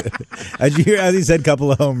As you hear, as he said,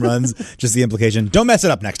 couple of home runs. Just the implication: don't mess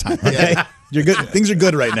it up next time. Okay, you're good. Things are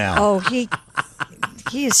good right now. Oh, he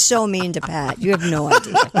is so mean to Pat. You have no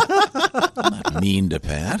idea. I'm not mean to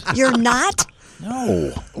Pat. You're not?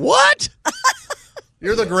 No. What?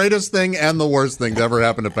 You're the greatest thing and the worst thing to ever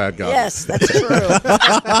happen to Pat Godwin. Yes, that's true.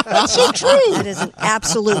 That's so true. That is an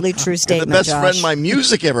absolutely true statement, The best Josh. friend my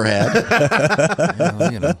music ever had.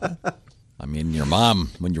 Well, you know. I mean, your mom,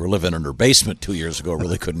 when you were living in her basement 2 years ago,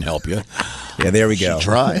 really couldn't help you. Yeah, there we go. She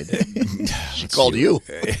tried. She called you.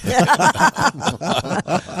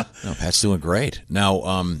 No, Pat's doing great.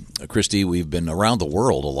 Now, Christy, we've been around the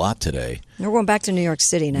world a lot today. We're going back to New York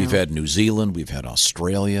City now. We've had New Zealand, we've had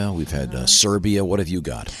Australia, we've had Serbia. What have you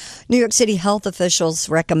got? New York City health officials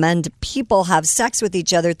recommend people have sex with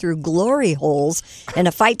each other through glory holes in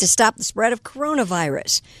a fight to stop the spread of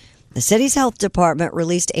coronavirus. The city's health department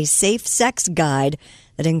released a safe sex guide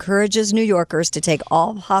that encourages New Yorkers to take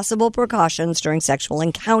all possible precautions during sexual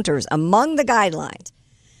encounters. Among the guidelines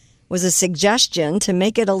was a suggestion to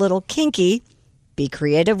make it a little kinky, be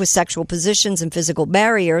creative with sexual positions and physical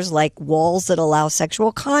barriers like walls that allow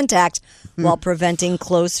sexual contact while preventing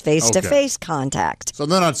close face-to-face contact. So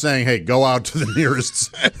they're not saying, hey, go out to the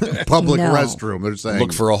nearest public No. restroom. They're saying,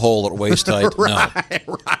 Look for a hole at waist height. right,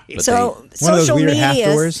 No. right. So One of those social weird half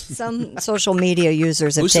media, doors? some social media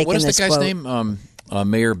users have taken What is this the guy's quote. name?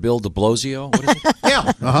 Mayor Bill de Blasio? What is it?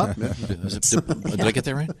 Yeah. Uh-huh. Did I get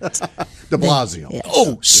that right? De Blasio. Yeah.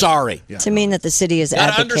 Oh, sorry. To mean that the city is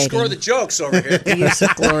Gotta advocating underscore the jokes over here. the use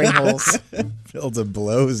of glory holes. Bill de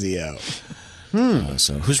Blasio.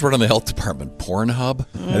 So who's running the health department? Pornhub?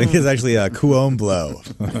 I think it's actually a Kuom Blow.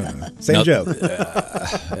 Same Now, joke.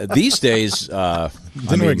 These days,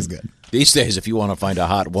 Didn't work as good. These days, if you want to find a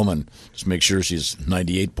hot woman, just make sure she's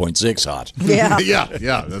 98.6 hot. Yeah.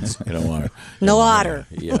 yeah. That's You don't want her. No otter.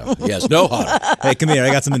 Yeah. Yes, no hotter. Hey, come here.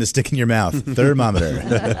 I got something to stick in your mouth.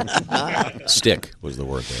 Thermometer. Stick was the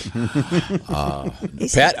word there.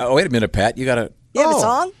 Pat, oh, wait a minute, Pat. You got to. You have a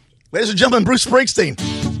song? Ladies and gentlemen, Bruce Springsteen.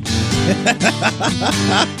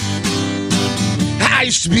 I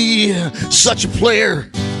used to be such a player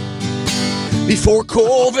before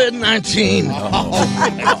COVID-19.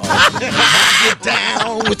 Get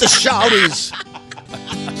down with the shouties,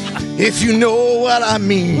 if you know what I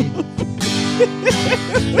mean.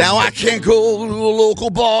 Now I can't go to a local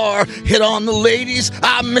bar, hit on the ladies,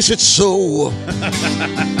 I miss it so.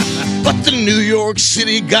 But the New York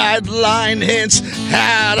City guideline hence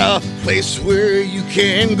had a place where you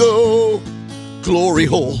can go. Glory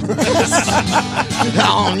hole.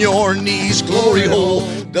 On your knees, glory hole.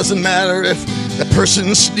 Doesn't matter if the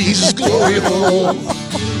person sneezes, glory hole.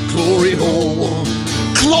 Glory hole.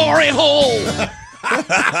 Glory hole.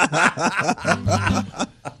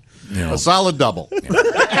 a solid double.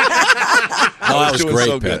 that was doing great,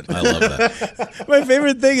 so Pat. good. I love that. My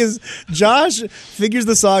favorite thing is Josh figures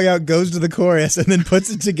the song out, goes to the chorus, and then puts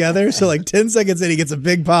it together. So like 10 seconds in, he gets a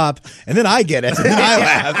big pop, and then I get it, and then I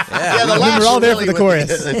laugh. Yeah, the And then laughs we're all are there really for the with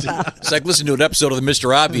chorus. It's like listening to an episode of the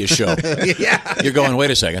Mr. Obvious show. You're going,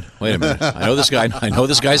 wait a second. Wait a minute. I know this guy. I know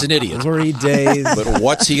this guy's an idiot. 3 days. But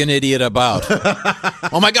what's he an idiot about?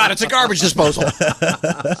 Oh, my God, it's a garbage disposal.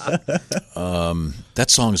 That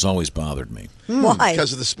song has always bothered me. Why?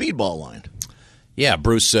 Because of the speedball line. Yeah,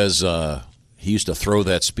 Bruce says he used to throw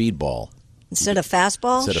that speedball Instead of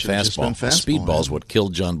fastball? instead of Should've just been fastball. fastball, Speedball's what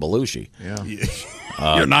killed John Belushi.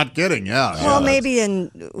 Yeah. You're not kidding, yeah. Well, maybe in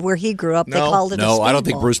where he grew up, they No. called it a No, I don't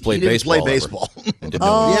think speedball. Bruce played He didn't baseball. play baseball.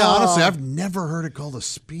 Oh. Yeah, honestly, I've never heard it called a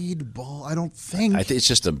speedball. I don't think. I think it's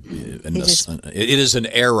just it is an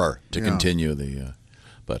error to continue the.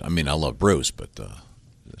 But I mean, I love Bruce, but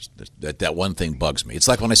that one thing bugs me. It's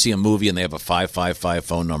like when I see a movie and they have a 555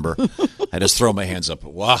 phone number. I just throw my hands up.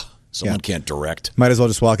 Wow, someone can't direct. Might as well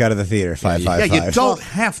just walk out of the theater. 555. Yeah, you don't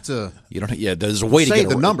have to. You don't. Yeah, there's a way to Say get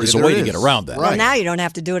the number. There's a There way to is. get around that. Right. Well, now you don't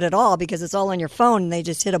have to do it at all because it's all on your phone and they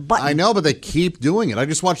just hit a button. I know, but they keep doing it. I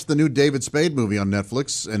just watched the new David Spade movie on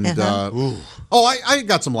Netflix, and I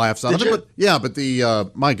got some laughs out of it. But yeah, but the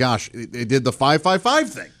my gosh, they did the 555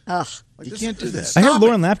 thing. Ugh. You can't do that. I heard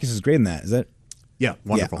Lauren Lapkus is great in that. Is that? Yeah,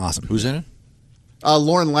 wonderful. Yeah, awesome. Who's in it?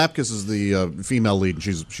 Lauren Lapkus is the female lead,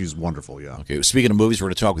 and she's wonderful. Yeah. Okay. Speaking of movies, we're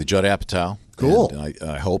going to talk with Judd Apatow. Cool. And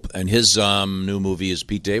I hope. And his new movie is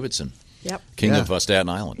Pete Davidson, Yep. King Yeah. of Staten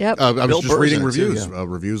Island. Yep. I was Bill just Burr's reading in it, too, reviews. yeah.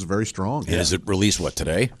 Reviews are very strong. And is it released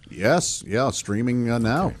today? Yes. Yeah. Streaming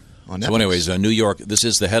now. On So, Netflix. anyways, New York. This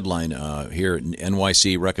is the headline here.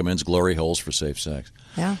 NYC recommends glory holes for safe sex.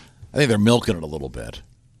 Yeah. I think they're milking it a little bit.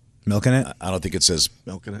 Milking it? I don't think it says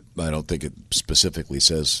Milking it. I don't think it specifically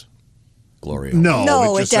says glory hole.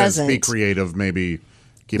 No, it just says be doesn't. creative. Maybe.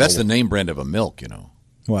 Keep That's a- the name brand of a milk. You know,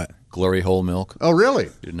 What? glory hole milk. Oh, really?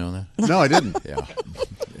 You didn't know that? No, I didn't. Yeah.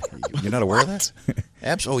 You're not aware of that?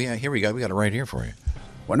 Oh, yeah. Here we go. We got it right here for you.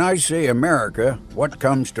 When I say America, what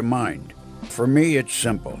comes to mind? For me, it's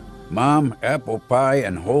simple. Mom, apple pie,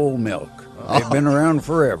 and whole milk. They've been around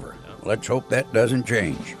forever. Let's hope that doesn't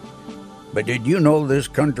change. But did you know this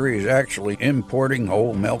country is actually importing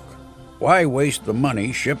whole milk? Why waste the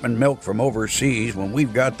money shipping milk from overseas when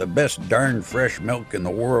we've got the best darn fresh milk in the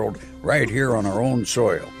world right here on our own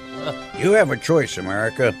soil? You have a choice,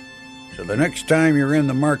 America. So the next time you're in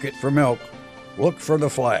the market for milk, look for the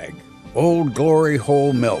flag. Old Glory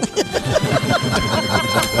Whole Milk.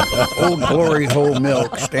 Old Glory Whole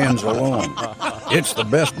Milk stands alone. It's the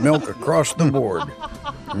best milk across the board.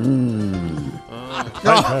 Hey,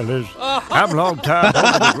 fellas. I'm long-time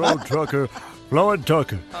over-the-road trucker, Floyd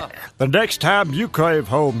Tucker. The next time you crave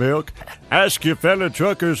whole milk, ask your fellow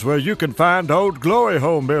truckers where you can find Old Glory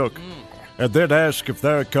Whole Milk, and then ask if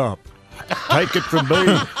they're a cop. Take it from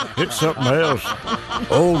me, it's something else.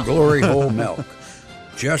 Old Glory Whole Milk.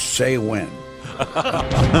 Just say when.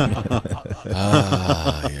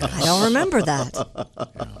 I don't remember that.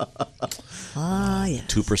 Yes.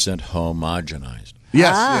 2% homogenized.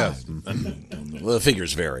 Yes. Ah. Yes. Well, the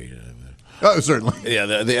figures vary. Oh, certainly. Yeah.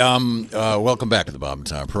 Welcome back to the Bob and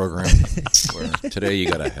Tom program. Where today you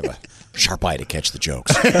got to have a sharp eye to catch the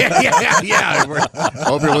jokes. yeah.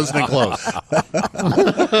 Hope you're listening close.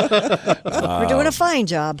 We're doing a fine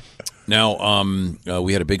job. Now,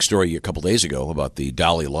 we had a big story a couple days ago about the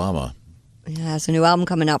Dalai Lama. Yeah, has a new album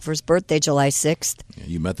coming out for his birthday, July 6th. Yeah,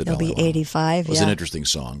 you met the He'll Dalai be Lama. 85. It was yeah. an interesting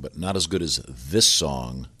song, but not as good as this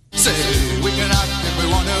song. Say we can act if we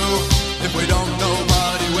want to. If we don't,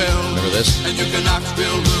 nobody will. Remember this? And you can act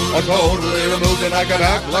real rude. I'm totally removed and I can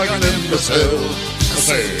act like an imbecile.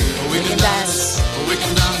 Say we can dance. We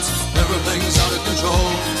can dance. Everything's out of control.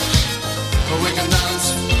 We can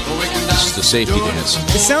dance. We can This dance. is the safety dance.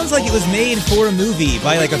 It sounds like it was made for a movie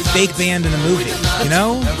by like a fake band in a movie, you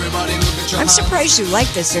know? Everybody look at your I'm surprised you like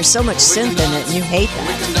this. There's so much synth in it, and you hate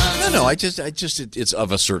that. No, it's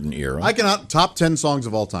of a certain era. I cannot top 10 songs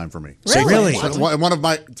of all time for me. Really? It's one of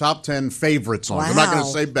my top 10 favorite songs. I'm not going Wow.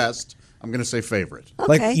 to say best. I'm going to say favorite. Okay.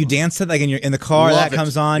 Like you dance to it, like in the car, Love that it.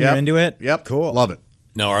 comes on, Yep. you're into it? Yep. Cool. Love it.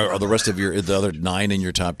 Now, are the rest of the other 9 in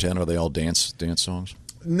your top 10, are they all dance songs?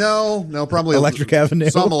 No, probably Electric Avenue.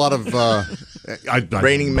 A lot of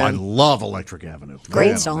Raining Men. I love Electric Avenue. Great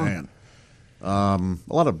Man, song. man.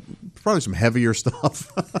 A lot of probably some heavier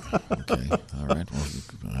stuff. Okay, all right.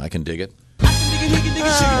 Well, I can dig it.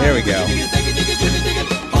 There we go.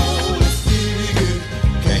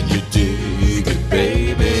 Can you dig it,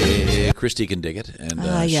 baby? Christy can dig it, and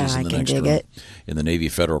yeah, she's in I the can next dig room it. in the Navy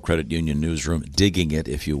Federal Credit Union newsroom, digging it,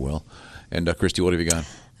 if you will. And Christy, what have you got?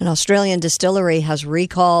 An Australian distillery has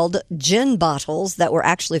recalled gin bottles that were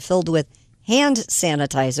actually filled with hand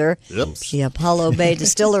sanitizer. The Apollo Bay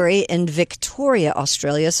Distillery in Victoria,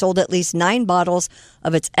 Australia, sold at least 9 bottles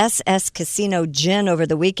of its SS Casino gin over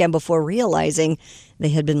the weekend before realizing they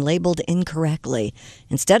had been labeled incorrectly.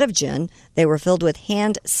 Instead of gin, they were filled with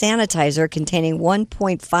hand sanitizer containing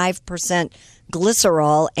 1.5%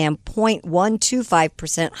 glycerol and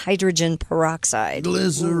 0.125% hydrogen peroxide.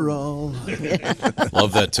 Glycerol.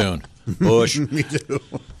 Love that tune. Bush. Me too.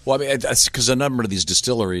 Well, I mean, that's because a number of these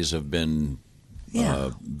distilleries have been,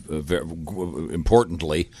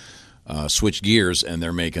 importantly, switched gears, and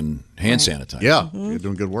they're making hand sanitizer. Yeah, you're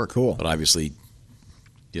doing good work. Cool. But obviously,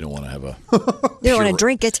 you don't want to have a... You don't want to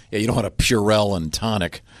drink it. Yeah, you don't want a Purell and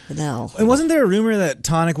tonic. No. And wasn't there a rumor that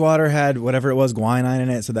tonic water had whatever it was, guanine in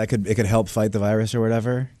it, so that it could help fight the virus or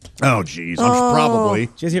whatever? Oh, geez. Probably.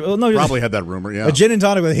 Well, no, Probably had that rumor, yeah. A gin and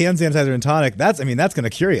tonic with hand sanitizer and tonic, that's going to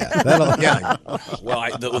cure you. Yeah.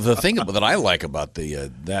 Well, the thing that I like about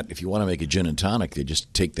that, if you want to make a gin and tonic, they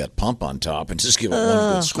just take that pump on top and just give it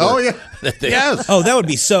one good squirt. Oh, yeah. Yes. Oh, that would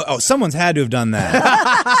be so... Oh, someone's had to have done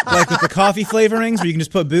that. Like with the coffee flavorings where you can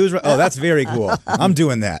just put booze... Oh, that's very cool. I'm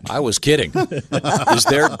doing that. I was kidding.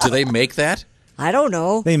 Do they make that? I don't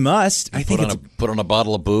know. They must. I think put on a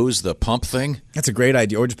bottle of booze, the pump thing. That's a great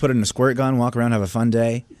idea. Or just put it in a squirt gun, walk around, have a fun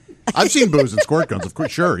day. I've seen booze and squirt guns, of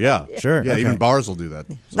course. Sure, yeah. Sure. Yeah, okay. even bars will do that.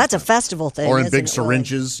 That's a festival thing. Or in isn't big it,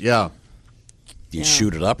 syringes, yeah. Do you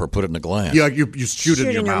shoot it up or put it in a gland? Yeah, you shoot it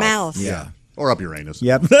in your mouth. Yeah. Or up your anus.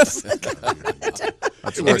 Yep. That's Either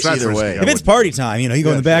way. If it's party time, you go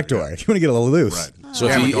in the back door. If you want to get a little loose. Right. So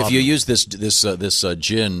if you use this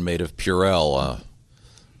gin made of Purell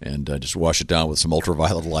and just wash it down with some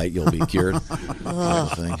ultraviolet light, you'll be cured.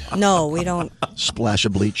 No, we don't. Splash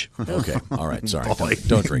of bleach. Okay, all right, sorry.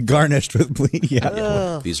 Don't drink. Garnished with bleach.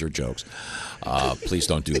 Yeah. These are jokes. Please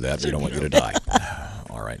don't do that. We don't want you to die.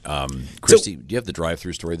 All right. Christy, do you have the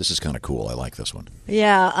drive-through story? This is kind of cool. I like this one.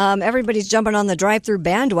 Yeah, everybody's jumping on the drive-through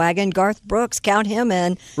bandwagon. Garth Brooks, count him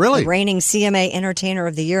in. Really? The reigning CMA Entertainer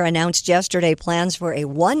of the Year announced yesterday plans for a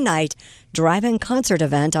one-night drive-in concert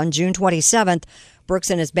event on June 27th. Brooks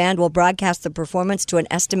and his band will broadcast the performance to an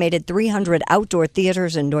estimated 300 outdoor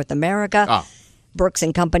theaters in North America. Brooks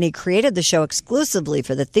and Company created the show exclusively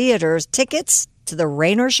for the theaters. Tickets to the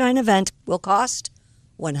Rain or Shine event will cost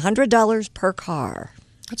 $100 per car.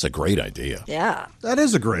 That's a great idea. Yeah. That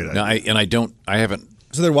is a great idea. No, I haven't.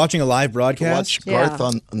 So they're watching a live broadcast? Watch Garth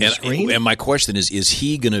on the screen? And my question is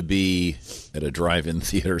he going to be at a drive-in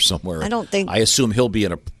theater somewhere? I don't think. I assume he'll be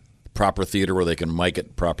in a proper theater where they can mic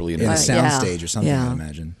it properly. In a soundstage or something, I'd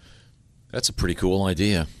imagine. That's a pretty cool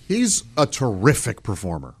idea. He's a terrific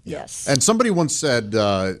performer. Yes. And somebody once said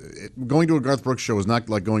going to a Garth Brooks show is not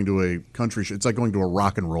like going to a country show. It's like going to a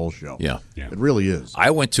rock and roll show. Yeah. It really is.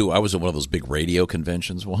 I was at one of those big radio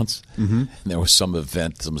conventions once, and there was some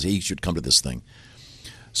event. Someone said, you should come to this thing.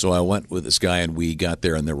 So I went with this guy, and we got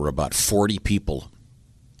there, and there were about 40 people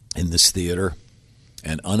in this theater.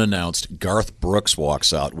 And unannounced, Garth Brooks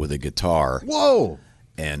walks out with a guitar. Whoa!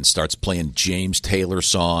 And starts playing James Taylor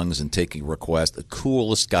songs and taking requests. The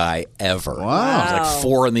coolest guy ever. Wow. It was like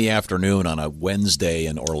 4 p.m. on a Wednesday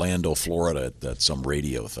in Orlando, Florida at some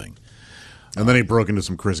radio thing. And then he broke into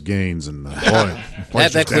some Chris Gaines, and boy,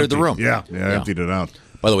 that cleared the room. Yeah, emptied it out.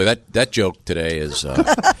 By the way, that joke today is I'm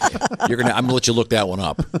gonna let you look that one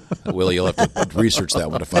up, Willie. You'll have to research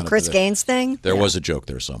that one to find the Chris Gaines thing. There was a joke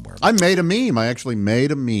there somewhere. I made a meme. I actually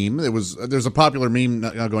made a meme. There's a popular meme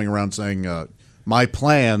now going around saying my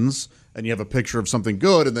plans, and you have a picture of something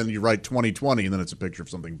good, and then you write 2020, and then it's a picture of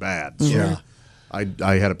something bad. So Yeah. I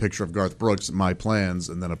had a picture of Garth Brooks, my plans,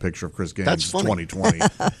 and then a picture of Chris Gaines, That's funny. 2020.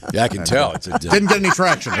 Yeah, I can tell. Didn't get any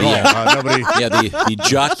traction at all. Nobody. Yeah, the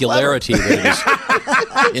jocularity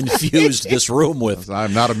that has infused this room with.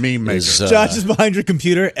 I'm not a meme maker. Josh is behind your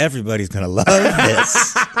computer. Everybody's going to love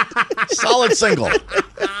this. Solid single.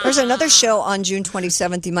 There's another show on June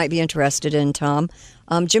 27th you might be interested in, Tom.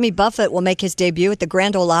 Jimmy Buffett will make his debut at the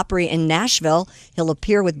Grand Ole Opry in Nashville. He'll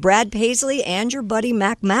appear with Brad Paisley and your buddy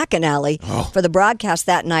Mac McAnally for the broadcast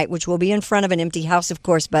that night, which will be in front of an empty house, of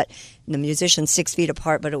course, but the musicians 6 feet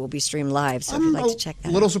apart, but it will be streamed live, so if you'd like to check that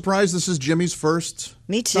out. A little surprised this is Jimmy's first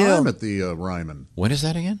Me too. time at the Ryman. When is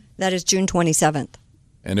that again? That is June 27th.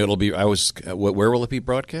 And it'll be. Where will it be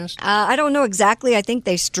broadcast? I don't know exactly. I think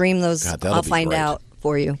they stream those. God, that'll I'll be find great. out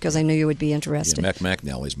for you because I knew you would be interested. Yeah, Mac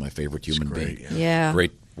McAnally's my favorite human being. Yeah.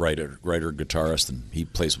 Great writer, guitarist, and he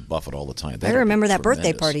plays with Buffett all the time. I remember that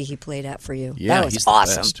birthday party he played at for you. Yeah, that was he's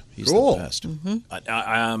awesome. The best. He's Cool. the best.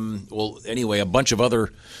 Well, anyway, a bunch of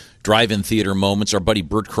other drive-in theater moments. Our buddy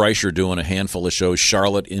Bert Kreischer doing a handful of shows,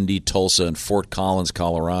 Charlotte, Indy, Tulsa, and Fort Collins,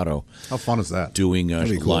 Colorado. How fun is that? Doing That'd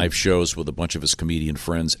be cool. live shows with a bunch of his comedian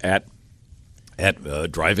friends at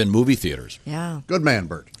drive-in movie theaters. Yeah. Good man,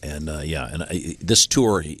 Bert. And this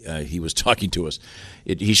tour, he was talking to us.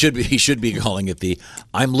 He should be calling it the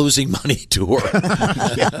 "I'm losing money" tour.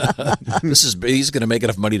 He's going to make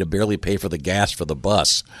enough money to barely pay for the gas for the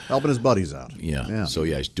bus, helping his buddies out. Yeah. So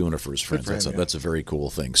he's doing it for his friends. for him, That's a very cool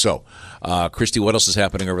thing. So, Christy, what else is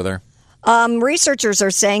happening over there? Researchers are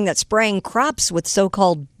saying that spraying crops with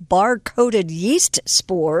so-called bar-coated yeast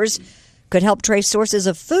spores could help trace sources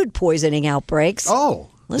of food poisoning outbreaks. Oh,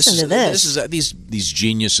 listen to this. These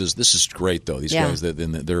geniuses. This is great, though. These guys,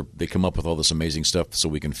 they come up with all this amazing stuff so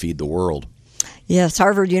we can feed the world. Yes,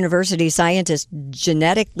 Harvard University scientists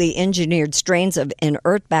genetically engineered strains of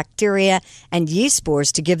inert bacteria and yeast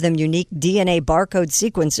spores to give them unique DNA barcode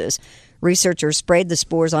sequences. Researchers sprayed the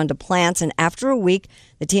spores onto plants, and after a week,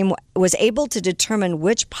 the team was able to determine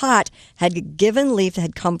which pot had given leaf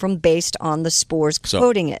had come from based on the spores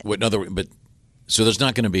coating it. So there's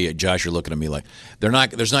not going to be, Josh, you're looking at me like, there's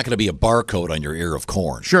not going to be a barcode on your ear of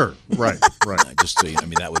corn. Sure, right. Just so you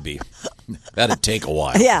know, that'd take a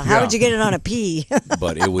while. Yeah, how would you get it on a pea?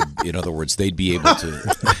 But it would, in other words, they'd be able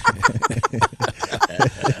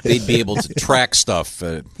to track stuff.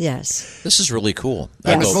 Yes. This is really cool.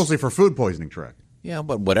 It's mostly for food poisoning track. Yeah,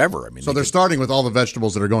 but whatever. So they're starting with all the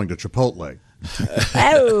vegetables that are going to Chipotle.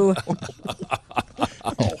 Oh.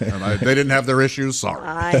 And they didn't have their issues.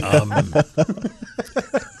 Sorry.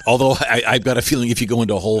 Although I've got a feeling if you go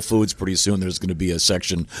into Whole Foods pretty soon, there's going to be a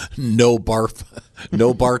section no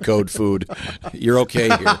barcode food. You're okay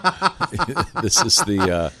here. This is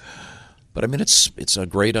the. But I mean, it's a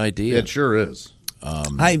great idea. It sure is.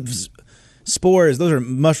 Spores. Those are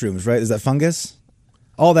mushrooms, right? Is that fungus?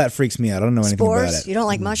 All that freaks me out. I don't know anything about Spores? it. You don't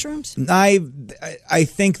like mushrooms? I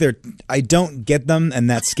think I don't get them, and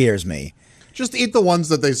that scares me. Just eat the ones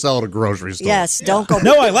that they sell at a grocery store. Yes, don't go.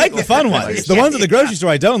 No, I like the fun ones. The ones at the grocery store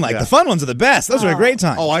I don't like. The fun ones are the best. Those are a great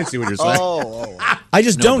time. Oh, I see what you're saying. I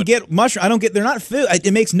just don't get mushroom. I don't get. They're not food.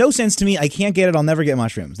 It makes no sense to me. I can't get it. I'll never get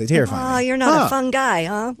mushrooms. They terrify Oh, me. you're not a fun guy,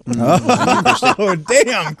 huh? Oh,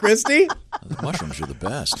 damn, Christy. Mushrooms are the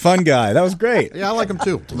best. Fun guy. That was great. Yeah, I like them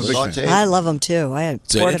too. I'm a big fan. I love them too. I had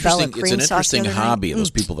portobello cream it's an sauce the interesting other hobby. night.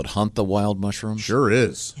 Those people that hunt the wild mushrooms. Sure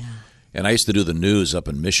is. Yeah. And I used to do the news up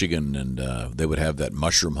in Michigan, and they would have that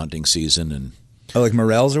mushroom hunting season. And like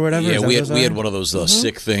morels or whatever? Yeah, we had one of those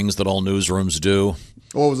sick things that all newsrooms do.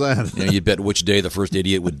 What was that? You bet which day the first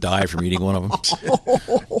idiot would die from eating one of them.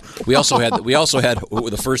 We also had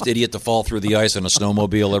the first idiot to fall through the ice on a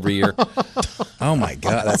snowmobile every year. Oh my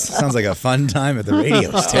God, that sounds like a fun time at the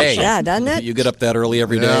radio station. Hey, yeah, doesn't it? You get up that early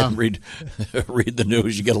every day and read the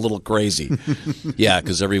news. You get a little crazy. Yeah,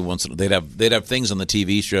 because every once in they'd have things on the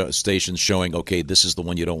TV stations showing, okay, this is the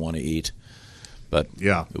one you don't want to eat, but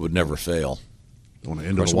it would never fail. Don't want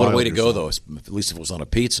to of course, what a way to go though! At least if it was on a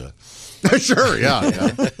pizza. Sure, yeah.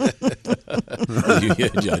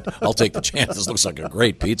 I'll take the chance. This looks like a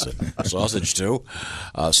great pizza. Sausage too.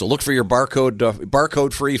 So look for your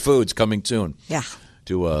barcode-free foods coming soon. Yeah.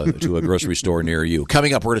 To a grocery store near you.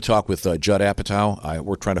 Coming up, we're going to talk with Judd Apatow.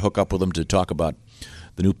 We're trying to hook up with him to talk about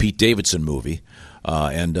the new Pete Davidson movie,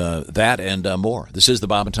 and that and more. This is the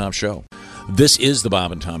Bob and Tom Show. This is the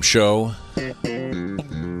Bob and Tom Show.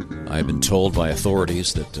 I've been told by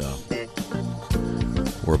authorities that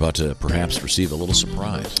we're about to perhaps receive a little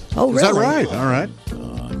surprise. Oh, really? Is that right? All right.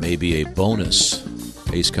 Maybe a bonus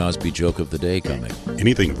Ace Cosby joke of the day coming.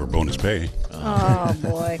 Anything for bonus pay. Oh,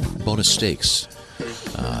 boy. Bonus steaks.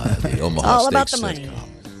 The Omaha All about Steaks. the money.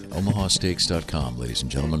 OmahaSteaks.com, ladies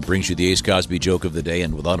and gentlemen, brings you the Ace Cosby joke of the day.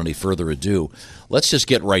 And without any further ado, let's just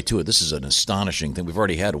get right to it. This is an astonishing thing. We've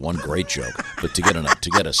already had one great joke, but to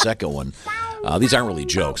get a second one, these aren't really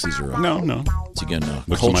jokes. These are no. It's again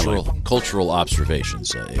cultural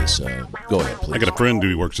observations. Ace, go ahead, please. I got a friend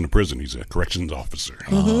who works in a prison. He's a corrections officer.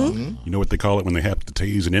 Mm-hmm. You know what they call it when they have to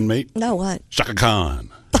tase an inmate? No, what? Shaka Khan.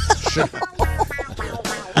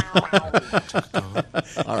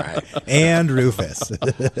 All right. And Rufus.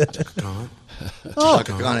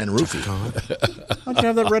 Shaka Khan and Rufy. How'd you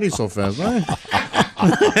have that ready so fast, right?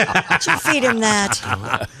 Why'd you feed him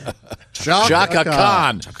that? Shaka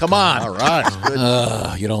Khan. Come on. All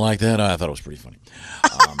right. You don't like that? I thought it was pretty funny.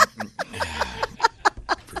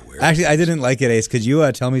 Actually, I didn't like it, Ace. Could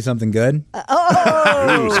you tell me something good?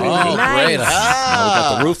 Oh, great. nice. We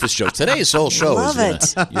got the Rufus show. Today's whole show Love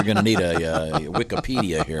is you're going to need a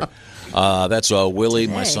Wikipedia here. That's Willie,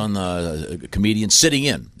 my son, comedian, sitting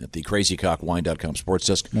in at the crazycockwine.com sports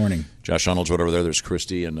desk. Morning. Josh Arnold's right over there. There's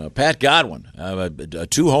Christy and Pat Godwin.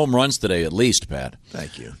 2 home runs today at least, Pat.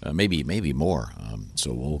 Thank you. Maybe more.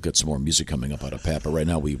 So we'll get some more music coming up out of Pat. But right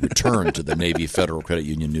now we return to the Navy Federal Credit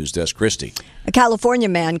Union news desk. Christy. A California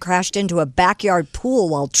man crashed into a backyard pool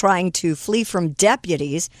while trying to flee from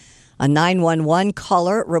deputies. A 911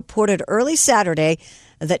 caller reported early Saturday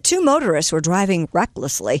that 2 motorists were driving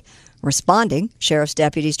recklessly. Responding, sheriff's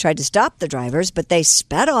deputies tried to stop the drivers, but they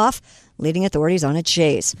sped off, leading authorities on a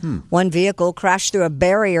chase. One vehicle crashed through a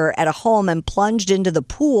barrier at a home and plunged into the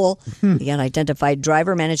pool. The unidentified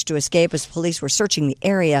driver managed to escape as police were searching the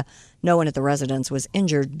area. No one at the residence was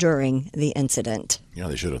injured during the incident. You know,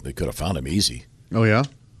 they could have found him easy. Oh, yeah?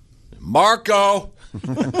 Marco!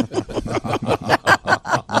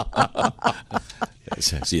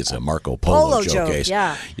 See, it's a Marco Polo joke, Ace.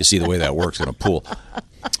 Yeah. You see the way that works in a pool.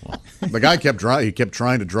 The guy kept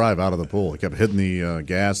trying to drive out of the pool. He kept hitting the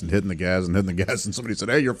gas and hitting the gas and hitting the gas, and somebody said,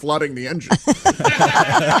 "Hey, you're flooding the engine."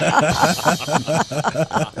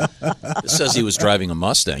 It says he was driving a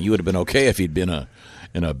Mustang. You would have been okay if he'd been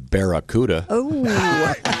in a Barracuda. Oh,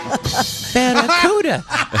 Barracuda.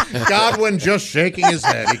 Godwin just shaking his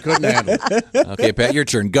head. He couldn't handle it. Okay, Pat, your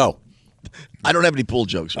turn. Go. I don't have any pool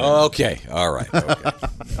jokes. Right Okay, all right. Okay.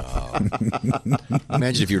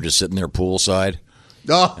 Imagine if you were just sitting there poolside,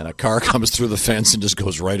 and a car comes through the fence and just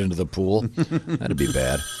goes right into the pool. That'd be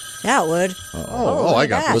bad. yeah, it would. Oh, I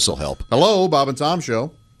got This'll help. Hello, Bob and Tom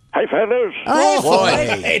Show. Hey, fellas.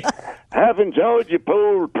 Boy. I've enjoyed your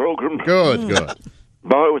pool program. Good.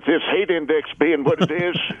 Boy, with this heat index being what it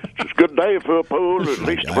is, it's a good day for a pool, at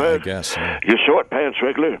least I guess. your short pants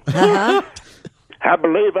regular. Uh-huh. I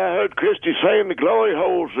believe I heard Christy saying the glory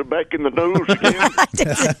holes are back in the news again.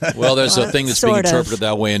 Well, there's a thing that's being Sort of. interpreted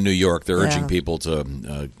that way in New York. They're urging Yeah. people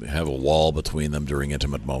to have a wall between them during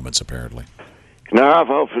intimate moments, apparently. Now, I've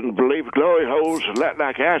often believed glory holes are a lot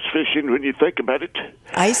like ice fishing when you think about it.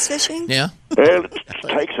 Ice fishing? Yeah. Well, it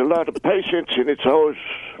takes a lot of patience, and it's always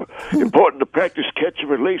important to practice catch and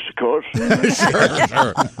release, of course.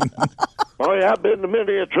 Sure. Boy, I've been to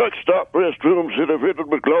many a truck stop restrooms that are riddled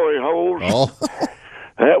with glory holes. Oh.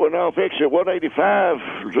 That one off exit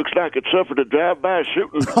 185 looks like it suffered a drive-by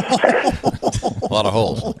shooting. A lot of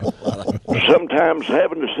holes. Sometimes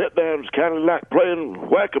having to sit down is kind of like playing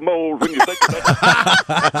whack-a-mole when you think about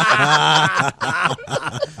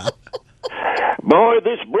it. Boy,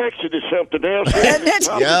 this Brexit is something else.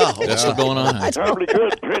 Yeah. That's still going on. Probably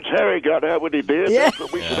good Prince Harry got out when he did. Yeah. That's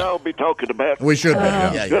what we should all be talking about. We should be.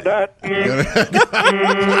 Yeah. Good night.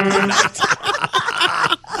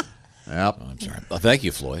 Yep. I'm sorry. Thank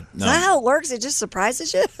you, Floyd. Is that how it works? It just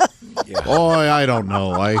surprises you? Boy, I don't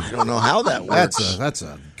know. I don't know how that works. That's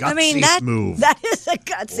a gutsy I mean, move. that is a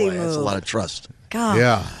gutsy Boy, move. that's a lot of trust. God.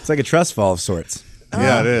 Yeah. It's like a trust fall of sorts.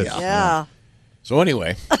 Yeah, it is. Yeah. So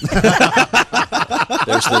anyway,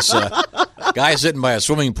 there's this guy sitting by a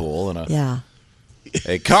swimming pool, and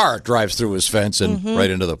a car drives through his fence and right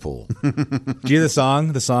into the pool. Do you hear the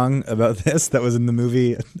song about this that was in the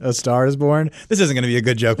movie A Star Is Born? This isn't going to be a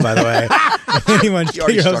good joke, by the way. Anyone You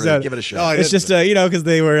already figure out- started. Give it a shot. It's just, because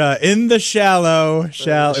they were in the shallow. It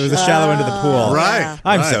was a shallow end of the pool. Right.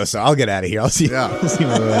 I'm so sorry. I'll get out of here. I'll see. Yeah. I'll see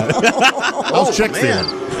more of that. Those chicks there.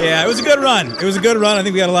 Yeah, it was a good run. I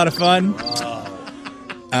think we had a lot of fun.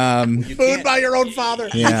 Food by your own father.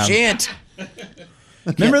 Yeah. You can't.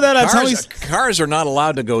 Remember that? Cars are not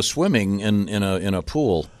allowed to go swimming in a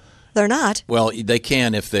pool. They're not. Well, they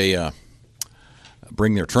can if they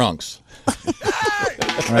bring their trunks.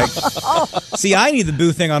 Right. See, I need the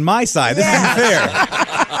boo thing on my side. This isn't fair.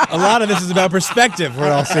 A lot of this is about perspective.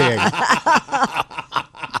 We're all seeing.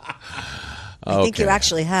 I think you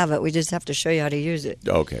actually have it. We just have to show you how to use it.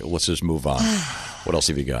 Okay, let's just move on. What else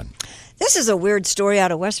have you got? This is a weird story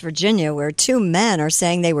out of West Virginia where 2 men are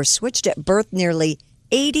saying they were switched at birth nearly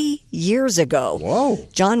 80 years ago. Whoa.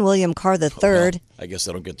 John William Carr III. Well, I guess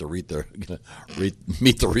they don't get to meet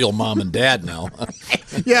the real mom and dad now.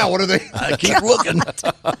 Yeah, what are they? Keep looking.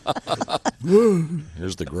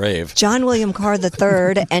 Here's the grave. John William Carr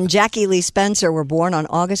III and Jackie Lee Spencer were born on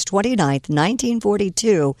August 29th,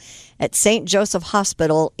 1942 at St. Joseph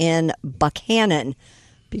Hospital in Buchanan.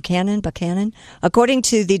 According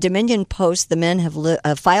to the Dominion Post, the men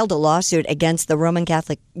have filed a lawsuit against the Roman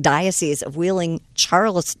Catholic Diocese of Wheeling,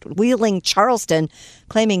 Charleston,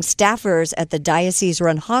 claiming staffers at the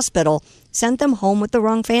diocese-run hospital sent them home with the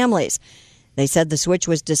wrong families. They said the switch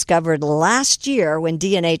was discovered last year when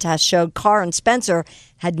DNA tests showed Carr and Spencer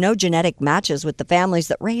had no genetic matches with the families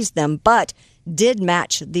that raised them, but did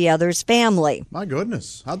match the other's family. My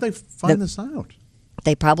goodness. How'd they find this out?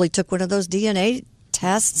 They probably took one of those DNA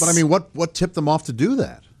tests. But I mean, what tipped them off to do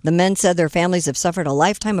that? The men said their families have suffered a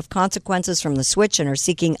lifetime of consequences from the switch and are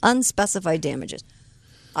seeking unspecified damages.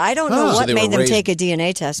 I don't know what made them take a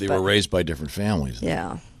DNA test. They were raised by different families.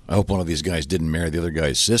 Yeah. I hope one of these guys didn't marry the other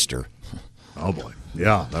guy's sister. Oh, boy.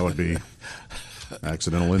 Yeah, that would be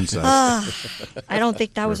accidental incest. I don't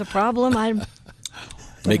think that was a problem.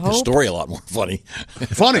 Make the story a lot more funny.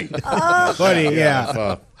 Funny. Funny,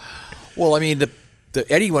 yeah. Well, I mean,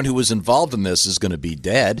 anyone who was involved in this is going to be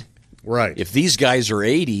dead. Right. If these guys are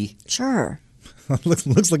 80. Sure.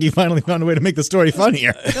 Looks like you finally found a way to make the story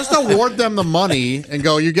funnier. Just award them the money and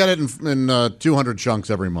go, you get it in 200 chunks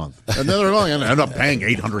every month. And then they're going to end up paying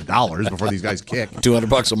 $800 before these guys kick.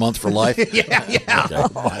 $200 a month for life? Yeah. Okay. Oh,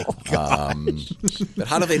 my God. But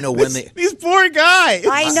how do they know when they... These poor guys.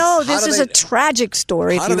 I know. This is a tragic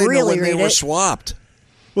story if you really read it. How do they know when they were swapped?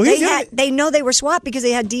 Well, they know they were swapped because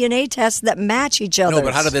they had DNA tests that match each other. No,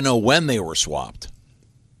 but how do they know when they were swapped?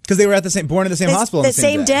 Because they were born at the same hospital. The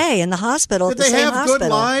same day in the hospital. Did they have good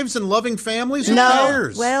lives and loving families? Who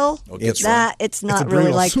cares? Well, it's not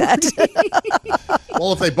really like that.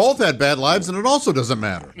 Well, if they both had bad lives, then it also doesn't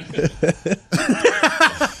matter.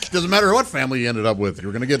 Doesn't matter what family you ended up with.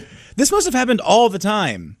 You're going to get... This must have happened all the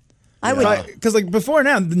time. I would... Because like before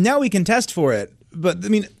now we can test for it. But, I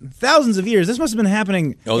mean, thousands of years, this must have been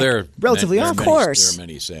happening relatively often. Of course. There are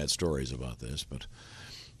many sad stories about this, but...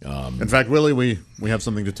 in fact, Willie, we have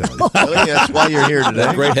something to tell you. Willie, that's why you're here today.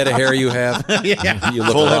 That great head of hair you have. Yeah. You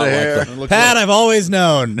look Full a lot head of like hair. Pat, I've always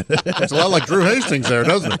known. It's a lot like Drew Hastings there,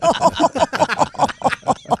 doesn't it?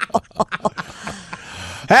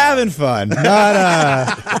 Having fun.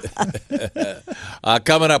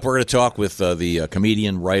 Coming up, we're going to talk with the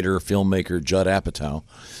comedian, writer, filmmaker Judd Apatow,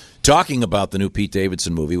 talking about the new Pete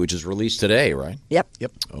Davidson movie, which is released today, right? Yep.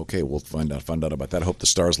 Okay, we'll find out about that. I hope the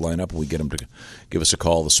stars line up and we get them to give us a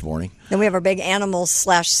call this morning. Then we have our big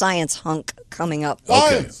animals/science hunk coming up.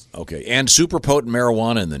 Okay. And super potent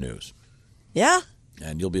marijuana in the news. Yeah.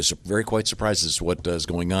 And you'll be very quite surprised as to what is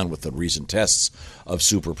going on with the recent tests of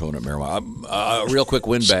super potent marijuana. Real quick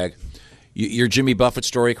windbag. Your Jimmy Buffett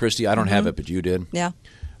story, Christy, I don't have it, but you did. Yeah.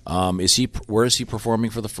 Where is he performing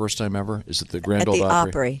for the first time ever? Is it the Grand Ole Opry? At the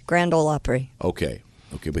Opry, Grand Ole Opry. Okay,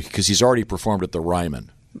 because he's already performed at the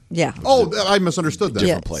Ryman. Yeah. Oh, I misunderstood that.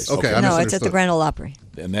 Different place. Okay, no, it's at the Grand Ole Opry.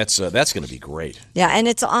 And that's going to be great. Yeah, and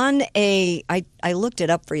it's on I looked it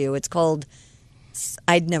up for you. It's called,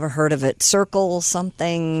 I'd never heard of it, Circle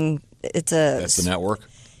something. That's the network?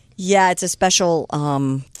 Yeah, it's a special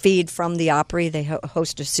feed from the Opry. They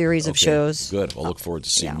host a series of shows. Good. We'll look forward to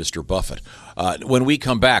seeing Mr. Buffett. When we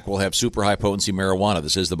come back, we'll have super high potency marijuana.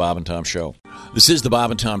 This is the Bob and Tom Show.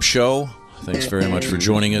 Thanks very much for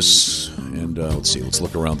joining us. And let's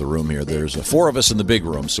look around the room here. There's 4 of us in the big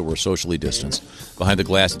room, so we're socially distanced. Behind the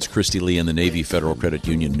glass, it's Christy Lee in the Navy Federal Credit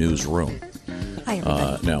Union newsroom. Hi,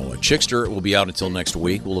 now, Chickster will be out until next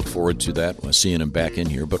week. We'll look forward to that, seeing him back in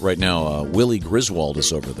here. But right now, Willie Griswold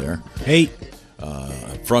is over there. Hey.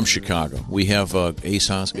 From Chicago. We have Ace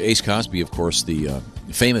Cosby, of course, the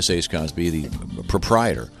famous Ace Cosby, the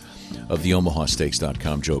proprietor of the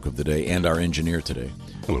OmahaSteaks.com joke of the day, and our engineer today.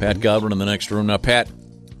 Hello. Pat Godwin in the next room. Now, Pat,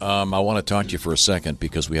 I want to talk to you for a second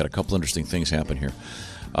because we had a couple interesting things happen here.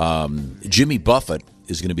 Jimmy Buffett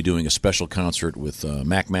is going to be doing a special concert with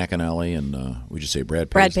Mac McAnally and, would you say Brad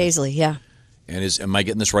Paisley? Brad Paisley, yeah. And am I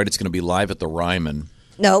getting this right? It's going to be live at the Ryman.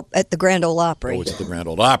 Nope, at the Grand Ole Opry. Oh, it's at the Grand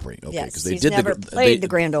Ole Opry. Okay, yes, they he's never played the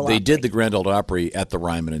Grand Ole Opry. They did the Grand Ole Opry at the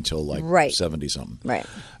Ryman until 70-something. Right.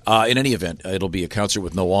 In any event, it'll be a concert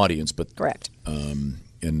with no audience. But correct. And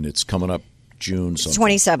it's coming up June something.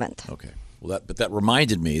 27th. Okay. Well, that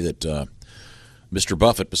reminded me that Mr.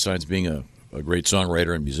 Buffett, besides being a great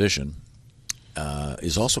songwriter and musician,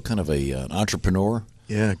 is also kind of an entrepreneur.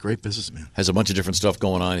 Yeah, great businessman. Has a bunch of different stuff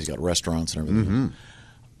going on. He's got restaurants and everything.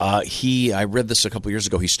 I read this a couple years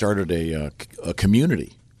ago. He started a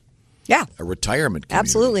community. Yeah. A retirement community.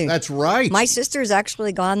 Absolutely. That's right. My sister's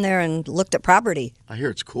actually gone there and looked at property. I hear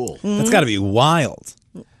it's cool. Mm-hmm. That's got to be wild.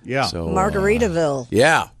 Yeah. So, Margaritaville.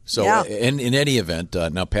 Yeah. So in any event,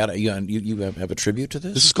 now, Pat, you have a tribute to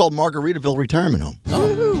this? This is called Margaritaville Retirement Home.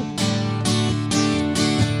 Oh.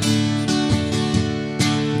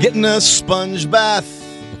 Getting a sponge bath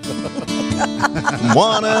from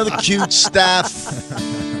one of the cute staff.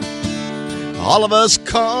 All of us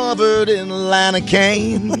covered in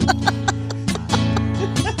lanacane.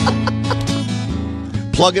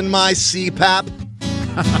 Plugging my CPAP.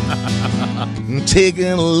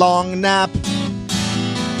 Taking a long nap.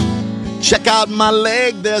 Check out my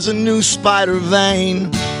leg, there's a new spider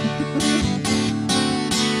vein.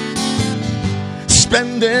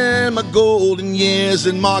 Spending my golden years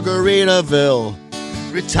in Margaritaville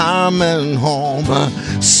Retirement Home.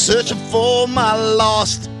 searching for my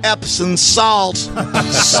lost Epsom salt.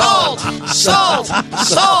 Salt, salt,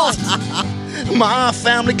 salt. My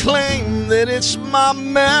family claim that it's my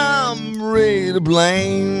memory to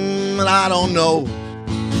blame, and I don't know.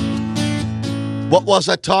 What was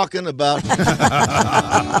I talking about?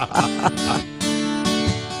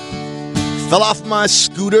 Fell off my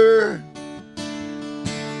scooter,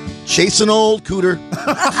 chasing old cooter.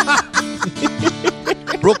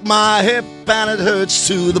 Broke my hip and it hurts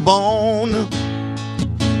to the bone.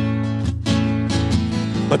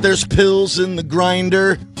 But there's pills in the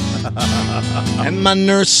grinder, and my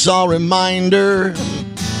nurse saw a reminder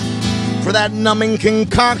for that numbing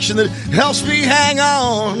concoction that helps me hang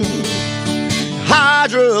on.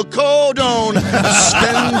 Hydrocodone,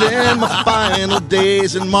 spending my final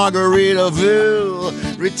days in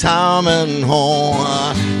Margaritaville retirement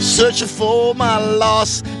home, searching for my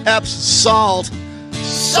lost Epsom salt.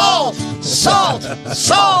 Salt, salt,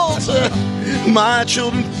 salt. My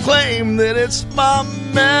children claim that it's my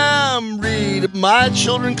memory. My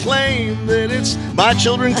children claim that it's my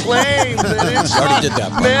Already did that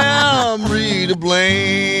part. memory to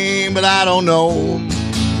blame, but I don't know.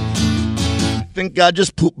 I think I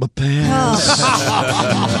just pooped my pants.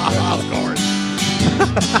 Of course.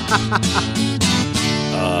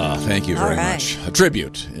 Thank you very much. A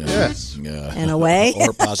tribute. Yes. In a way.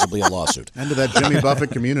 Or possibly a lawsuit. And to that Jimmy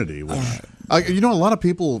Buffett community. Which, a lot of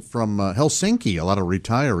people from Helsinki, a lot of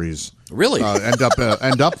retirees. Really? End up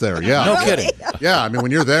there, yeah. No kidding. Yeah, I mean,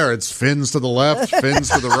 when you're there, it's fins to the left, fins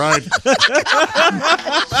to the right.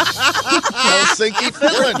 Helsinki,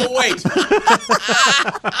 Finland. Wait.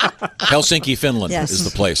 Helsinki, Finland is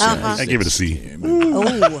the place. Uh-huh. I gave it a C. Oh,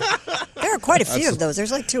 there are quite a few of those.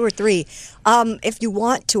 There's like 2 or 3. If you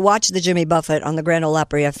want to watch the Jimmy Buffett on the Grand Ole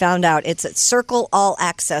Opry, I found out it's at Circle All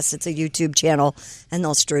Access. It's a YouTube channel, and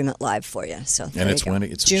they'll stream it live for you. So And it's when?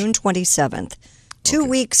 It's June 27th. 2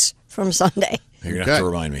 weeks from Sunday. You're going to have to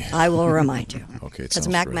remind me. I will remind you. Okay, it Because sounds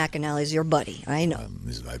Mac great. McAnally's your buddy. I know.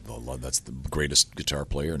 That's the greatest guitar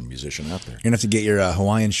player and musician out there. You're going to have to get your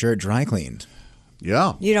Hawaiian shirt dry cleaned.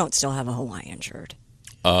 Yeah. You don't still have a Hawaiian shirt.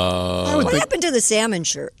 What What happened to the salmon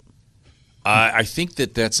shirt? I think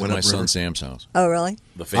that's at my son Sam's house. Oh, really?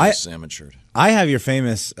 The famous salmon shirt. I have your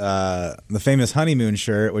famous, the famous honeymoon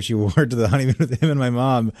shirt, which you wore to the honeymoon with him and my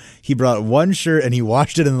mom. He brought one shirt and he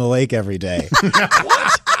washed it in the lake every day.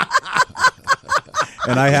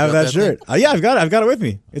 And I have that shirt. Yeah, I've got it with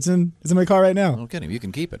me. It's in my car right now. No kidding. You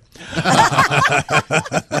can keep it.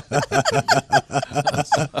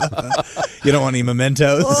 You don't want any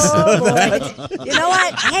mementos? Oh, boy. You know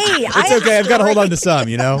what? Hey, It's okay. I've got to hold on to some,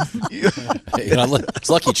 you know? It's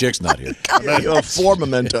lucky Chick's not here. You have 4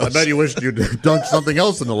 mementos. I bet you wished you'd dunk something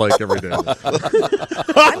else in the lake every day.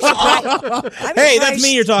 Hey, that's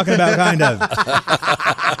me you're talking about, kind of.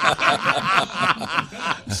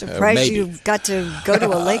 Surprised Maybe. you got to go to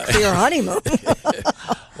a lake for your honeymoon.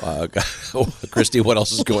 Christy, what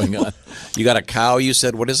else is going on? You got a cow, you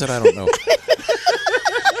said? What is it? I don't know.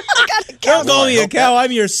 Don't call me a cow.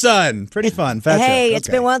 I'm your son. Pretty fun. Fat Hey, joke. it's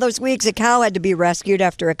been one of those weeks. A cow had to be rescued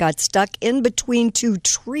after it got stuck in between 2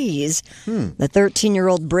 trees. The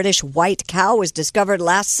 13-year-old British white cow was discovered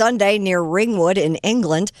last Sunday near Ringwood in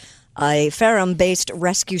England. A Fareham-based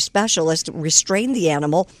rescue specialist restrained the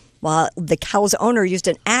animal while the cow's owner used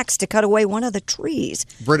an axe to cut away one of the trees.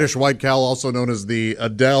 British white cow, also known as the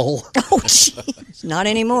Adele. Oh, jeez. Not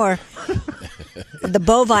anymore. The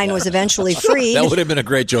bovine was eventually freed. That would have been a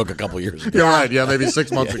great joke a couple years ago. You're right. Yeah, maybe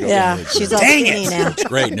 6 months ago. Yeah, she's all skinny now. It's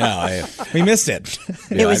great now. We missed it.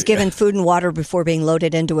 It was given food and water before being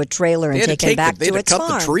loaded into a trailer and They had to taken take back they had to to its cut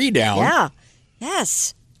farm. the tree down. Yeah.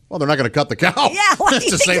 Yes. Well, they're not going to cut the cow. Yeah, what do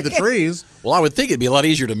you to think save the they're gonna- trees. Well, I would think it'd be a lot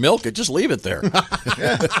easier to milk it. Just leave it there.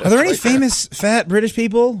 Are there any famous fat British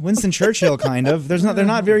people? Winston Churchill, kind of. They're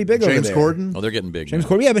not very big over James there. Corden. Oh, they're getting big. James now.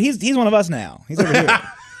 Corden. Yeah, but he's one of us now. He's over here.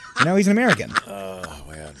 He's an American. Oh,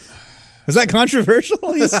 man. Is that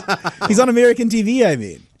controversial? He's on American TV, I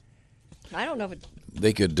mean. I don't know if it...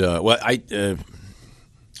 They could. I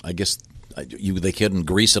guess they couldn't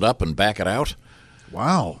grease it up and back it out.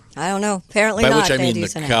 Wow. I don't know. Apparently By not. which I They mean do the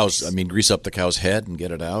some cows. acts. I mean grease up the cow's head and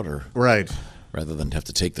get it out, or Right. rather than have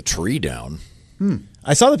to take the tree down.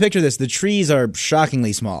 I saw the picture of this. The trees are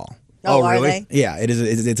shockingly small. Oh, are really? they? Yeah, it is.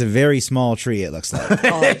 It's a very small tree, it looks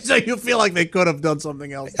like. So you feel like they could have done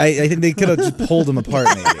something else. I think they could have just pulled them apart,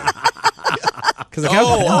 maybe. Because the cows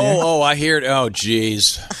are down there. Oh, I hear it. Oh,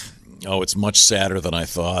 geez. Oh, it's much sadder than I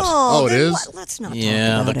thought. Oh, it then is? Let's not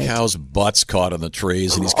Yeah, talk the about it. cow's butt's caught in the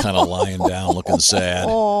trees, and he's kind of lying down, looking sad.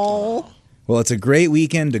 Oh. Well, it's a great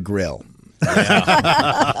weekend to grill.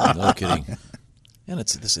 No kidding.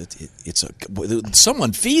 And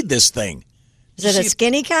someone feed this thing. Is it a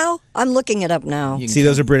skinny cow? I'm looking it up now. See,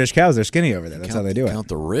 those are British cows. They're skinny over there. That's how they do it. Count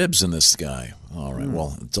the ribs in this guy. All right.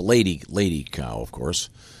 Well, it's a lady cow, of course.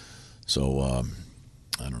 So I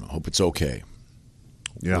don't know. Hope it's okay.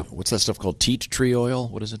 Yeah. What's that stuff called? Tea tree oil?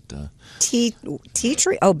 What is it? Tea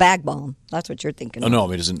tree? Oh, bag balm. That's what you're thinking. Oh of.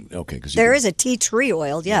 no, it isn't. Okay, because there is a tea tree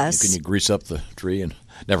oil. Yes. Can you grease up the tree and?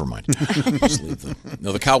 Never mind. Just leave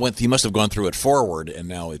the cow went. He must have gone through it forward, and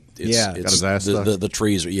now it's got his ass stuck. the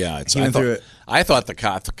trees. Yeah, I thought the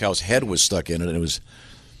cow's head was stuck in it, and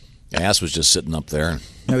the ass was just sitting up there.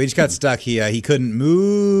 No, he just got stuck. He couldn't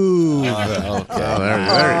move.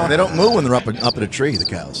 Okay. They don't move when they're up in a tree. The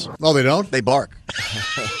cows. Oh, they don't? They bark.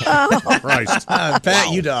 Christ.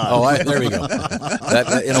 Pat, you dog. Oh, there we go. In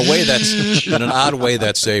an odd way,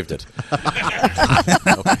 that saved it.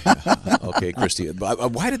 Okay, Christy.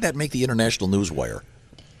 Why did that make the International Newswire?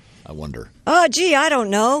 I wonder. Oh, gee, I don't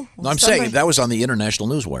know. No, I'm saying that was on the International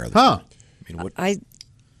Newswire. Huh? I mean, what? I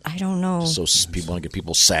don't know. So people want to get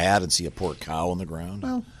people sad and see a poor cow on the ground.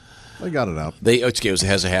 Well, they got it out. It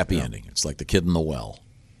has a happy ending. It's like the kid in the well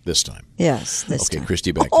this time. Yes, this time. Okay,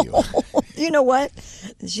 Christy, back to you. You know what?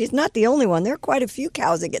 She's not the only one. There are quite a few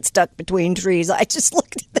cows that get stuck between trees. I just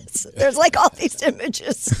looked at this. There's like all these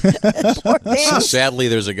images. Poor things. Sadly,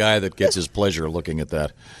 there's a guy that gets his pleasure looking at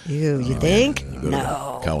that. You think? You go to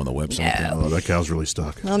No. the cow on the website. No. Oh, that cow's really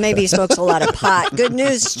stuck. Well, maybe he smokes a lot of pot. Good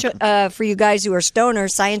news for you guys who are stoners.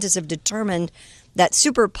 Scientists have determined that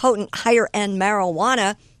super potent higher-end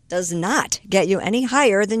marijuana does not get you any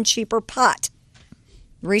higher than cheaper pot.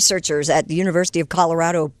 Researchers at the University of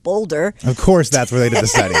Colorado Boulder. Of course, that's where they did the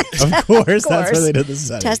study. Of course, that's where they did the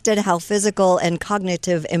study. Tested how physical and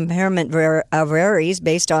cognitive impairment varies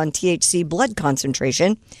based on THC blood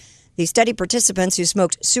concentration. The study participants who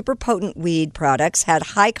smoked super potent weed products had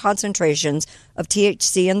high concentrations of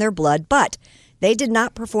THC in their blood, but they did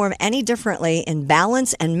not perform any differently in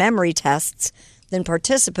balance and memory tests than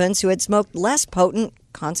participants who had smoked less potent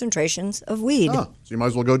concentrations of weed. Oh, so you might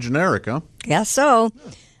as well go generic, huh? Yes, so.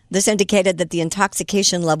 This indicated that the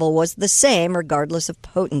intoxication level was the same regardless of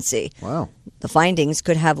potency. Wow. The findings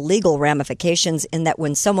could have legal ramifications in that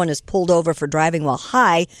when someone is pulled over for driving while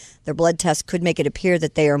high, their blood test could make it appear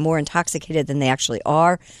that they are more intoxicated than they actually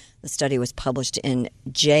are. The study was published in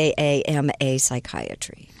JAMA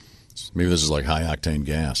Psychiatry. Maybe this is like high-octane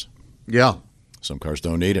gas. Yeah. Some cars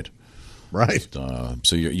don't need it. Right.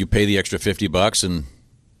 So you pay the extra $50 and...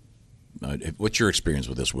 what's your experience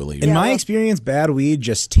with this, Willie? In my experience, bad weed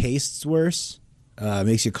just tastes worse,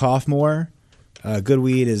 makes you cough more. Good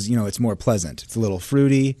weed is, it's more pleasant. It's a little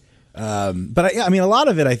fruity. But I mean, a lot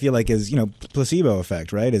of it I feel like is, placebo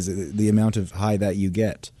effect, right? Is the amount of high that you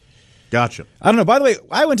get. Gotcha. I don't know. By the way,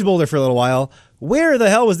 I went to Boulder for a little while. Where the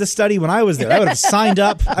hell was this study when I was there? I would have signed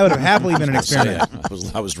up. I would have happily been an experiment.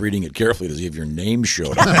 I was reading it carefully to see if your name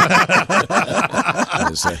showed up.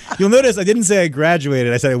 You'll notice I didn't say I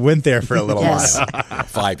graduated. I said I went there for a little while.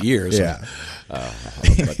 5 years. Yeah.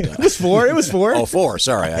 It was 4. It was 4. Oh, 4.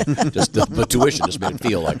 Sorry. The tuition just made it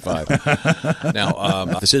feel like 5. Now,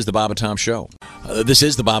 this is the Bob and Tom Show. This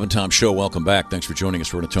is the Bob and Tom Show. Welcome back. Thanks for joining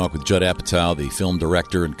us. We're going to talk with Judd Apatow, the film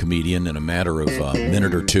director and comedian, in a matter of a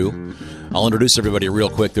minute or two. I'll introduce everybody real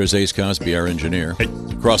quick. There's Ace Cosby, our engineer.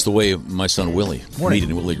 Across the way, my son Willie,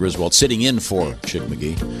 comedian Willie Griswold, sitting in for Chick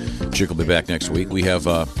McGee. Chick will be back next week. We have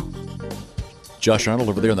Josh Arnold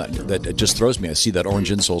over there. That just throws me. I see that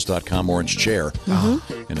orangeinsoles.com orange chair,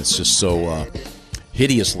 and it's just so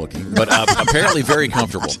hideous looking, but apparently very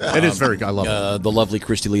comfortable. It is very. I love it. The lovely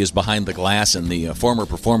Christy Lee is behind the glass in the former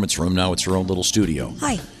performance room. Now it's her own little studio.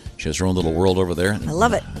 Hi. She has her own little world over there. I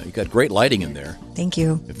love it. You got great lighting in there. Thank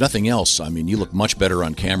you. If nothing else, I mean, you look much better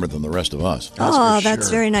on camera than the rest of us.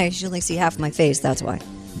 That's very nice. You only see half my face. That's why.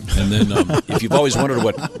 And then, if you've always wondered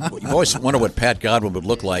what Pat Godwin would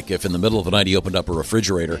look like if in the middle of the night he opened up a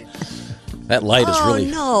refrigerator, that light is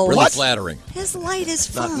really flattering. His light is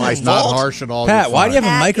fine. It's not harsh at all. Pat, why do you have a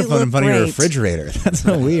Pat, microphone in front of your great. refrigerator? That's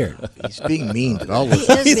so weird. He's being mean. He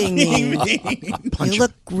is being mean. You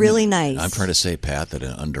look really nice. I'm trying to say, Pat, that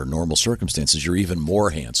under normal circumstances, you're even more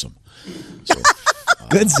handsome. So,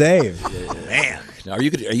 good save, man. Now,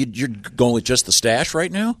 you're going with just the stash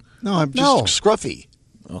right now? No, I'm just scruffy.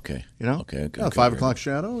 Okay. Okay. Okay. 5 o'clock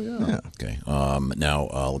shadow. Yeah. Okay. Now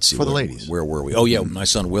let's see. For the ladies. Where were we? Oh yeah, my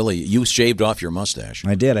son Willie. You shaved off your mustache.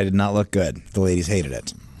 I did. I did not look good. The ladies hated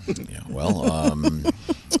it. Yeah. Well,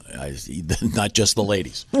 not just the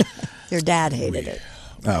ladies. Your dad hated it.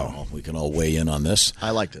 Oh, we can all weigh in on this.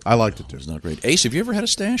 I liked it. I liked it too. It's not great. Ace, have you ever had a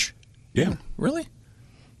stash? Yeah. Really?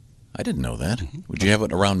 I didn't know that. Would you have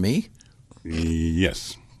it around me?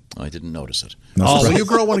 Yes. I didn't notice it. Will you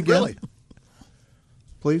grow one again? Really?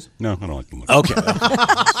 Please? No, I don't like them. Okay.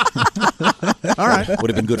 All right.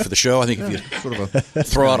 Would have been good for the show. I think if you Sort of a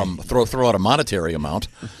throw out a monetary amount,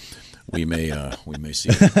 we may see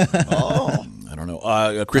it. I don't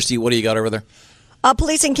know. Christy, what do you got over there?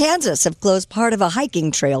 Police in Kansas have closed part of a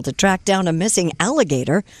hiking trail to track down a missing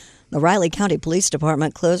alligator. The Riley County Police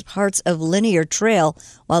Department closed parts of Linear Trail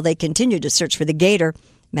while they continued to search for the gator.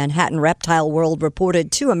 Manhattan Reptile World reported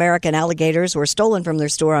 2 American alligators were stolen from their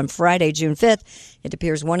store on Friday, June 5th. It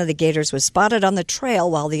appears one of the gators was spotted on the trail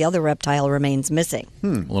while the other reptile remains missing.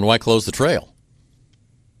 Well, then why close the trail?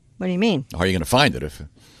 What do you mean? How are you going to find it if?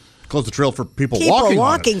 Close the trail for people People walking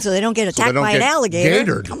walking on it. so they don't get So they attacked don't by an get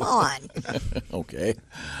alligator. gatored. Come on. Okay.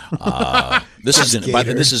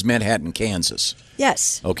 This is Manhattan, Kansas.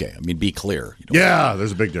 Yes. Okay. I mean, be clear. You don't- Yeah,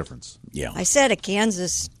 there's a big difference. Yeah. I said a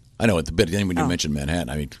Kansas. I know at the bit. Then when you mentioned Manhattan,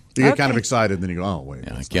 I mean, You get kind of excited, then you go, oh, wait.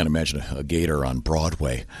 I can't imagine a gator on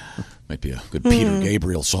Broadway. Might be a good Peter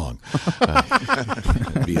Gabriel song.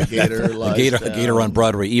 It'd be a gator on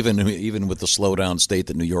Broadway, even with the slow down state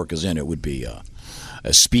that New York is in, it would be a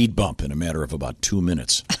speed bump in a matter of about 2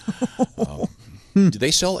 minutes. Do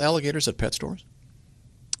they sell alligators at pet stores?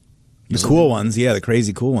 The cool ones, yeah, the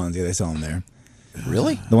crazy cool ones, yeah, they sell them there.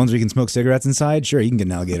 Really? The ones where you can smoke cigarettes inside? Sure, you can get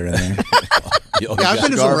an alligator in there. Yeah, I've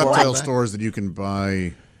been to some reptile stores that you can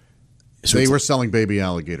buy. They were selling baby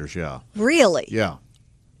alligators, yeah. Really? Yeah.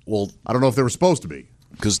 Well, I don't know if they were supposed to be.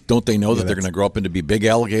 Because don't they know that they're going to grow up into be big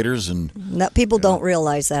alligators? And No, people don't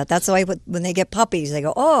realize that. That's why when they get puppies, they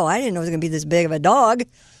go, oh, I didn't know it was going to be this big of a dog.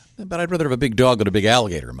 But I'd rather have a big dog than a big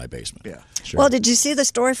alligator in my basement. Yeah, sure. Well, did you see the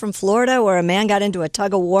story from Florida where a man got into a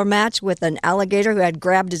tug-of-war match with an alligator who had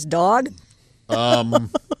grabbed his dog?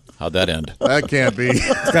 How'd that end? That can't be.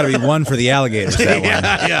 It's got to be one for the alligators, that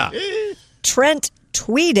one. Yeah. Trent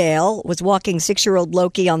Tweedale was walking 6-year-old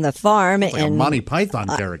Loki on the farm. Like a Monty Python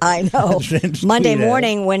character. I know. Trent Monday Tweedale.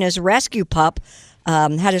 morning when his rescue pup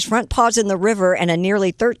had his front paws in the river and a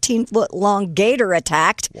nearly 13-foot-long gator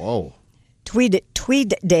attacked. Whoa.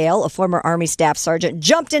 Tweedale, a former Army staff sergeant,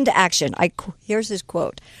 jumped into action. Here's his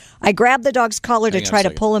quote. I grabbed the dog's collar to Hang on a try to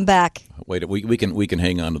second. pull him back. Wait, we can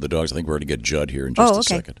hang on to the dogs. I think we're going to get Judd here in just a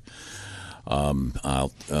second. I'm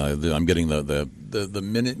getting the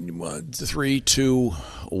minute 3, 2,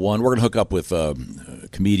 1. We're going to hook up with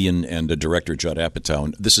comedian and director Judd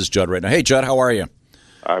Apatow. This is Judd right now. Hey, Judd, how are you?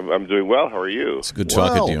 I'm doing well. How are you? It's good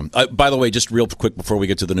talking to you. By the way, just real quick before we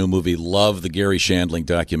get to the new movie, love the Gary Shandling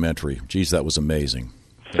documentary. Geez, that was amazing.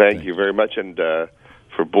 Thank you very much. And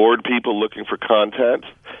for bored people looking for content,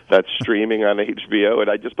 that's streaming on HBO.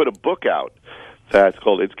 And I just put a book out that's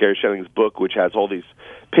called It's Gary Shandling's Book, which has all these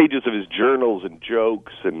pages of his journals and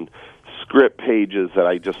jokes and script pages that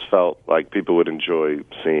I just felt like people would enjoy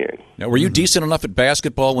seeing. Now, were you decent enough at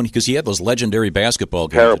basketball because he had those legendary basketball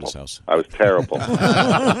games Terrible. at his house? I was terrible.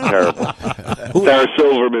 Terrible. Sarah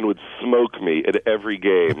Silverman would smoke me at every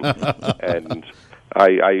game. And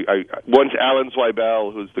I once Alan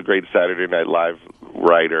Zweibel, who's the great Saturday Night Live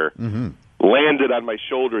writer, landed on my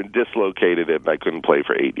shoulder and dislocated it, and I couldn't play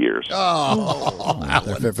for 8 years.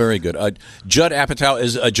 Very good. Judd Apatow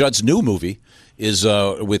is Judd's new movie is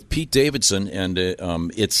with Pete Davidson, and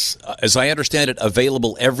it's, as I understand it,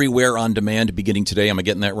 available everywhere on demand beginning today. Am I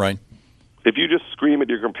getting that right? If you just scream at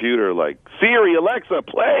your computer like, Siri, Alexa,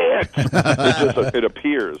 play it, it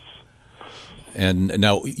appears. And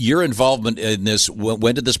now your involvement in this,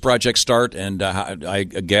 when did this project start? And I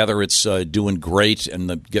gather it's doing great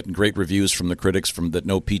and getting great reviews from the critics that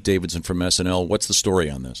know Pete Davidson from SNL. What's the story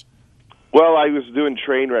on this? Well, I was doing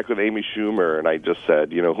Trainwreck with Amy Schumer, and I just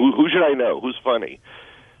said, who should I know? Who's funny?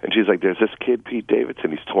 And she's like, there's this kid, Pete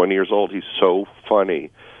Davidson. He's 20 years old. He's so funny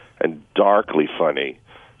and darkly funny.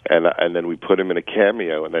 And then we put him in a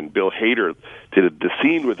cameo, and then Bill Hader did the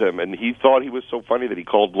scene with him, and he thought he was so funny that he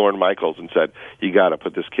called Lorne Michaels and said, you got to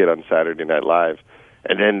put this kid on Saturday Night Live.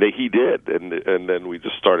 And then he did, and then we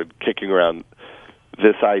just started kicking around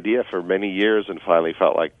this idea for many years and finally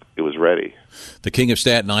felt like it was ready. The King of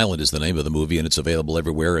Staten Island is the name of the movie, and it's available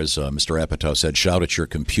everywhere, as Mr. Apatow said. Shout at your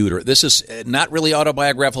computer. This is not really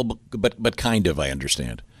autobiographical, but kind of, I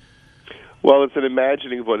understand. Well, it's an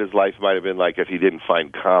imagining of what his life might have been like if he didn't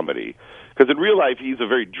find comedy. Because in real life, he's a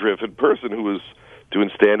very driven person who was doing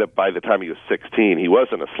stand-up by the time he was 16. He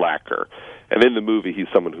wasn't a slacker. And in the movie, he's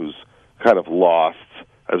someone who's kind of lost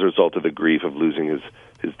as a result of the grief of losing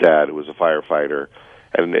his dad, who was a firefighter.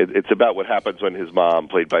 And it's about what happens when his mom,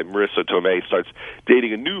 played by Marissa Tomei, starts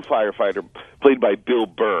dating a new firefighter, played by Bill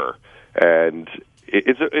Burr. And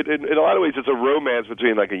in a lot of ways, it's a romance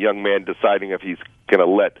between like a young man deciding if he's going to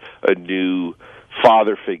let a new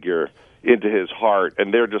father figure into his heart,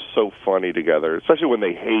 and they're just so funny together, especially when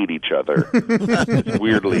they hate each other. It's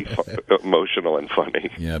weirdly emotional and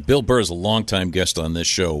funny. Yeah, Bill Burr is a longtime guest on this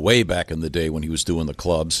show, way back in the day when he was doing the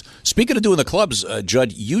clubs. Speaking of doing the clubs,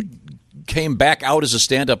 Judd, you came back out as a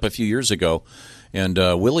stand-up a few years ago, and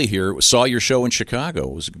Willie here saw your show in Chicago.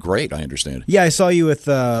 It was great, I understand. Yeah, I saw you with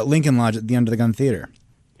Lincoln Lodge at the Under the Gun Theater.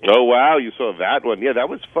 Oh, wow, you saw that one. Yeah, that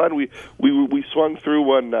was fun. We swung through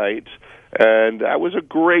one night, and that was a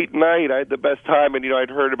great night. I had the best time, and, I'd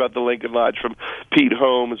heard about the Lincoln Lodge from Pete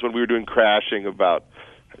Holmes when we were doing Crashing, about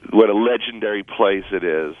what a legendary place it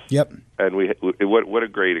is. Yep. And what a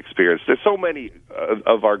great experience. There's so many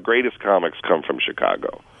of our greatest comics come from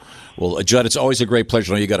Chicago. Well, Judd, it's always a great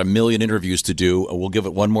pleasure. I know you got a million interviews to do. We'll give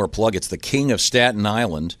it one more plug. It's The King of Staten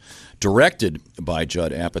Island, directed by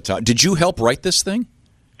Judd Apatow. Did you help write this thing?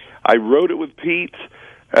 I wrote it with Pete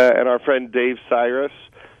and our friend Dave Cyrus,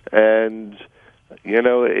 and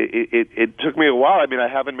it took me a while. I mean, I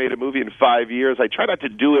haven't made a movie in 5 years. I try not to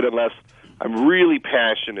do it unless I'm really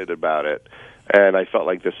passionate about it, and I felt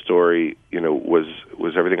like this story,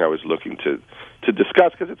 was everything I was looking to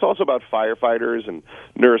discuss, because it's also about firefighters and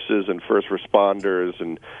nurses and first responders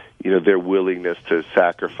and their willingness to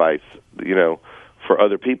sacrifice for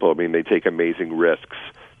other people. I mean, they take amazing risks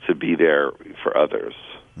to be there for others.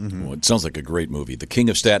 Mm-hmm. Well, it sounds like a great movie. The King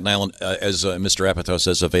of Staten Island, as Mr. Apatow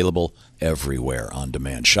says, available everywhere on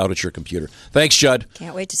demand. Shout at your computer. Thanks, Judd.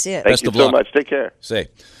 Can't wait to see it. Thank you so much. Take care.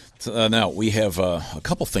 Now, we have a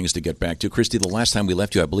couple things to get back to. Christy, the last time we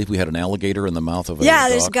left you, I believe we had an alligator in the mouth of a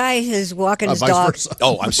dog. This guy is walking his dog.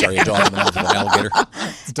 Oh, I'm sorry, a dog in the mouth of an alligator.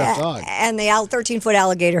 It's a tough dog. And the 13-foot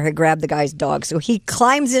alligator had grabbed the guy's dog. So he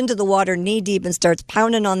climbs into the water knee-deep and starts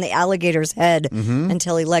pounding on the alligator's head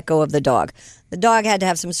until he let go of the dog. The dog had to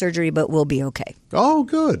have some surgery, but will be okay. Oh,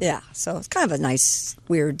 good. Yeah, so it's kind of a nice,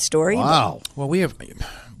 weird story. Wow. Well, we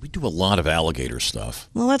do a lot of alligator stuff.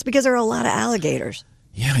 Well, that's because there are a lot of alligators.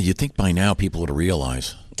 Yeah, you'd think by now people would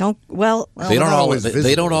realize. They don't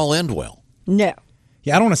all end well. No.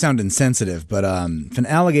 Yeah, I don't want to sound insensitive, but if an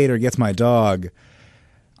alligator gets my dog,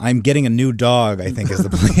 I'm getting a new dog, I think, is the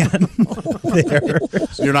plan there.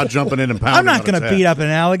 So you're not jumping in and pounding. I'm not going to beat up an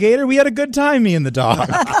alligator. We had a good time, me and the dog.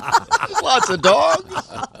 Lots of dogs.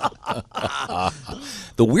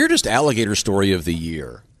 The weirdest alligator story of the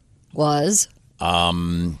year was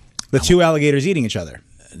the two alligators eating each other.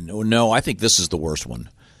 No, I think this is the worst one.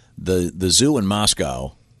 The zoo in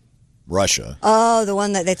Moscow, Russia. Oh, the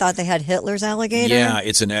one that they thought they had Hitler's alligator? Yeah,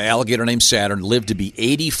 it's an alligator named Saturn, lived to be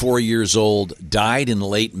 84 years old, died in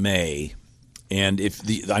late May. And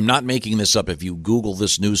I'm not making this up. If you Google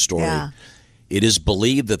this news story, it is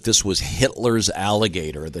believed that this was Hitler's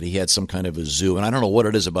alligator, that he had some kind of a zoo. And I don't know what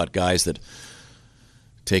it is about guys that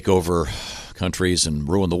take over countries and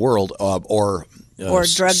ruin the world, or drug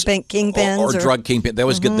kingpins. Or drug kingpins. They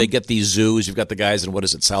always they get these zoos. You've got the guys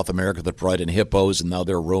in, South America that brought in hippos, and now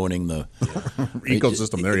they're ruining the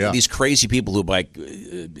ecosystem there, yeah. These crazy people who buy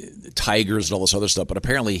tigers and all this other stuff. But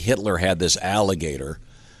apparently Hitler had this alligator,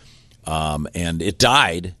 and it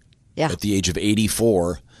died at the age of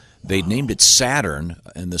 84. They named it Saturn,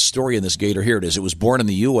 and the story in this gator, here it is. It was born in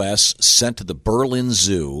the U.S., sent to the Berlin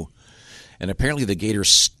Zoo, and apparently the gator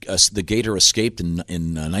escaped in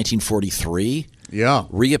 1943. Yeah.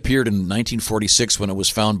 Reappeared in 1946 when it was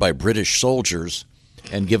found by British soldiers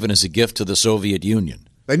and given as a gift to the Soviet Union.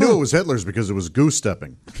 They knew it was Hitler's because it was goose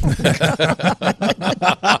stepping.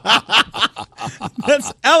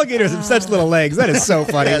 Alligators have such little legs. That is so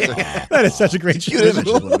funny. That is such a great show.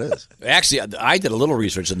 Actually, I did a little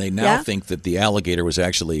research, and they now think that the alligator was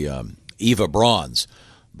actually Eva Braun's.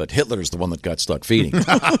 But Hitler's the one that got stuck feeding.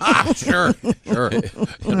 Sure.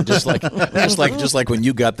 just like when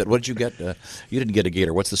you got that. What did you get? You didn't get a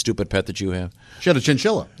gator. What's the stupid pet that you have? She had a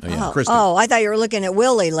chinchilla. Oh, I thought you were looking at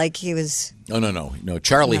Willie like he was. No.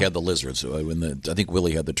 Charlie had the lizards. I think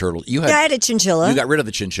Willie had the turtle. I had a chinchilla. You got rid of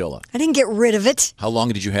the chinchilla. I didn't get rid of it. How long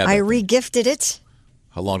did you have it? I regifted it.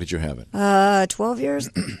 How long did you have it? 12 years.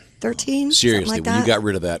 13? Seriously, like when you got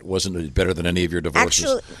rid of that, wasn't it better than any of your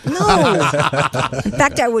divorces? Actually, no. In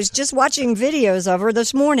fact, I was just watching videos of her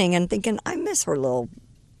this morning and thinking, I miss her little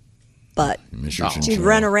butt. She'd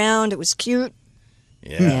run around. It was cute.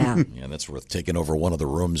 Yeah, that's worth taking over one of the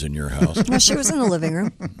rooms in your house. Well, she was in the living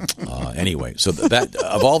room. Anyway, so that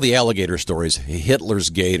of all the alligator stories,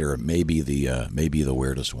 Hitler's gator may be the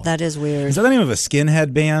weirdest one. That is weird. Is that the name of a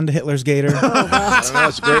skinhead band, Hitler's Gator?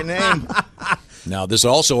 That's a great name. Now, there's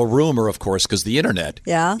also a rumor, of course, because the internet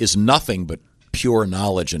is nothing but pure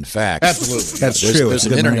knowledge and facts. Absolutely. That's There's, true. There's It's a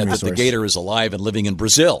an good internet learning that the resource. gator is alive and living in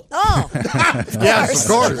Brazil. Oh, Yes,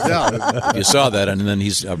 of course. Yeah. You saw that, and then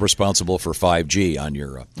he's responsible for 5G on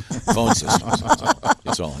your phone system.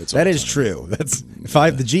 That is true. That's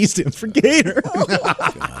 5. The G stand for gator.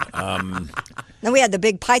 Then we had the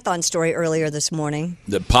big python story earlier this morning.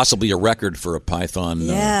 Possibly a record for a python.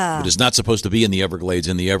 Yeah. It is not supposed to be in the Everglades.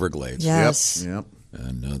 Yes. Yep.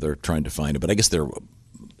 And they're trying to find it, but I guess there are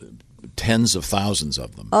tens of thousands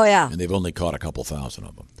of them. Oh, yeah. And they've only caught a couple thousand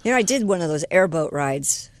of them. You know, I did one of those airboat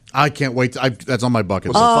rides. I can't wait. That's on my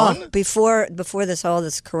bucket Oh, list. before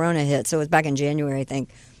this Corona hit, so it was back in January, I think.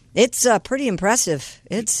 It's pretty impressive.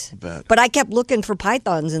 But I kept looking for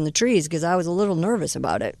pythons in the trees because I was a little nervous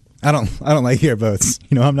about it. I don't like airboats.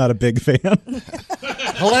 You know, I'm not a big fan.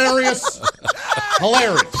 Hilarious.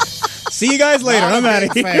 See you guys later. I'm out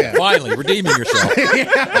of here. Finally, redeeming yourself.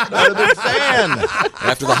 Not a big fan.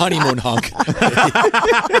 After the honeymoon hunk.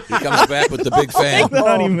 He comes back with the big fan. The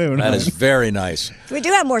honeymoon That hunk. is very nice. We do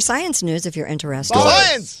have more science news if you're interested.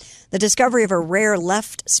 Science! The discovery of a rare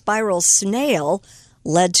left spiral snail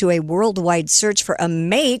led to a worldwide search for a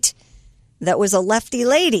mate that was a lefty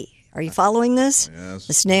lady. Are you following this? Yes.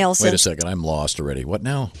 The snail Wait a second, I'm lost already. What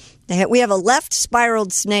now? We have a left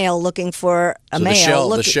spiraled snail looking for a So male.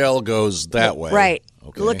 the shell goes that way. Right.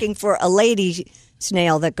 Okay. Looking for a lady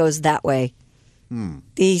snail that goes that way.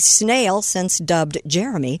 The snail, since dubbed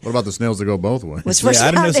Jeremy, What about the snails that go both ways? was first I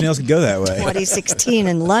didn't know found in snails could go that way. 2016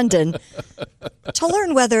 in London. To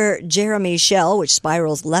learn whether Jeremy's shell, which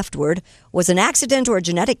spirals leftward, was an accident or a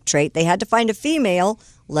genetic trait, they had to find a female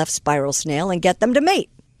left spiral snail and get them to mate.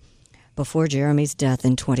 Before Jeremy's death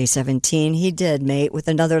in 2017, he did mate with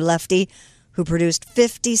another lefty who produced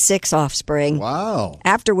 56 offspring. Wow.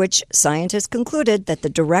 After which, scientists concluded that the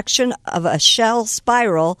direction of a shell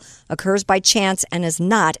spiral occurs by chance and is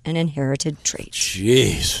not an inherited trait.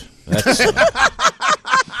 Jeez.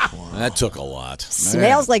 That took a lot.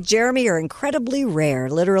 Snails like Jeremy are incredibly rare,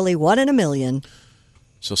 literally 1 in a million.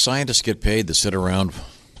 So scientists get paid to sit around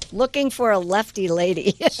Looking for a lefty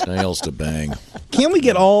lady. snails to bang. Can't we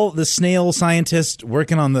get all the snail scientists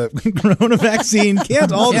working on the corona vaccine?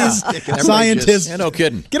 Can't all these scientists Yeah, no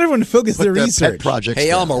kidding. get everyone to focus their research? Hey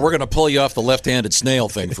Elmer, we're going to pull you off the left-handed snail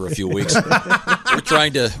thing for a few weeks. we're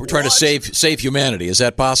trying to save humanity. Is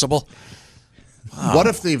that possible? What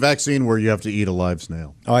if the vaccine where you have to eat a live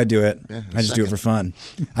snail? Oh, I do it. I just do it for fun.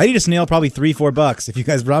 I'd eat a snail probably $3-4 if you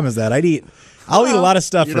guys promise that. I'll eat a lot of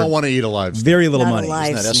stuff. You for don't want to eat a live snail. very little Not a money.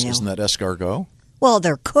 live snail. Isn't that escargot? Well,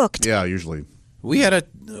 they're cooked. Yeah, usually. We had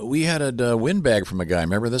a windbag from a guy.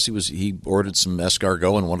 Remember this? He ordered some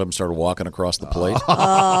escargot, and one of them started walking across the plate.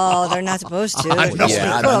 Oh, they're not supposed to. I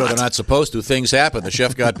know they're not supposed to. Things happen. The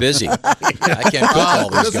chef got busy. I can't cook all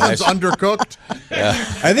these This guys. one's undercooked. Yeah.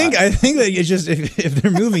 I think that you just if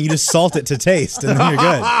they're moving, you just salt it to taste, and then you're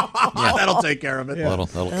good. That'll take care of it. That'll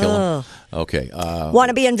kill them. Okay. Want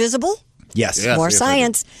to be invisible? Yes. Yes, More yes, I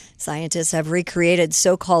science. Scientists have recreated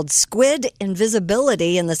so-called squid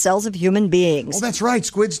invisibility in the cells of human beings. Oh, that's right.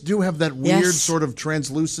 Squids do have that weird Yes. sort of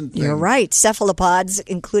translucent thing. You're right. Cephalopods,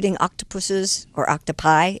 including octopuses or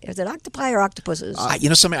octopi. Is it octopi or octopuses?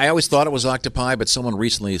 Something. I always thought it was octopi, but someone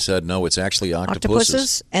recently said no, it's actually octopuses.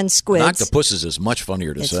 Octopuses and squids. Octopuses is much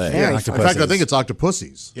funnier to It's say. very In fact, I think it's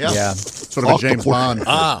octopussies. Yeah. Sort of a James Bond.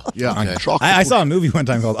 Ah, Yeah. okay. I saw a movie one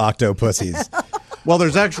time called Octopussies. Well,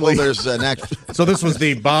 there's actually. There's an act. So this was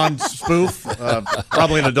the Bond spoof.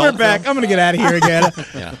 Probably an adult. We're back. I'm going to get out of here again.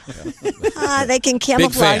 They can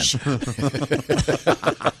Big fan. camouflage.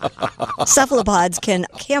 Cephalopods can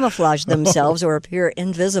camouflage themselves or appear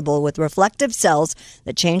invisible with reflective cells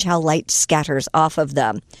that change how light scatters off of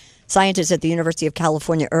them. Scientists at the University of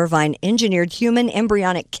California, Irvine engineered human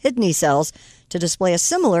embryonic kidney cells to display a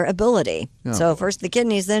similar ability. Oh. So first the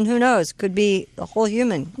kidneys, then who knows? Could be the whole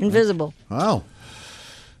human, invisible. Wow.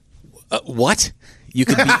 What? You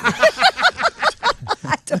could be.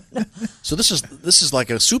 I don't know. So this is like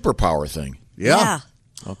a superpower thing. Yeah.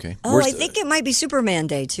 Okay. Oh, I think it might be Superman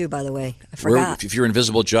Day too, by the way. I forgot. If you're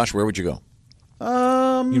invisible, Josh, where would you go?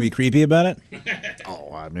 You be creepy about it?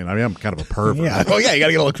 Oh, I mean, I'm kind of a pervert. Yeah. Oh, yeah, you got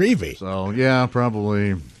to get a little creepy. So, yeah,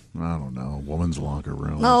 probably, I don't know, woman's locker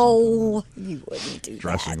room. No, you wouldn't do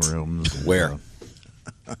Dressing that. rooms. Where?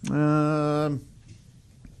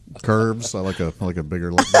 Curves. I like a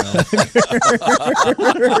bigger look. What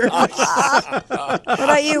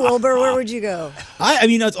about you, Wilbur? Where would you go? I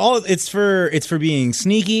mean, it's for being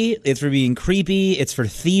sneaky, it's for being creepy, it's for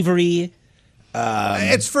thievery.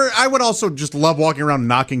 I would also just love walking around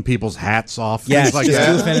knocking people's hats off. Yes, things like just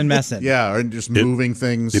that. goofing and messing. Yeah, and just moving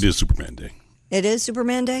things. It is Superman Day. It is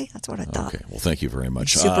Superman Day? That's what I thought. Okay, well, thank you very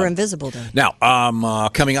much. Super Invisible Day. Now,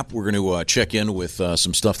 coming up, we're going to check in with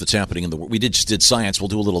some stuff that's happening in the world. We just did science. We'll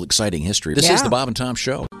do a little exciting history. This is the Bob and Tom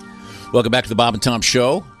Show. Welcome back to the Bob and Tom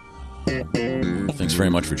Show. Thanks very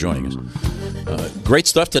much for joining us. Great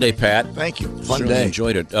stuff today, Pat. Thank you. Fun Certainly day.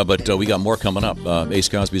 Enjoyed it. But we got more coming up. Ace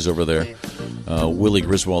Cosby's over there. Willie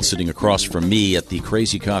Griswold sitting across from me at the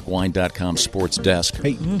crazycockwine.com sports desk.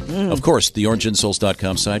 Hey. Of course, the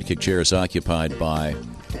orangeinsoles.com sidekick chair is occupied by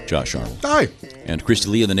Josh Arnold. Hi. And Christy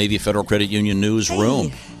Lee in the Navy Federal Credit Union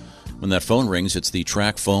newsroom. When that phone rings, it's the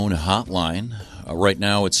track phone hotline. Right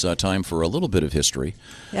now, it's time for a little bit of history.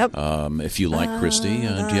 Yep. If you like, Christy, do you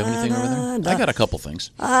have anything over there? I got a couple things.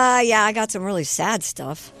 Yeah, I got some really sad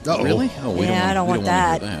stuff. Oh, really? Oh, we I don't want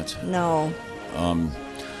that. Hear that. No.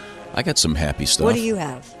 I got some happy stuff. What do you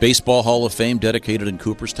have? Baseball Hall of Fame dedicated in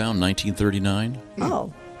Cooperstown, 1939.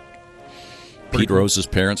 Oh. Pete Rose's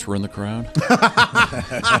parents were in the crowd.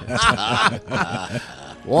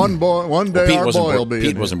 One day Pete our boy will be.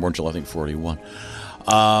 Pete wasn't born until I think 41.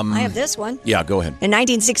 I have this one. Yeah, go ahead. In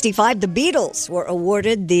 1965, the Beatles were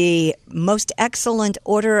awarded the Most Excellent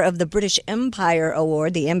Order of the British Empire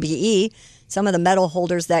Award, the MBE. Some of the medal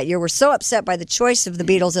holders that year were so upset by the choice of the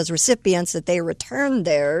Beatles as recipients that they returned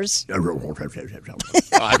theirs.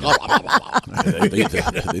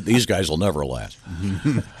 These guys will never last.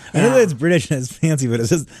 I know that it's British and it's fancy, but it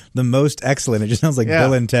says the most excellent. It just sounds like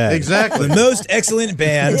Bill and Ted. Exactly. The most excellent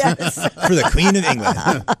band for the Queen of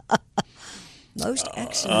England. Most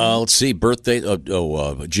excellent. Let's see. Birthday.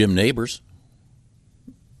 Jim Neighbors.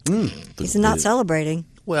 He's not celebrating.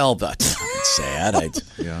 Well, that's sad.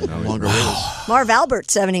 No longer is. Marv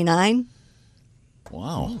Albert, 79.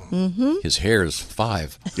 Wow. Mm-hmm. His hair is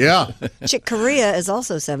 5. Yeah. Chick Corea is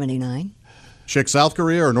also 79. Chick South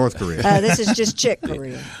Korea or North Korea? This is just Chick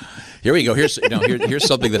Corea. Here we go. Here's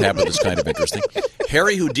something that happened that's kind of interesting.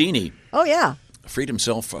 Harry Houdini. Oh, yeah. Freed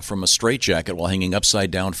himself from a straitjacket while hanging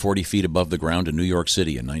upside down 40 feet above the ground in New York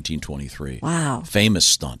City in 1923. Wow. Famous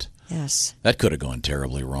stunt. Yes. That could have gone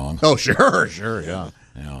terribly wrong. Oh, sure, yeah.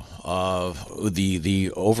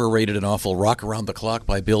 The overrated and awful Rock Around the Clock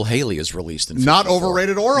by Bill Haley is released in Not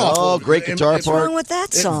overrated or awful. Oh, great guitar What's part. wrong with that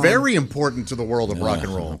It's song? very important to the world of rock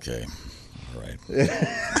and roll. Okay. All right.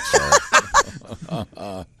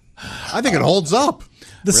 I think it holds up.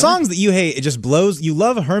 The songs that you hate, it just blows. You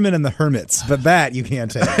love Herman and the Hermits, but that you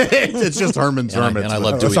can't take. It's just Herman's Hermits. And I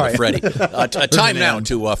love Dewey and Freddie. Time now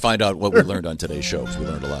to find out what we learned on today's show, because we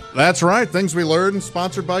learned a lot. That's right. Things we learned,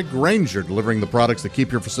 sponsored by Grainger. Delivering the products that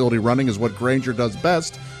keep your facility running is what Grainger does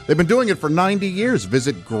best. They've been doing it for 90 years.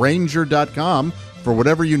 Visit Grainger.com for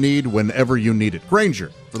whatever you need, whenever you need it.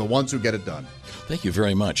 Grainger, for the ones who get it done. Thank you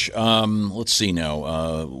very much. Let's see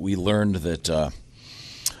now. We learned that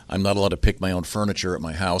I'm not allowed to pick my own furniture at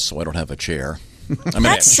my house, so I don't have a chair.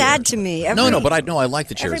 That's sad to me. I like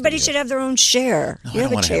the chairs. Everybody should have their own chair. You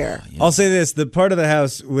have a chair. I'll say this: the part of the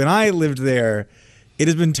house when I lived there, it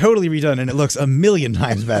has been totally redone, and it looks a million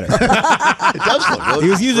times better. It does look good. It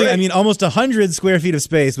was using, almost 100 square feet of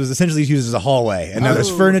space was essentially used as a hallway, and now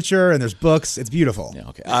there's furniture and there's books. It's beautiful. Yeah,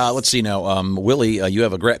 okay. Let's see now, Willie. You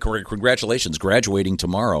have congratulations, graduating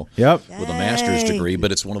tomorrow. Yep. With a master's degree,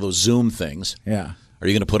 but it's one of those Zoom things. Yeah. Are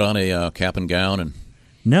you going to put on a cap and gown and?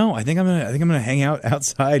 No, I think I'm gonna hang out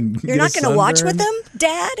outside. And You're not going to watch with them,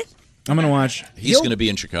 Dad? I'm going to watch. He's going to be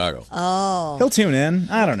in Chicago. Oh. He'll tune in.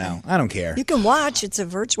 I don't know. I don't care. You can watch. It's a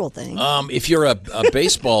virtual thing. If you're a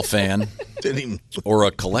baseball fan or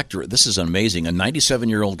a collector, this is amazing. A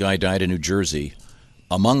 97-year-old guy died in New Jersey.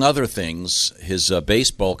 Among other things, his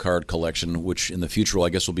baseball card collection, which in the future I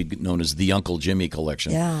guess will be known as the Uncle Jimmy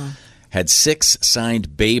collection, had 6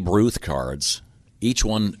 signed Babe Ruth cards. Each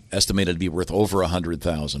one estimated to be worth over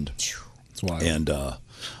 $100,000. That's wild. And a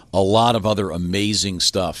lot of other amazing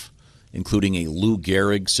stuff, including a Lou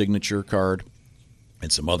Gehrig signature card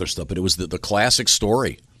and some other stuff. But it was the classic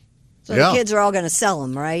story. So the kids are all going to sell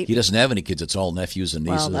them, right? He doesn't have any kids. It's all nephews and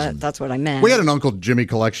nieces. Well, that's what I meant. We had an Uncle Jimmy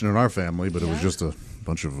collection in our family, but it was just a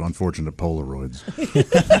bunch of unfortunate Polaroids.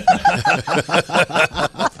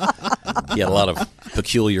 He had a lot of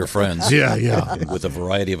peculiar friends. Yeah. With a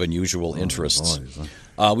variety of unusual interests.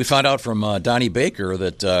 We found out from Donnie Baker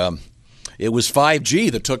that it was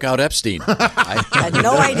 5G that took out Epstein. I had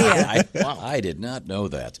no idea. I did not know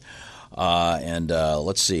that. And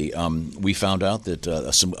let's see. We found out that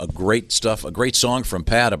a great song from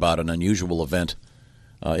Pat about an unusual event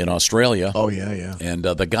in Australia. Oh, yeah. And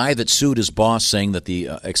the guy that sued his boss, saying that the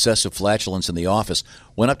excessive flatulence in the office,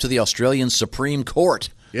 went up to the Australian Supreme Court.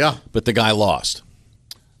 Yeah. But the guy lost.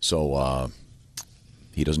 So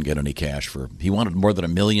he doesn't get any cash for. He wanted more than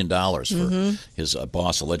 $1 million for Mm-hmm. his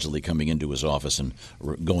boss allegedly coming into his office and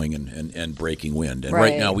going and breaking wind. And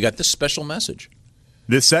Right. right now we got this special message.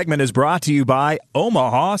 This segment is brought to you by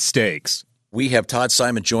Omaha Steaks. We have Todd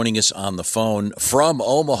Simon joining us on the phone from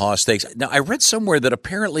Omaha Steaks. Now, I read somewhere that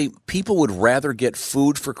apparently people would rather get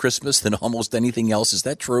food for Christmas than almost anything else. Is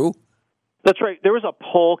that true? That's right. There was a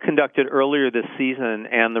poll conducted earlier this season,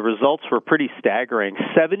 and the results were pretty staggering.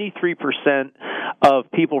 73%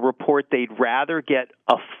 of people report they'd rather get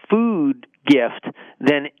a food gift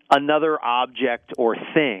than another object or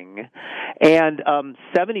thing. And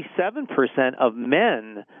 77% of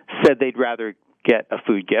men said they'd rather get a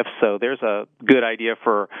food gift. So there's a good idea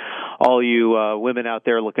for all you women out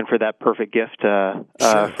there looking for that perfect gift for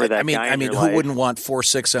that I mean, guy in your who life. wouldn't want 4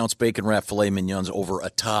 6-ounce bacon wrap filet mignons over a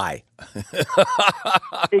tie?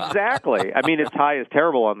 Exactly. I mean, a tie is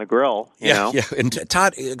terrible on the grill. You know? Yeah. And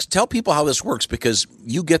Todd, tell people how this works, because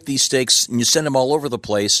you get these steaks and you send them all over the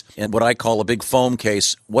place in what I call a big foam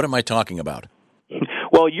case. What am I talking about?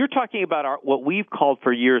 Well, you're talking about what we've called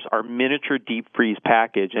for years our miniature deep freeze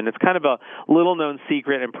package, and it's kind of a little-known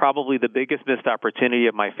secret, and probably the biggest missed opportunity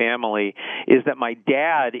of my family is that my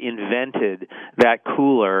dad invented that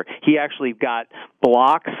cooler. He actually got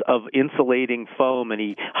blocks of insulating foam, and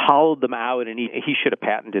he hollowed them out, and he should have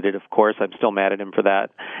patented it, of course. I'm still mad at him for that.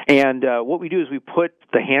 And what we do is we put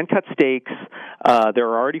the hand-cut steaks,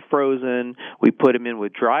 they're already frozen, we put them in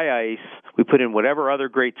with dry ice, we put in whatever other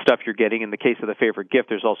great stuff you're getting. In the case of the favorite gift,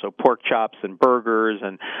 there's also pork chops and burgers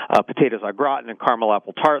and potatoes au gratin and caramel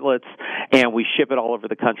apple tartlets, and we ship it all over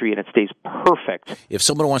the country, and it stays perfect. If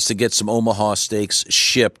someone wants to get some Omaha steaks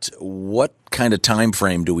shipped, what kind of time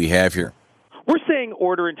frame do we have here? We're saying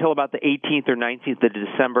order until about the 18th or 19th of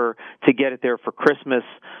December to get it there for Christmas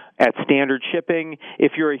at standard shipping.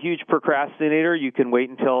 If you're a huge procrastinator, you can wait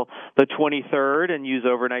until the 23rd and use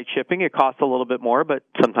overnight shipping. It costs a little bit more, but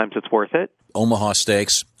sometimes it's worth it. Omaha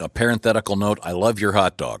Steaks, a parenthetical note, I love your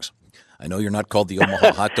hot dogs. I know you're not called the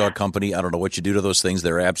Omaha Hot Dog Company. I don't know what you do to those things.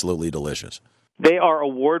 They're absolutely delicious. They are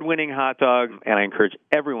award-winning hot dogs, and I encourage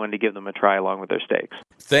everyone to give them a try along with their steaks.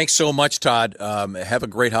 Thanks so much, Todd. Have a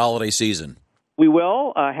great holiday season. We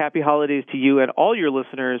will. Happy holidays to you and all your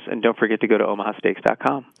listeners, and don't forget to go to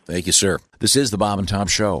omahasteaks.com. Thank you, sir. This is the Bob and Tom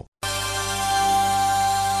Show.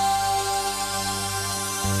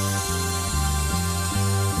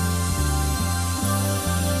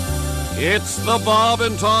 It's the Bob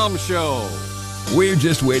and Tom Show. We're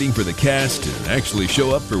just waiting for the cast to actually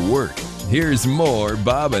show up for work. Here's more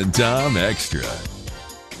Bob and Tom Extra.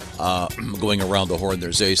 Going around the horn,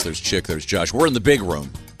 there's Ace, there's Chick, there's Josh. We're in the big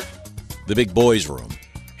room, the big boys' room.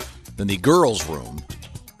 Then the girls' room,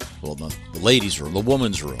 well, the ladies' room, the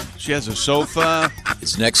woman's room. She has a sofa.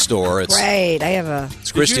 It's next door. It's Great. I have a.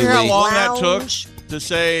 It's Christy Did you hear how Lee. long that Lounge. took to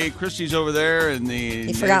say Christy's over there in the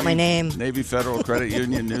You forgot my name. Navy Federal Credit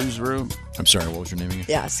Union newsroom? I'm sorry, what was your name again?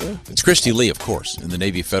 Yeah, see? It's Christy Lee, of course, in the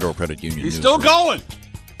Navy Federal Credit Union He's newsroom. still going.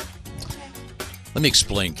 Let me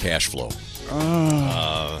explain cash flow.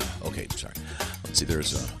 Okay, sorry. Let's see.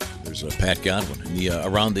 There's a Pat Godwin in the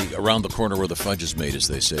around the corner where the fudge is made, as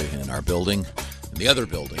they say, in our building, in the other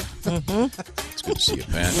building. Mm-hmm. It's good to see you,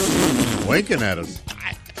 Pat. Winking at us.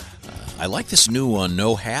 I like this new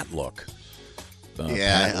no hat look.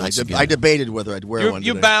 Yeah, Pat, once I again. debated whether I'd wear one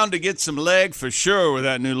You're today. bound to get some leg for sure with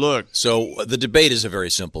that new look. So the debate is a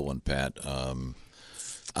very simple one, Pat.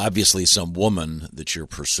 Obviously, some woman that you're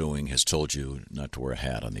pursuing has told you not to wear a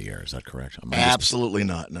hat on the air. Is that correct? Absolutely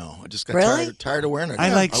not. No, I just got Really? tired of wearing it. I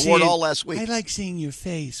Yeah, like I seeing, wore it all last week. I like seeing your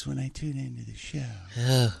face when I tune into the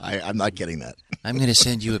show. I'm not getting that. I'm going to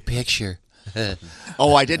send you a picture.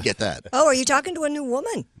 Oh, I did get that. Oh, are you talking to a new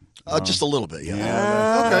woman? Just a little bit,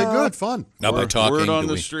 yeah. Okay, good, fun. Now we're talking. Word on do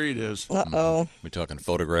the we- street is. Uh-oh. We're talking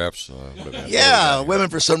photographs. What about Yeah, women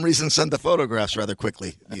for some reason send the photographs rather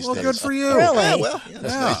quickly these Well, days. good for you. Really? Yeah, well, yeah,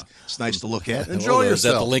 that's nice. It's nice to look at. Enjoy Is that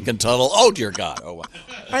the yourself. Lincoln Tunnel? Oh dear God! Oh,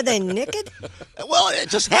 Are they naked? Well, it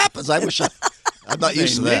just happens. I'm not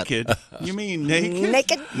used to that. Naked? You mean naked?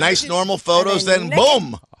 Naked? Nice normal photos, Are they then naked?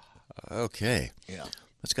 boom. okay. Yeah.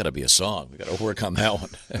 That's got to be a song. We got to work on that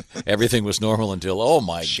one. Everything was normal until, oh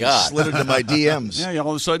my God, Slid into my DMs. Yeah,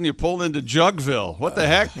 all of a sudden you pulled into Jugville. What the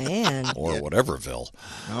heck? Man. or whateverville.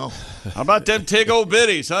 No. How about them tig old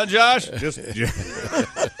biddies, huh, Josh?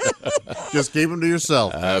 Just keep them to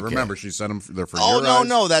yourself. Okay. Remember, she sent them. They're for Oh, your no, eyes.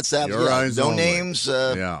 no, that's that. Your eyes no only. names,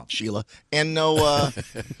 Yeah. Sheila. And no,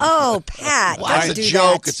 Oh, Pat. well, don't it's a do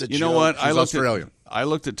joke. that. It's a You joke. know what? She's Australian. I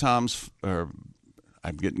looked at Tom's.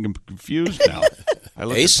 I'm getting confused now. I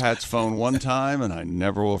looked Ace? at Pat's phone one time, and I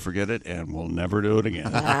never will forget it, and will never do it again.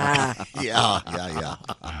 Yeah.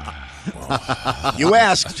 You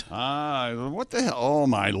asked. What the hell? Oh,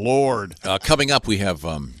 my Lord. Coming up, we have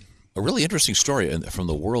a really interesting story from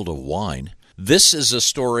the world of wine. This is a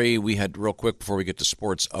story we had real quick before we get to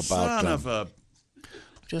sports about. Son of a...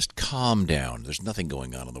 Just calm down. There's nothing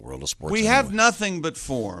going on in the world of sports. We have nothing but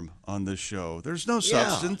form on this show. There's no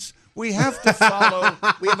substance. We have to follow.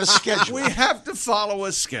 We have a schedule. We have to follow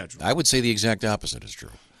a schedule. I would say the exact opposite is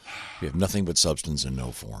true. We have nothing but substance and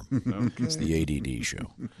no form. Okay. It's the ADD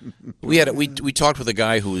show. We talked with a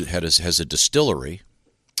guy who has a distillery,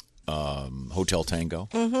 Hotel Tango,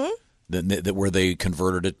 where they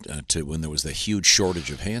converted it to when there was the huge shortage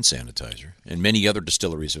of hand sanitizer, and many other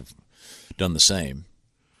distilleries have done the same.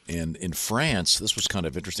 And in France, this was kind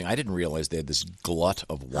of interesting. I didn't realize they had this glut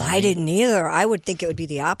of wine. I didn't either. I would think it would be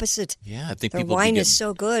the opposite. Yeah, I think their people wine is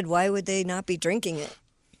so good. Why would they not be drinking it?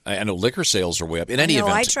 I know liquor sales are way up. In any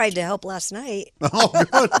event, I tried to help last night. Oh,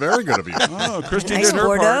 good. Very good of you. Oh, Christy Nice did her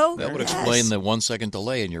Bordeaux. part. That would explain the 1 second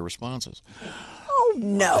delay in your responses. Oh,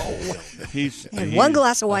 no. He's One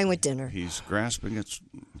glass of wine with dinner. He's grasping at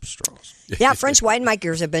straws. Yeah, French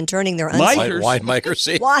winemakers have been turning their Winemakers,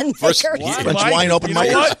 see? Winemakers. French wine open You know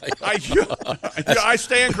micers. what? I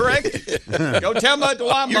stand corrected. Go tell my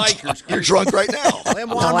winemakers. You're drunk right now. Them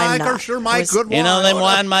No, I'm winemakers not. sure make good wine. You know them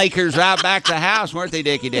winemakers out back the house, weren't they,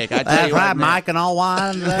 Dickie Dick? I tell That's you right, what, man. Mike and all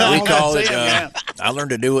wine. We call it. man. I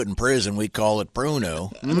learned to do it in prison. We call it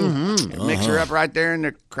Pruno. Mix her up right there in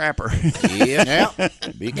the crapper. Yeah.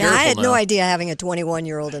 Be careful Yeah, I had now. no idea having a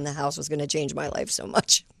 21-year-old in the house was going to change my life so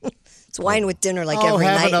much. It's wine with dinner like every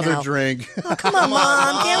have night another now. drink. Oh, come on,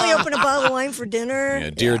 Mom. Can't we open a bottle of wine for dinner? Yeah,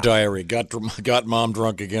 dear diary, got Mom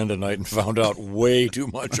drunk again tonight and found out way too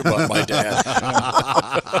much about my dad.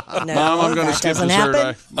 No, Mom, I'm going to that skip doesn't dessert.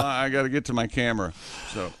 happen. I got to get to my camera.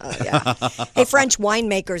 So. Hey, French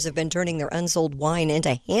winemakers have been turning their unsold wine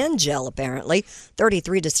into hand gel, apparently.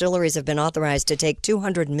 33 distilleries have been authorized to take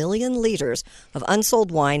 200 million liters of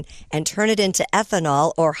unsold wine and turn it into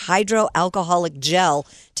ethanol or hydroalcoholic gel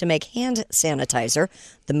to make hand sanitizer.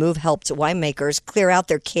 The move helped winemakers clear out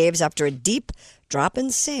their caves after a deep drop in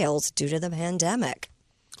sales due to the pandemic.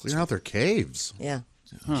 Clear out their caves. Yeah.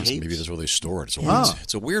 Maybe that's where they store it. Yeah.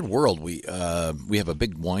 It's a weird world. We have a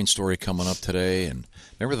big wine story coming up today, and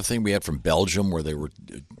remember the thing we had from Belgium where they were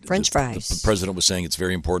French fries. The president was saying it's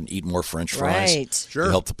very important to eat more French fries. Right. Sure. To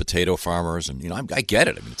help the potato farmers, and I get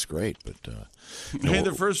it. I mean, it's great, but Hey,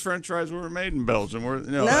 the first French fries were made in Belgium.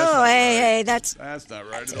 No, hey, that's not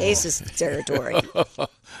right. That's Ace's territory.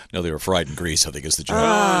 no, they were fried in grease. I think is the joke.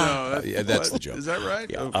 no, yeah, that's the joke. Is that right?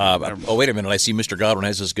 Yeah. Okay, Wait a minute. I see Mr. Godwin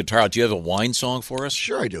has his guitar. Do you have a wine song for us?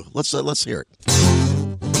 Sure I do. Let's hear it.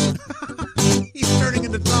 He's turning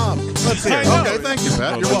into Tom. Let's hear it. Okay, thank you,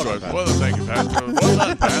 Pat. You're welcome. Pat. Well, thank you, Pat. Well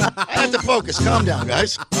done, Pat. I have to focus. Calm down,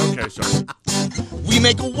 guys. Okay, sorry. We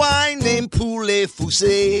make a wine named Poulet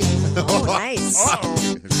Foussé. Oh, nice.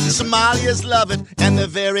 Somalians love it, and they're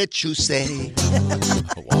very choosy. Wow,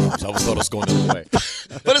 I always thought it was going the other way.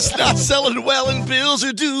 But it's not selling well, and bills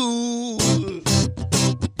are due.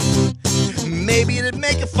 Maybe it'd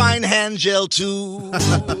make a fine hand gel, too.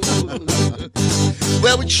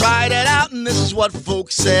 Well, we tried it out, and this is what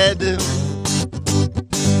folks said.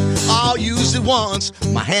 I'll use it once,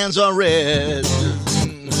 my hands are red.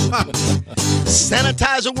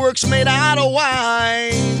 Sanitizer works made out of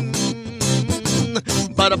wine,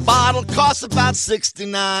 but a bottle costs about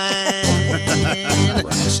 $69.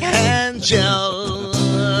 Hand gel,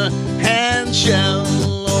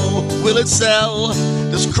 oh, will it sell?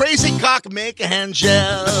 Does Crazy Cock make a hand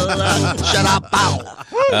gel? Shut up,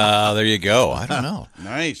 bow. There you go. I don't know.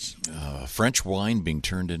 Nice. French wine being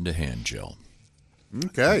turned into hand gel.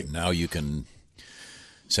 Okay. Now you can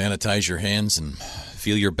sanitize your hands and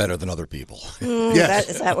feel you're better than other people. Yes.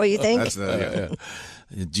 Is that what you think? That's the,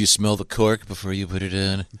 Do you smell the cork before you put it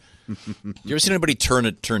in? You ever seen anybody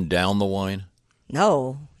turn down the wine?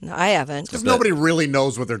 No, I haven't. Because nobody really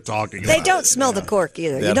knows what they're talking about. They don't smell the cork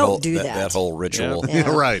either. You don't do that. That whole ritual.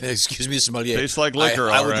 Yeah, right. Excuse me, sommelier. Tastes like liquor,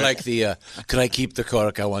 I all would right. like the. Could I keep the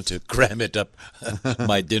cork? I want to cram it up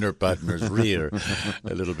my dinner partner's rear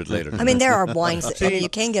a little bit later. I mean, there are wines that you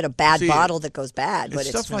can get a bad bottle that goes bad, but It's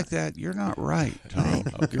it's stuff not. like that. You're not right, Tom.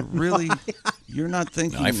 You're not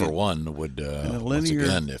thinking. I, for one, would once linear-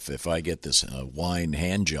 again, if I get this wine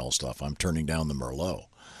hand gel stuff, I'm turning down the Merlot.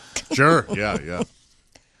 Sure. Yeah.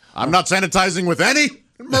 I'm not sanitizing with any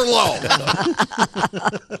Merlot.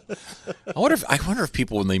 I wonder if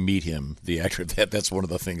people, when they meet him, the actor, that's one of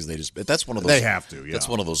the things they just. That's one of those. They have to. Yeah. That's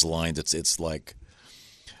one of those lines. It's like,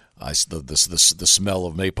 The smell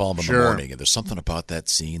of napalm in the morning. And there's something about that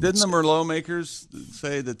scene. Didn't the Merlot makers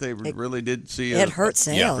say that they really did see it hurt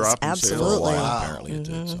sales? Drop in Absolutely. sales? Wow. Apparently it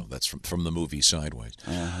did. So that's from the movie Sideways.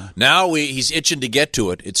 Now he's itching to get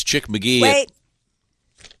to it. It's Chick McGee. Wait.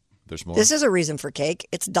 There's more. This is a reason for cake.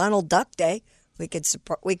 It's Donald Duck Day. We could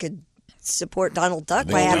support Donald Duck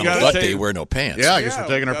by having Donald cake. Duck Day, wear no pants. Yeah, I guess we're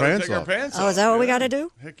taking our pants off. Oh, is that what we got to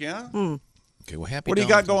do? Heck yeah. Okay, well, happy. What do you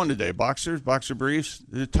got going today? Boxers, boxer briefs,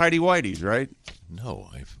 tidy whities, right? No,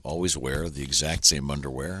 I always wear the exact same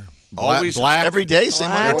underwear. Always black every day.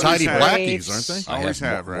 Same They're always tidy have. blackies, aren't they? Always I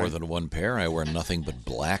have, more right? than one pair. I wear nothing but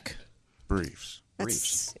black Briefs.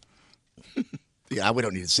 Yeah, we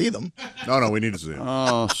don't need to see them. No, we need to see them.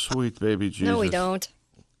 Oh, sweet baby Jesus. No, we don't.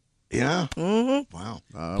 Yeah. Mm-hmm. Wow.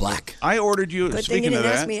 black. I ordered you. Good thing Speaking you of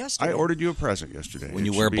didn't ask that, me yesterday. I ordered you a present yesterday. When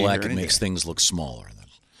you It wear should be black, here it any makes day. things look smaller.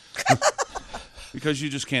 Because you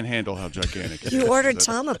just can't handle how gigantic it is. You ordered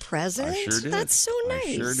Tom a present? I sure did. That's so nice.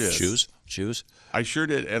 I sure did. Shoes. I sure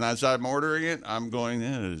did. And as I'm ordering it, I'm going,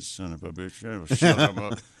 son of a bitch, that'll shut him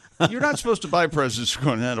up. You're not supposed to buy presents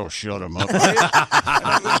going, that'll shut him up.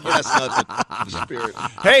 That's not the spirit.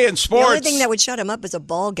 Hey, in sports. The only thing that would shut him up is a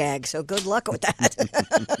ball gag, so good luck with that.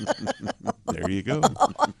 There you go.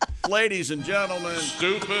 Ladies and gentlemen,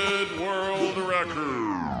 stupid world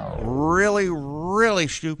record. Really, really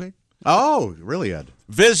stupid. Oh, really, Ed?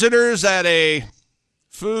 Visitors at a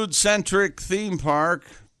food-centric theme park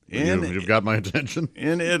You've got my attention.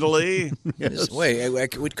 In Italy. Yes. Wait,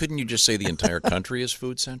 couldn't you just say the entire country is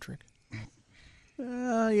food-centric?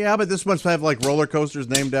 Yeah, but this must have like roller coasters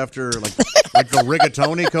named after like the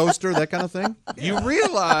Rigatoni coaster, that kind of thing. You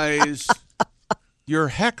realize you're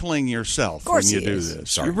heckling yourself when you do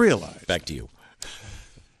this. Sorry. You realize. Back to you.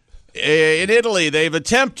 In Italy, they've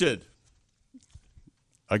attempted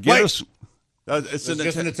a Guinness. It's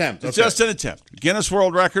just an attempt. It's Okay. just an attempt. Guinness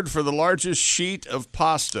World Record for the largest sheet of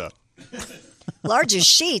pasta. Largest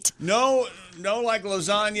sheet? No, like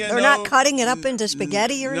lasagna. They're not cutting it up into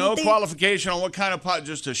spaghetti or No anything? qualification on what kind of pasta.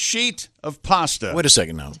 Just a sheet of pasta. Wait a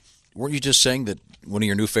second now. Weren't you just saying that one of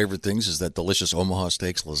your new favorite things is that delicious Omaha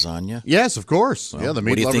Steaks lasagna? Yes, of course. Well, Yeah, the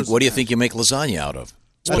meat What do you think you make lasagna out of?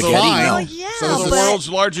 Well, Spaghetti? well, No. yeah, So the world's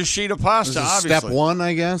largest sheet of pasta, This is obviously. step one,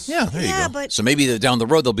 I guess. Yeah, there you go. but So maybe down the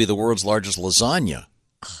road there'll be the world's largest lasagna.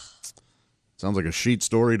 Sounds like a sheet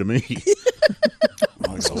story to me.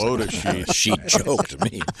 It's a load of sheet. Sheet joke to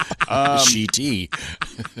me. Sheety.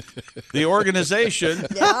 The organization,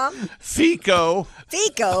 Yeah. FICO.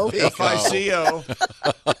 Fico. F-I-C-O.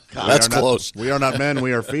 That's close. We are not men.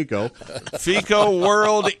 We are FICO. FICO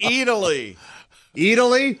World Eataly.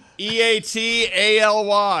 Eataly?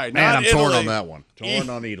 E-A-T-A-L-Y. Man, I'm not torn Italy. on that one. Torn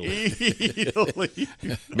on Eataly. Eataly.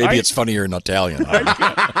 Maybe it's funnier in Italian.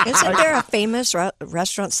 Isn't there a famous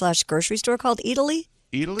restaurant / grocery store called Eataly?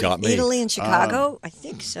 Eataly? Got me. Eataly in Chicago? I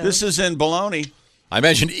think so. This is in Bologna. I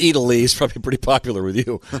imagine Italy is probably pretty popular with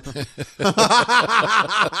you.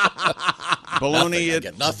 Bologna. I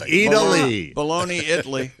get nothing. Eataly. Bologna,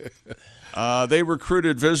 Italy. They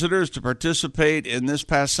recruited visitors to participate in this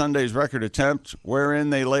past Sunday's record attempt, wherein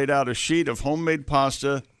they laid out a sheet of homemade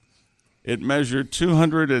pasta. It measured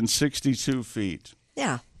 262 feet.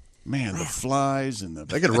 Yeah. Man, the flies and the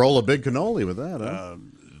They could roll a big cannoli with that, huh?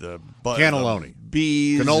 Cannelloni.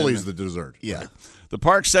 Bees. Cannoli's the dessert. Yeah. The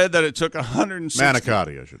park said that it took 160.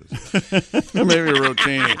 Manicotti, I should have said. Maybe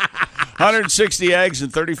rotini. 160 eggs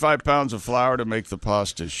and 35 pounds of flour to make the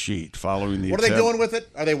pasta sheet. Following the What are they attempt- doing with it?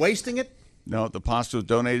 Are they wasting it? No, the pasta was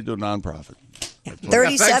donated to a nonprofit. Yeah,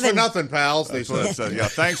 thanks for nothing, pals. They That's what it said. said. Yeah,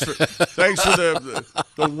 thanks for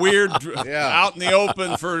the weird out in the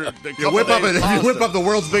open for a You couple whip up days if you pasta. whip up the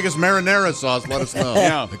world's biggest marinara sauce. Let us know.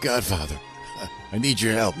 Yeah. The Godfather. I need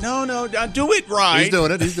your help. No, do it right. He's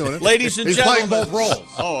doing it. He's doing it. Ladies and He's gentlemen. playing both roles.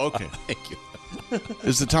 Oh, okay. Thank you.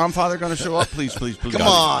 Is the Tom Father going to show up? Please. Come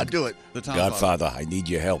on, do it. The Tom Godfather, I need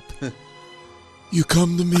your help. You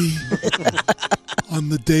come to me on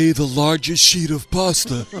the day the largest sheet of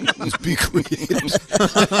pasta is being created.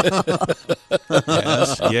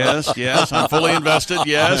 Yes. I'm fully invested.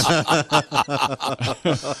 Yes.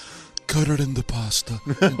 Cut it into pasta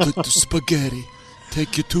and put the spaghetti.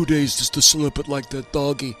 Take you 2 days just to slurp it like that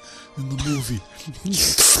doggy in the movie.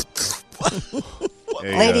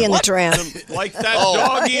 Hey, Lady in the Tramp. Like that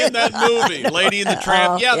doggy in that movie, Lady in the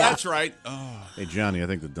Tramp. Oh, yeah, yeah. that's right. Oh. Hey, Johnny, I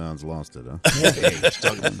think the Don's lost it, huh?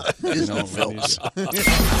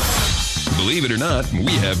 Believe it or not,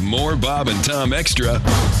 we have more Bob and Tom Extra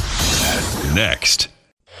next.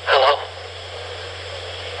 Hello?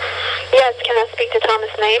 Yes, can I speak to Thomas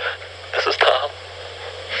Nape? This is Tom.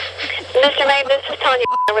 Mr. Mabe, this is Tanya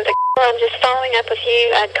with the I'm just following up with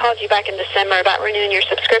you. I'd called you back in December about renewing your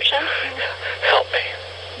subscription. Help me.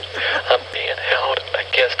 I'm being held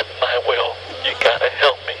against my will. You gotta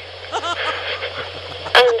help me.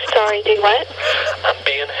 I'm sorry, do what? I'm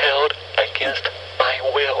being held against my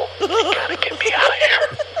will. You gotta get me out of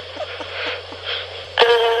here.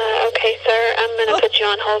 Okay, sir. I'm gonna put you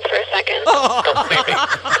on hold for a second. Don't leave me.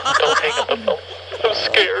 Don't hang up the phone. I'm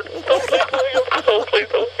scared. Don't please hang up the phone. Please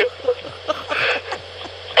don't hang up the phone.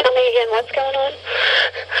 Tell me again, what's going on?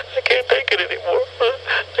 I can't take it anymore.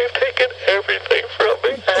 They've taken everything from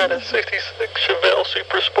me. I had a 66 Chevelle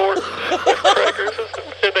Super Sport with crackers,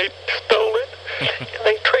 and they stole it. And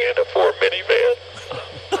they traded it for a minivan.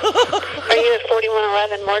 Are you at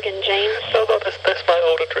 4111 Morgan James? No, that's my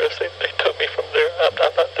old address. They took me from there. I'm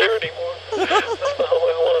not there anymore. That's not who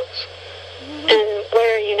I was. And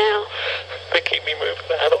where are you now? They keep me moving.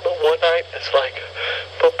 I don't know. One night it's like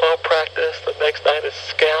football practice. The next night is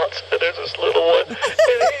scouts. And there's this little one, and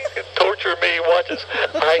he can torture me. He watches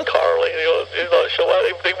iCarly. Show.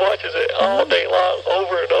 He watches it all day long,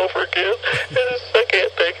 over and over again. And I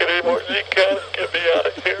can't take it anymore. You gotta get me out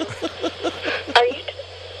of here.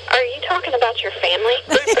 Are you talking about your family?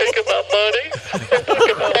 They're taking my money. They're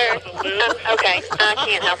taking my money. Okay, I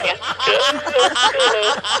can't help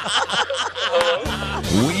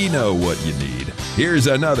you. We know what you need. Here's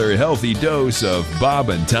another healthy dose of Bob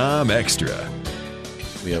and Tom Extra.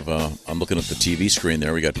 We have, I'm looking at the TV screen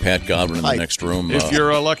there. We got Pat Godwin in the next room. If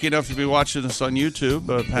you're lucky enough to be watching this on YouTube,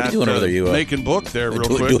 Pat, doing over there? You, making book there real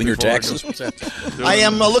quick. Doing your before I taxes? go. What's that? I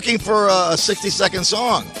am looking for a 60-second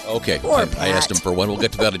song. Okay. I asked him for one. We'll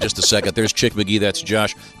get to that in just a second. There's Chick McGee. That's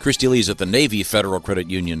Josh. Christy Lee's at the Navy Federal Credit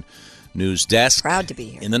Union News Desk. Proud to be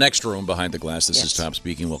here. In the next room behind the glass, this is Tom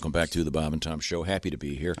speaking. Welcome back to the Bob and Tom Show. Happy to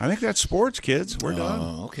be here. I think that's sports, kids. We're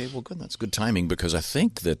done. Okay, well, good. That's good timing because I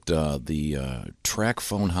think that the track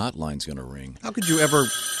phone hotline's going to ring. How could you ever?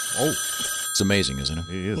 Oh, it's amazing, isn't it?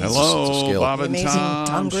 It is. Hello, it's a skill. Bob and Amazing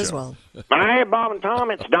Tom Griswold. Hey, Bob and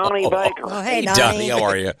Tom, it's Donnie Baker. Oh, hey, Donnie, how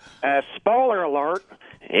are you? Spoiler alert,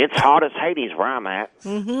 it's hot as Hades where I'm at.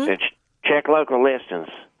 It's check local listings.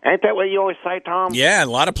 Ain't that what you always say, Tom? Yeah, a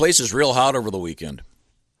lot of places real hot over the weekend.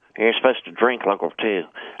 You're supposed to drink local, too.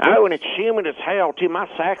 Oh, and it's humid as hell, too. My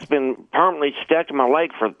sack's been permanently stuck to my leg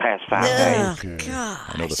for the past 5 days.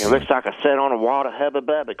 God. It looks like I sat on a wad of Hubba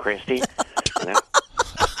Bubba, Christy.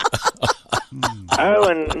 Oh,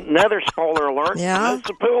 and another spoiler alert. Yeah? Most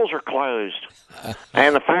of the pools are closed.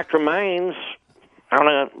 And the fact remains, I don't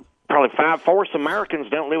know, probably 5/4 Americans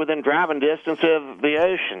don't live within driving distance of the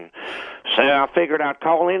ocean. So I figured I'd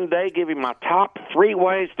call in today, give you my top 3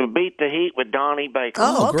 ways to beat the heat with Donnie Baker.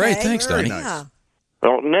 Oh, okay. Great. Thanks, Very Donnie. nice.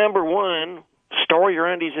 Well, number 1, store your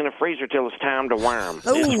undies in the freezer till it's time to wear them.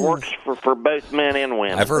 This works for both men and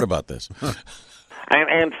women. I've heard about this.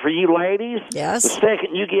 And for you ladies, Yes? the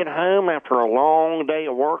second you get home after a long day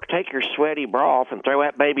of work, take your sweaty bra off and throw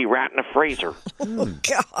that baby right in the freezer. Oh,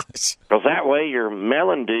 gosh. Because that way your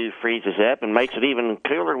melon dew freezes up and makes it even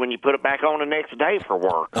cooler when you put it back on the next day for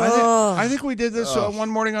work. I think we did this one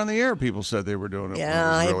morning on the air. People said they were doing it.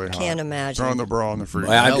 Yeah, when it was I really can't hot. imagine. Throwing the bra in the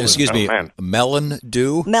freezer. Excuse me, melon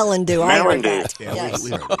dew? Melon dew. I Melon heard dew. that. Yes.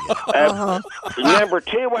 Number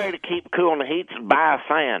 2 way to keep cool in the heat is buy a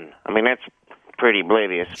fan. I mean, that's pretty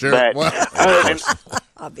oblivious. Sure. But Well, and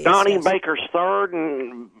Obvious, Donnie yes. Baker's third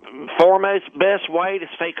and foremost best way to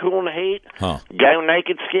stay cool in the heat, go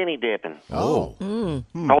naked skinny dipping. Oh.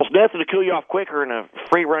 There's nothing to cool you off quicker than a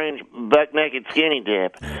free-range buck-naked skinny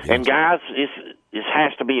dip. And, guys, this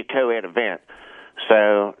has to be a co-ed event.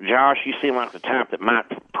 So, Josh, you seem like the type that might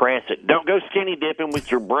press it. Don't go skinny dipping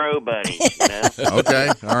with your bro buddy. You know? Okay,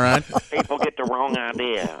 all right. People get the wrong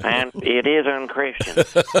idea, and it is unchristian.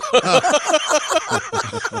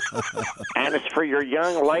 And it's for your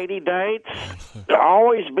young lady dates.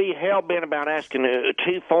 Always be hell-bent about asking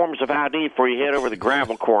 2 forms of ID before you head over the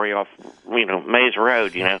gravel quarry off, Maze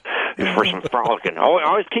Road, for some frolicking.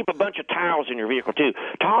 Always keep a bunch of towels in your vehicle, too.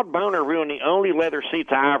 Todd Boner ruined the only leather seats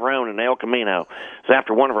I ever owned in El Camino. It was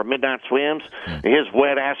after one of our midnight swims. His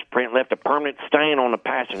wet ass print left a permanent stain on the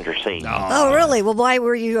passenger seat. Oh, really? Well, why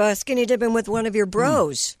were you skinny dipping with one of your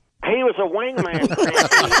bros? He was a wingman.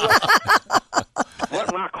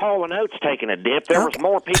 Wasn't like Hall & Oates taking a dip. There was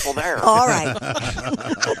more people there. All right.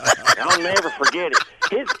 I'll never forget it.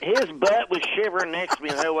 His butt was shivering next to me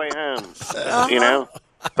the whole way home.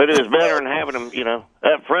 But it was better than having him,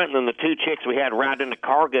 up front, and then the two chicks we had riding in the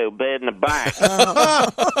cargo bed in the back.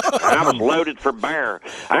 I was loaded for bear.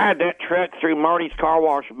 I had that truck through Marty's car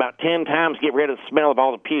wash about 10 times to get rid of the smell of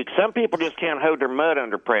all the puke. Some people just can't hold their mud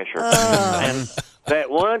under pressure. And that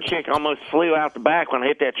one chick almost flew out the back when I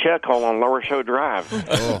hit that chuck hole on Lower Show Drive.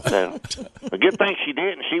 So, a good thing she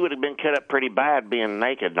didn't. She would have been cut up pretty bad being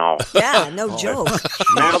naked and all. Yeah, no joke.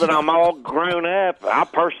 Now that I'm all grown up, I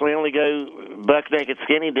personally only go buck naked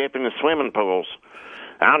skinny dipping in swimming pools.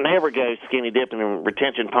 I'll never go skinny dipping in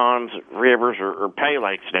retention ponds, rivers, or pay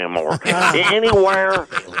lakes no more. Anywhere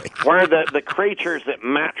where the creatures that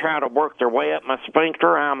might try to work their way up my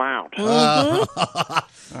sphincter, I'm out.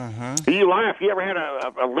 You laugh. You ever had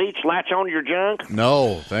a leech latch onto your junk?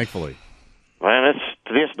 No, thankfully. Well, it's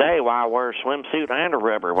to this day why I wear a swimsuit and a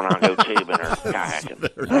rubber when I go tubing or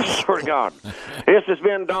kayaking. I swear to God. This has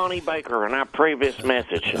been Donnie Baker, and I approve this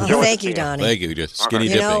message. Thank you, Donnie. Thank you. Just skinny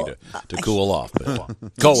dipping to cool off.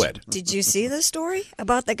 Go ahead. Did you see the story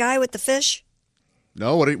about the guy with the fish?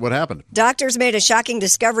 No, what happened? Doctors made a shocking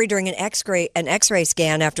discovery during an X-ray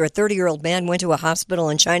scan after a 30-year-old man went to a hospital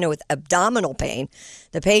in China with abdominal pain.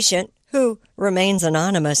 The patient, who remains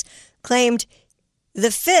anonymous, claimed the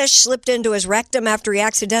fish slipped into his rectum after he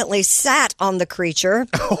accidentally sat on the creature.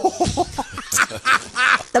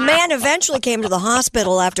 The man eventually came to the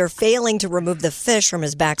hospital after failing to remove the fish from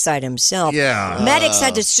his backside himself. Yeah. Medics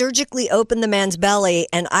had to surgically open the man's belly,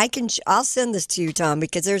 and I'll send this to you, Tom,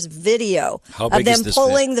 because there's video of them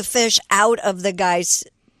pulling the fish out of the guy's,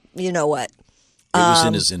 you know what. It was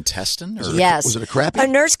in his intestine? Or Yes. Was it a crappie? A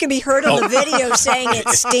nurse can be heard on the video saying it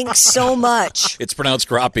stinks so much. It's pronounced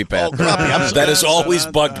crappie, Pat. That has always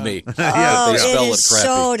bugged me. Oh, they spell it it is crappie.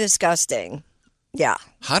 so disgusting. Yeah.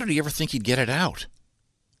 How did he ever think he'd get it out?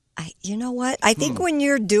 You know what? I think when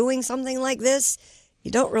you're doing something like this,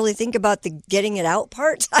 you don't really think about the getting it out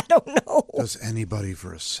parts. I don't know. Does anybody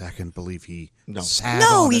for a second believe he sat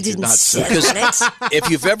No, on he it? didn't sit Because on it. if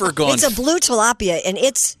you've ever gone... It's a blue tilapia, and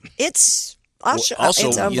it's also, it's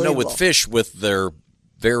you know, with unbelievable. fish, with their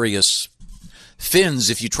various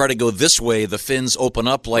fins, if you try to go this way, the fins open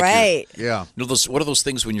up like Right. Yeah. You know what are those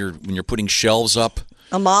things when you're putting shelves up?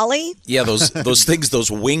 A molly? Yeah, those things,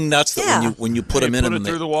 those wing nuts that when you put them in put them, it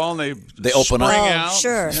through the wall and they open up. spring Oh, out.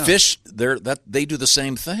 sure. Fish, they do the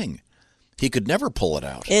same thing. He could never pull it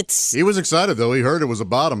out. He was excited though. He heard it was a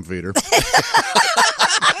bottom feeder.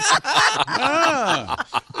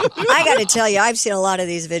 I got to tell you, I've seen a lot of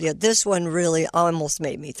these videos. This one really almost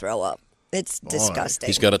made me throw up. It's disgusting.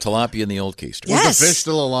 He's got a tilapia in the old keister. Yes. Was the fish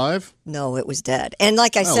still alive? No, it was dead. And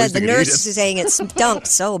like I Well, at said, least the they could nurse eat it. is saying it stunk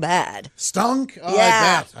so bad. Stunk? Oh,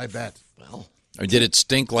 Yeah. I bet. Well, I mean, did it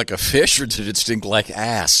stink like a fish or did it stink like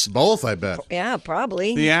ass? Both, I bet. Yeah,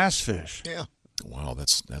 probably. The ass fish. Yeah. Wow,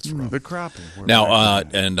 that's rough. The crappie. Now,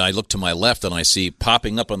 and I look to my left and I see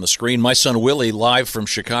popping up on the screen my son Willie live from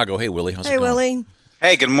Chicago. Hey, Willie, how's it Hey, going? Willie.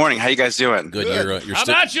 Hey, good morning. How you guys doing? Good. You're How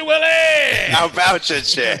still. about you, Willie? How about you,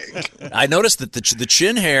 chick? I noticed that the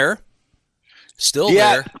chin hair still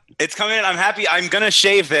Yeah, there. it's coming in. I'm happy. I'm gonna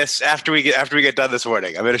shave this after we get done this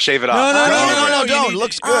morning. I'm gonna shave it off. No, don't.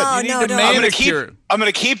 Looks good. Oh, no, don't. I'm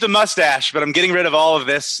gonna keep the mustache, but I'm getting rid of all of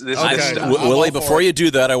this stuff. Willie, before you do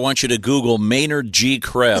that, I want you to Google Maynard G.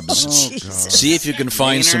 Krebs. See if you can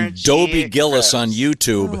find some Dobie Gillis on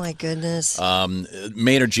YouTube. Oh, my goodness.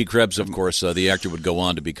 Maynard G. Krebs, of course, the actor would go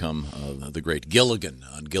on to become the great Gilligan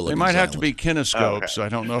on They Gilligan's might have to Island. be kinescopes. I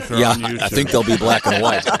don't know if they're Yeah, on YouTube. I think they'll be black and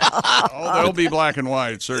white. Oh, they'll be black and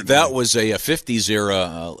white, certainly. That was a 50s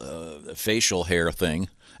era facial hair thing.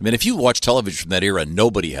 I mean, if you watch television from that era,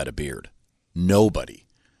 nobody had a beard. Nobody.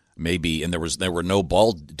 Maybe, and there were no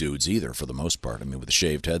bald dudes either for the most part. I mean, with the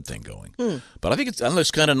shaved head thing going. But I think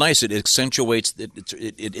it's kind of nice. It accentuates.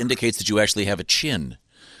 It indicates that you actually have a chin.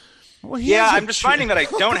 Well, Yeah, I'm just finding that I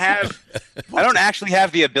don't actually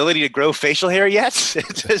have the ability to grow facial hair yet.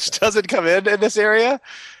 It just doesn't come in this area.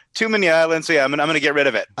 Too many islands. So yeah, I'm gonna get rid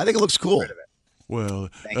of it. I think it looks cool. Well,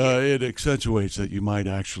 it accentuates that you might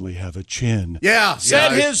actually have a chin. Yeah.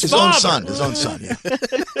 Said His own son. Yeah.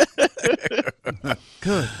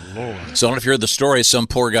 Good Lord. So I don't know if you heard the story. Some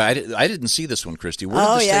poor guy. I didn't see this one, Christy. Where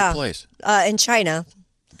did this take place? In China.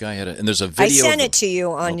 The guy had and there's a I video. sent it to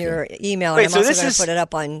you on your email, Wait, and so I'm also this going is- to put it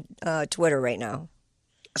up on Twitter right now.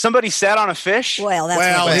 Somebody sat on a fish. Well, that's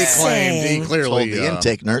Well, what he I'm claimed. He saying. clearly Told the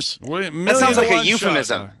intake nurse. That sounds like a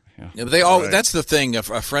euphemism. Yeah, but they all. That's the thing. A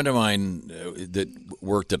friend of mine that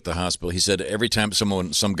worked at the hospital. He said every time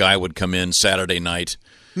some guy would come in Saturday night,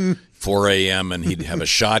 4 a.m. and he'd have a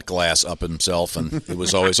shot glass up himself, and it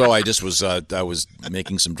was always, I was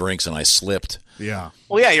making some drinks and I slipped. Yeah.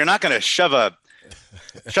 Well, yeah, you're not gonna shove a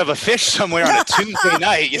shove a fish somewhere on a Tuesday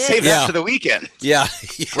night. You save that for the weekend. Yeah.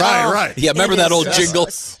 Right. Yeah, remember that old jingle?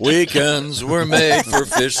 Weekends were made for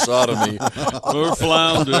fish sodomy or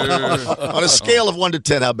flounder. On a scale of 1 to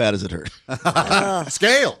 10, how bad does it hurt?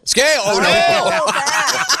 Scale. Oh,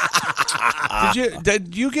 no.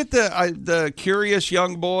 Did you get the curious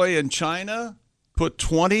young boy in China put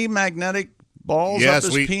 20 magnetic balls up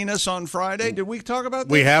his penis on Friday? Did we talk about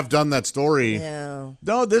that? We have done that story. No.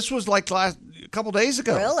 No, this was like a couple days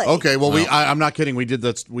ago. Really? Okay, well, I'm not kidding. We did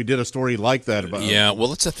that. We did a story like that about. Yeah,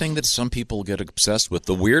 well, it's a thing that some people get obsessed with.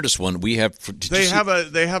 The weirdest one we have. They have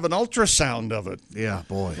an ultrasound of it. Yeah,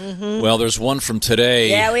 boy. Mm-hmm. Well, there's one from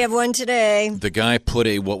today. Yeah, we have one today. The guy put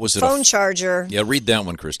what was it? Phone charger. Yeah, read that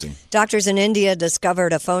one, Christy. Doctors in India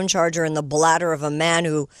discovered a phone charger in the bladder of a man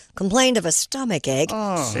who complained of a stomach ache.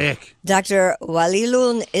 Oh. Sick. Dr.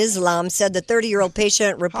 Walilul Islam said the 30-year-old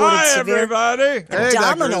patient reported severe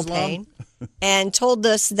abdominal pain and told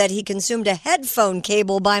us that he consumed a headphone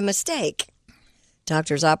cable by mistake.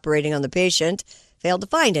 Doctors operating on the patient failed to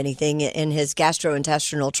find anything in his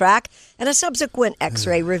gastrointestinal tract, and a subsequent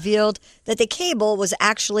X-ray revealed that the cable was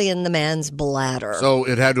actually in the man's bladder. So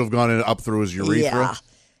it had to have gone up through his urethra? Yeah.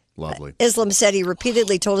 Lovely. Islam said he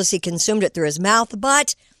repeatedly told us he consumed it through his mouth,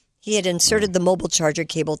 but he had inserted the mobile charger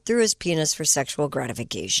cable through his penis for sexual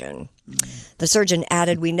gratification. The surgeon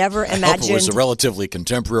added, "We never It imagined." was a relatively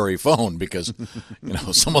contemporary phone because,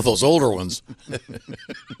 some of those older ones had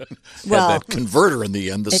that converter in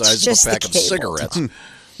the end, the size of a pack of cigarettes.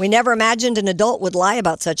 We never imagined an adult would lie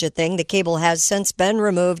about such a thing. The cable has since been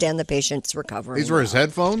removed, and the patient's recovering. These were his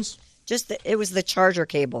headphones? It was the charger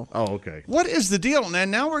cable. Oh, okay. What is the deal?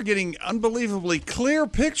 And now we're getting unbelievably clear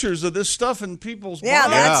pictures of this stuff in people's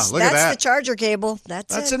bodies. That's the charger cable.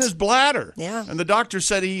 That's in his bladder. Yeah. And the doctor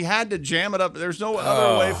said he had to jam it up. There's no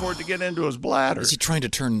other way for it to get into his bladder. Is he trying to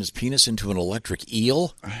turn his penis into an electric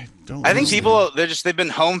eel? I think they've been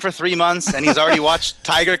home for 3 months and he's already watched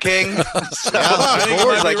Tiger King. So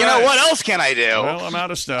he's like, what else can I do? Well, I'm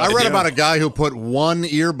out of stuff. I read about a guy who put one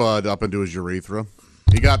earbud up into his urethra.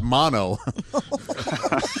 He got mono.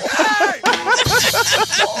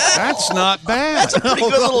 That's not bad. That's a pretty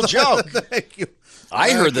good little joke. Thank you.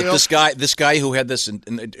 I heard that this guy who had this,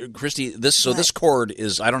 and Christy, this cord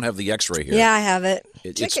is, I don't have the X-ray here. Yeah, I have it.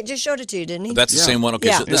 Just showed it to you, didn't he? That's the same one?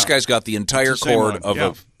 Okay, so this guy's got the entire cord of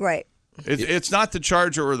a... Right. It's not the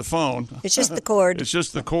charger or the phone. It's just the cord. It's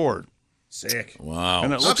just the cord. Sick. Wow.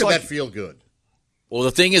 And it How looks could like that feel good? Well,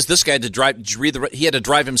 the thing is, this guy had to drive. Did you read he had to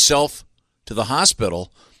drive himself to the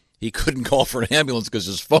hospital. He couldn't call for an ambulance because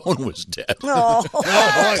his phone was dead. Oh, boy,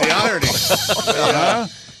 the irony.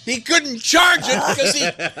 He couldn't charge it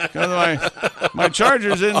because my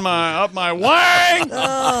charger's in up my wang.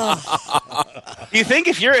 You think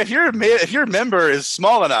if your member is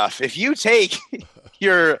small enough, if you take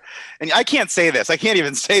and I can't say this, I can't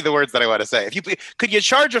even say the words that I want to say. Could you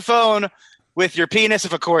charge a phone with your penis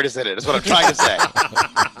if a cord is in it, is what I'm trying to say.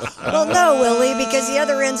 Well, no, Willie, because the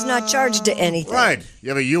other end's not charged to anything. Right. You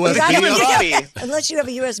have a USB. Unless you have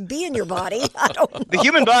a USB in your body. I don't know. The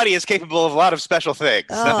human body is capable of a lot of special things.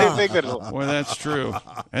 Oh. I think that well, that's true.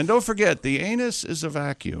 And don't forget, the anus is a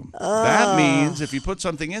vacuum. That means if you put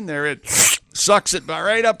something in there, it sucks it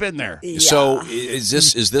right up in there. Yeah. So is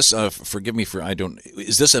this forgive me for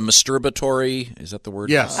is this a masturbatory, is that the word?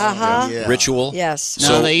 Yes. Ritual? Yes.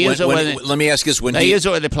 So no, they use it let me ask you this, they use it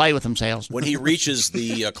when they play with themselves. When he reaches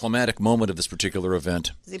the climatic moment of this particular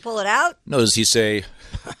event. Does he pull it out? No, does he say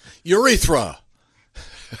urethra?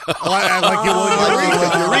 I like you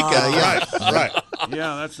Eureka. Yeah. Right.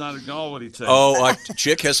 Yeah, that's not at all what he'd say. Oh,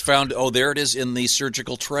 Chick has found. Oh, there it is in the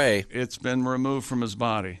surgical tray. It's been removed from his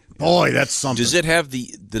body. Boy, that's something. Does it have the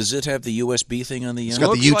USB thing on the end? It's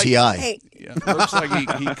got the UTI. Looks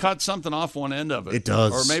like he cut something off one end of it. It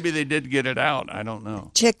does. Or maybe they did get it out. I don't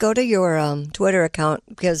know. Chick, go to your Twitter account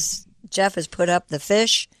because Jeff has put up the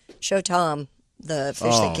fish. Show Tom the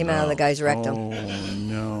fish that came out of the guy's rectum. Oh,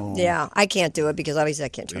 no. Yeah, I can't do it because obviously I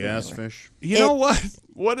can't turn it Yes, over. fish. You know what?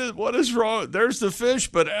 What is wrong? There's the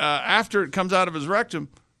fish, but after it comes out of his rectum,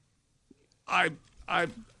 I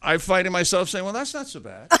find myself saying, "Well, that's not so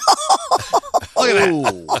bad." Look at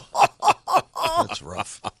that. That's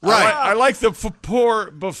rough. Right. I like the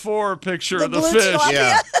before picture of the fish.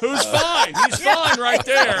 Yeah. Who's fine? He's fine right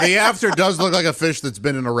there. The after does look like a fish that's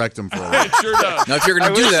been in a rectum for a while. It sure does. Now, if you're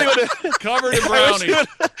going to do that, covered in brownie.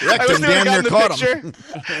 Rectum damn near caught him.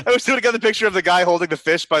 I wish they would have got the picture of the guy holding the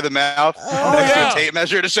fish by the mouth next to a tape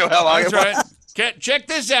measure to show how long That's it was. right. Check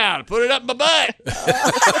this out. Put it up my butt.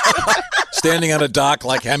 Standing on a dock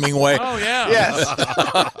like Hemingway. Oh, yeah. Yes.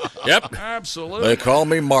 Yep. Absolutely. They call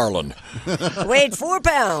me Marlin. Weighed 4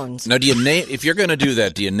 pounds. Now, do you name, if you're going to do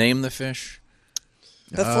that, do you name the fish?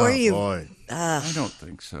 Before you. Boy. I don't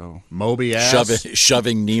think so. Moby ass.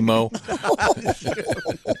 Shoving Nemo.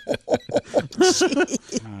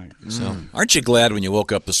 So, aren't you glad when you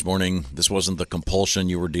woke up this morning this wasn't the compulsion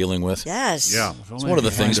you were dealing with? Yes. Yeah. It's one of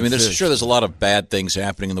the things. I mean, there's a lot of bad things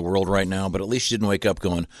happening in the world right now, but at least you didn't wake up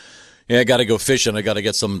going, yeah, I got to go fishing. I got to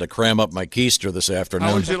get something to cram up my keister this afternoon.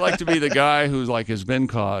 How would you like to be the guy who's like has been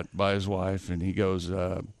caught by his wife, and he goes,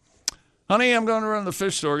 honey, I'm going to run to the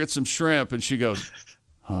fish store, get some shrimp, and she goes,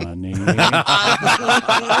 honey,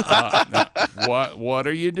 what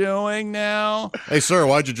are you doing now? Hey, sir,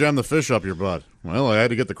 why'd you jam the fish up your butt? Well, I had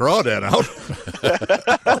to get the crawdad out.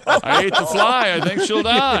 I ate the fly. I think she'll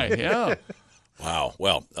die. Yeah. Wow.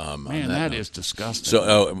 Well, man, that is disgusting.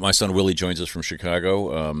 So, my son Willie joins us from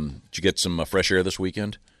Chicago. Did you get some fresh air this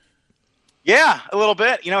weekend? Yeah, a little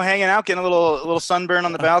bit. You know, hanging out, getting a little sunburn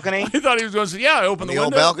on the balcony. I thought he was going to say, "Yeah, I opened the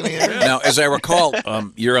old window." balcony. Now, as I recall,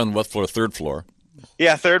 you're on what floor? Third floor.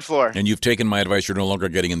 Yeah, third floor. And you've taken my advice. You're no longer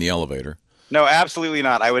getting in the elevator. No, absolutely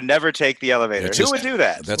not. I would never take the elevator. Who would do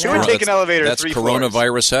that? That's Who would take an elevator That's 3 coronavirus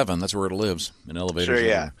floors? heaven. That's where it lives. An elevator. Sure,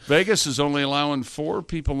 yeah. Vegas is only allowing 4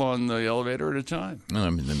 people on the elevator at a time. No, I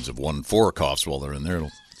mean, there's 1-4 coughs while they're in there.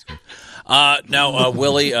 Now,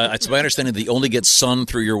 Willie, it's my understanding that you only get sun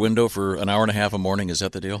through your window for an hour and a half a morning. Is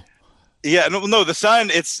that the deal? Yeah, no, the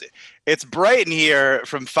sun, it's bright in here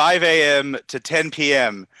from 5 a.m. to 10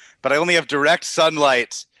 p.m., but I only have direct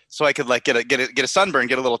sunlight, so I could like get a sunburn,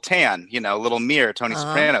 get a little tan, a little mirror, Tony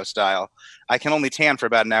Soprano style. I can only tan for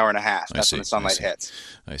about an hour and a half. That's when the sunlight hits.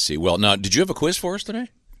 I see. Well, now, did you have a quiz for us today?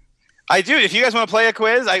 I do. If you guys want to play a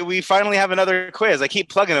quiz, we finally have another quiz. I keep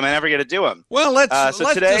plugging them. I never get to do them. Well, let's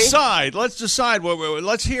decide. Let's decide.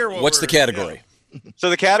 Let's hear what. What's the category?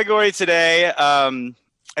 So the category today,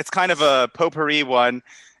 it's kind of a potpourri one.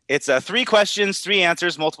 It's 3 questions, 3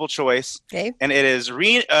 answers, multiple choice. Okay. And it is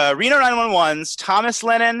Reno 911's Thomas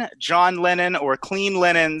Lennon, John Lennon, or Clean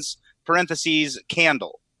Lennon's (parentheses)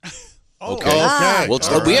 candle. Okay.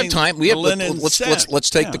 Well, we have time. Let's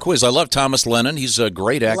take the quiz. I love Thomas Lennon. He's a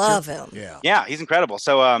great actor. Love him. Yeah, he's incredible.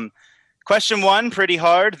 So, question 1, pretty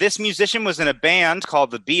hard. This musician was in a band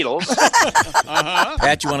called the Beatles.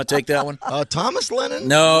 Pat, you want to take that one? Thomas Lennon?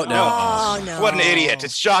 No. Oh, no. What an idiot.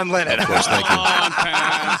 It's John Lennon. Of course, thank you.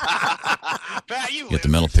 Pat, you Get the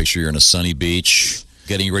mental picture. You're in a sunny beach,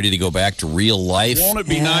 getting ready to go back to real life. Won't it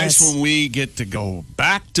be nice when we get to go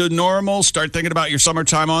back to normal? Start thinking about your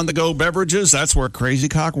summertime on-the-go beverages. That's where Crazy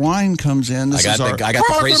Cock Wine comes in. I got the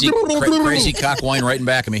crazy Cock Wine right in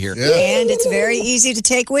back of me here. Yeah. And it's very easy to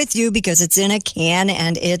take with you because it's in a can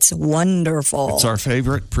and it's wonderful. It's our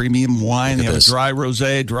favorite premium wine. They have a dry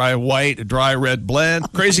rosé, dry white, a dry red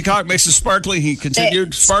blend. Crazy Cock makes it sparkling. He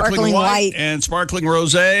continued sparkling white and sparkling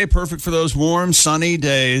rosé, perfect for those warm, sunny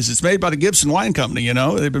days. It's made by the Gibson Wine Company.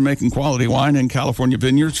 They've been making quality wine in California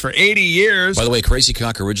vineyards for 80 years. By the way, Crazy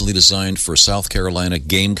Cock originally designed for South Carolina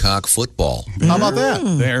Gamecock football. How about that?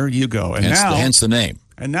 There you go. And hence the name.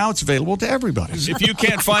 And now it's available to everybody. If you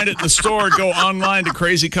can't find it in the store, go online to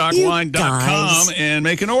crazycockwine.com and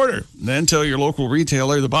make an order. Then tell your local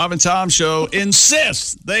retailer the Bob and Tom Show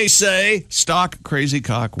insists they say stock Crazy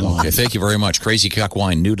Cock Wine. Okay, thank you very much. Crazy Cock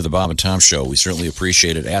Wine, new to the Bob and Tom Show. We certainly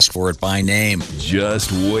appreciate it. Ask for it by name.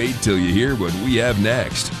 Just wait till you hear what we have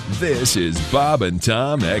next. This is Bob and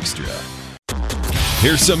Tom Extra.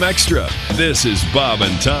 Here's some extra. This is Bob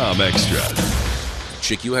and Tom Extra.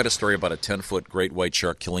 Chick, you had a story about a 10-foot great white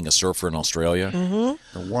shark killing a surfer in Australia.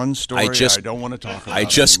 Mm-hmm. The one story I don't want to talk about. I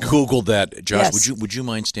just Googled that. Josh, Yes. would you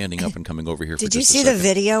mind standing up and coming over here for Did just you see a the second?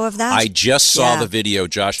 video of that? I just saw the video,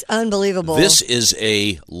 Josh. It's unbelievable. This is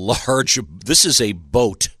a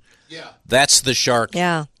boat. Yeah. That's the shark.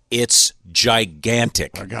 Yeah. It's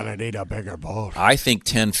gigantic. I gotta need a bigger boat. I think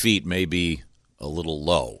 10 feet may be a little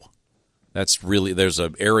low. That's really, there's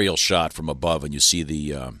an aerial shot from above, and you see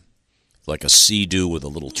the like a Sea-Doo with a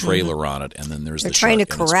little trailer on it, and then there's They're the trying to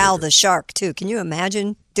shark, and it's corral the shark too. Can you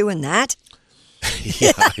imagine doing that?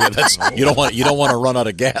 yeah, that's, you don't want to run out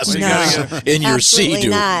of gas in your Sea-Doo.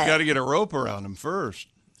 You got to get a rope around him first,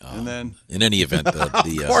 and then. In any event,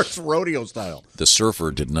 the horse rodeo style. The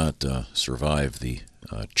surfer did not survive the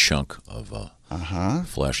chunk of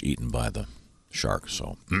flesh eaten by the shark.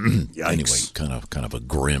 So anyway, kind of a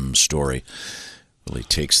grim story. Really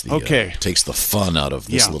takes the fun out of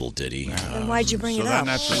this little ditty. And why'd you bring it that up?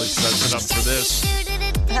 naturally sets it up for this.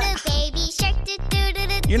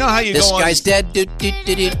 You know how you this go on. This guy's dead.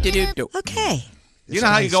 Okay. You know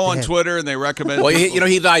how you go on Twitter and they recommend. Well,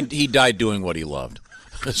 he died doing what he loved,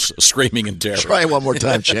 screaming in terror. Try it one more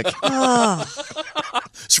time, chick.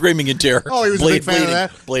 Screaming in terror. Oh, he was a big fan of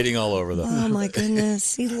that? Bleeding all over them. Oh my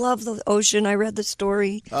goodness, he loved the ocean. I read the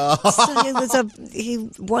story. So he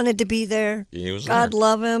wanted to be there. He was God there.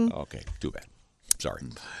 love him. Okay, too bad. Sorry.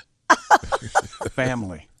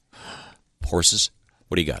 Family. Horses.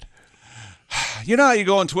 What do you got? You know how you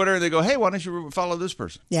go on Twitter and they go, hey, why don't you follow this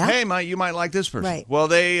person? Yeah. Hey, you might like this person. Right. Well,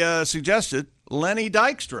 they suggested Lenny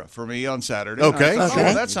Dykstra for me on Saturday. Okay. And I thought,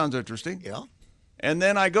 Okay. oh, that sounds interesting. Yeah. And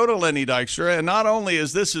then I go to Lenny Dykstra, and not only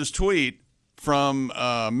is this his tweet from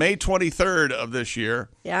May 23rd of this year,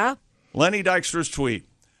 Yeah. Lenny Dykstra's tweet,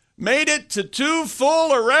 made it to 2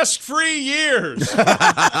 full arrest-free years!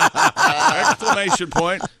 Exclamation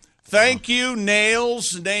point. Thank you,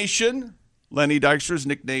 Nails Nation. Lenny Dykstra's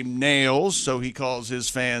nicknamed Nails, so he calls his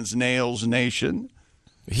fans Nails Nation.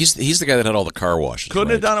 He's the guy that had all the car washes. Couldn't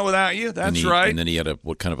right? have done it without you. That's right. And then he had a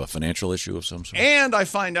kind of a financial issue of some sort. And I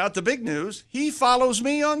find out the big news, he follows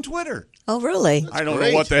me on Twitter. Oh, really? I don't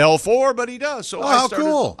know what the hell for, but he does. So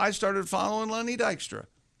cool. I started following Lenny Dykstra.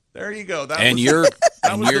 There you go. And you're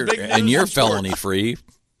felony free,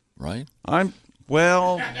 right?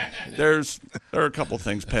 There are a couple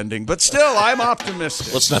things pending, but still, I'm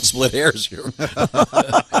optimistic. Let's not split hairs here.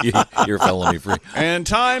 You're felony free. And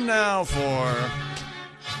time now for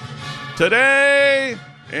Today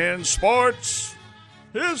in Sports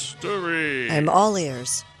History. I'm all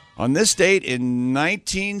ears. On this date in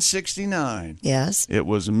 1969, Yes. it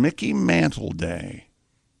was Mickey Mantle Day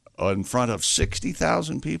in front of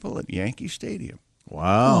 60,000 people at Yankee Stadium.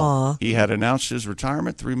 Wow. Aw. He had announced his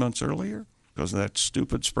retirement 3 months earlier because of that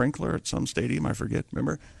stupid sprinkler at some stadium. I forget.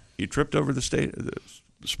 Remember? He tripped over the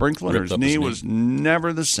sprinkler, and his knee was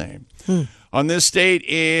never the same. On this date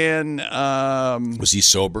in... was he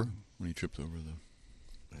sober when he tripped over the...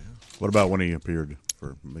 What about when he appeared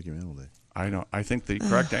for Mickey Mantle Day? I think the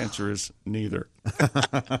correct answer is neither.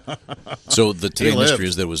 So the today in history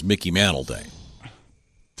is that it was Mickey Mantle Day.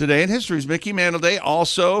 Today in history is Mickey Mantle Day.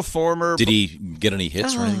 Also, former... Did he get any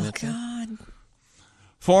hits or anything that day? God.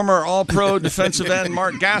 Former All-Pro defensive end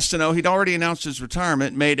Mark Gastineau, he'd already announced his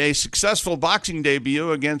retirement, made a successful boxing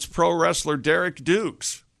debut against pro wrestler Derek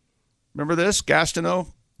Dukes. Remember this?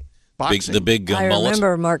 Gastineau boxing? The big I mullet?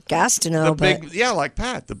 remember Mark Gastineau. Like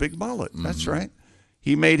Pat, the big mullet. That's right.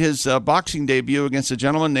 He made his boxing debut against a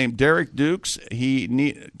gentleman named Derek Dukes.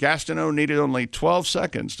 Gastineau needed only 12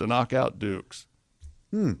 seconds to knock out Dukes.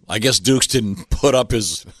 I guess Dukes didn't put up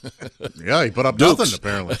his... Yeah, he put up Dukes. nothing,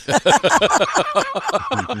 apparently.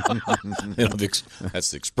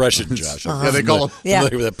 That's the expression, Josh. Yeah, they call him... Yeah.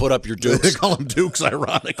 They put up your Dukes. They call him Dukes,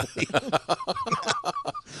 ironically.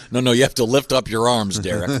 No, you have to lift up your arms,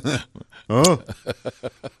 Derek. Oh.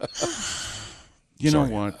 You know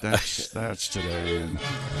what? That's today.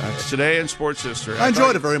 That's today in sports history. I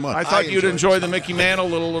enjoyed it very much. I thought you'd enjoy the Mickey Mantle a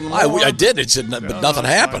little more. I did. But nothing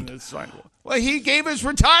happened. It's fine. Well, he gave his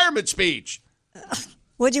retirement speech.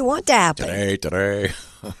 What'd you want to happen? Today.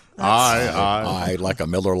 I like a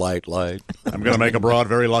Miller Lite light. I'm going to make abroad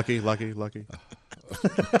very lucky. Loved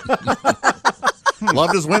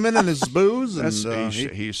his women and his booze. And,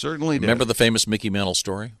 he certainly did. Remember the famous Mickey Mantle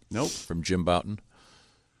story? Nope. From Jim Bouton?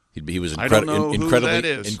 He was I don't know who that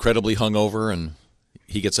is. incredibly hungover, and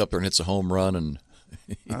he gets up there and hits a home run, and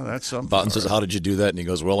that's something. Bouton says, "How did you do that?" And he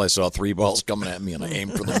goes, "Well, I saw 3 balls coming at me, and I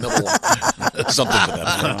aimed for the middle one." Something to that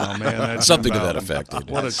effect. Oh man, that's something to that effect.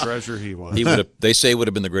 What a treasure he was. He would have. They say would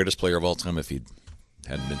have been the greatest player of all time if he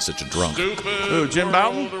hadn't been such a drunk. Who, Jim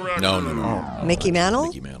Bouton? No. Mickey Mantle?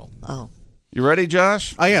 Mickey Mantle. Oh. You ready,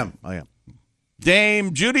 Josh? I am.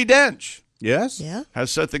 Dame Judi Dench. Yes? Yeah. Has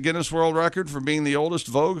set the Guinness World Record for being the oldest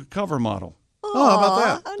Vogue cover model. Oh, how about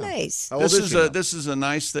that? How nice. How old is she now? This is a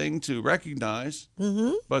nice thing to recognize.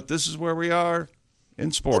 Mm-hmm. But this is where we are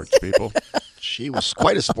in sports, people. She was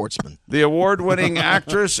quite a sportsman. The award-winning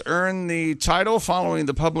actress earned the title following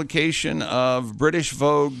the publication of British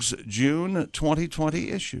Vogue's June 2020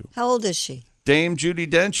 issue. How old is she? Dame Judi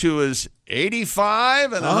Dench, who is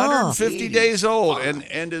 85 and 150 days old,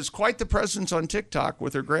 and is quite the presence on TikTok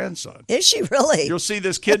with her grandson. Is she really? You'll see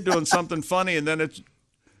this kid doing something funny, and then it's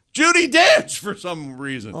Judi Dench for some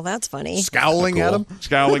reason. Well, that's funny. Scowling at him?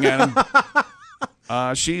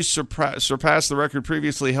 She surpassed the record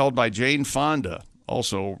previously held by Jane Fonda,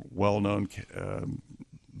 also well-known.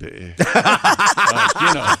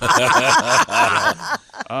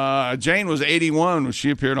 Jane was 81 when she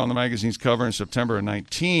appeared on the magazine's cover in September of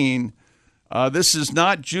 19. This is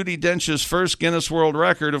not Judi Dench's first Guinness World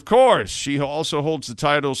Record, of course. She also holds the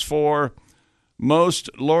titles for Most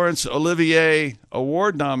Laurence Olivier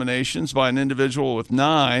Award nominations by an individual with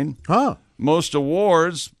 9. Huh. Most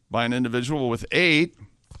awards by an individual with 8.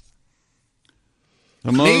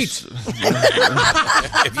 The most.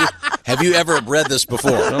 Have you ever read this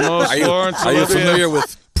before? The most Are you familiar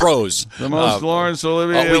with prose? The most Laurence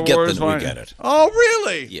Olivier Awards. We get it. Oh,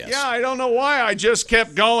 really? Yes. Yeah, I don't know why. I just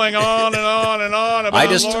kept going on and on and on about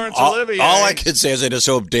Laurence Olivier. All I can say is I just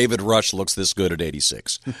hope David Rush looks this good at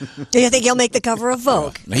 86. Do you think he'll make the cover of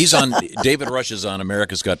Vogue? He's on. David Rush is on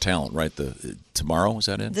America's Got Talent, right? Tomorrow, is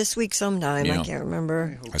that it? This week sometime. Yeah. I can't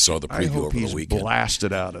remember. I saw the preview over the weekend.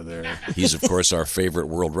 Blasted out of there. He's, of course, our favorite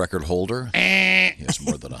world record holder. He has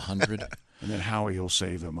more than 100. And then Howie will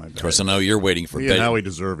save him, I bet. Of course, I know you're waiting for He Betty. and Howie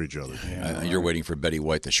deserve each other. You're waiting for Betty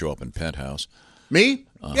White to show up in Penthouse. Me?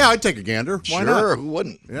 Yeah, I'd take a gander. Why not? Sure, who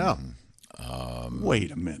wouldn't? Yeah.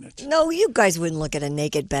 Wait a minute. No, you guys wouldn't look at a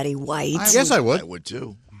naked Betty White. Yes, I would. I would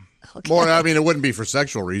too. Okay. More. I mean, it wouldn't be for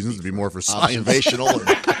sexual reasons. It'd be more for science. Observational.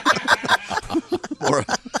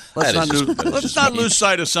 Let's not lose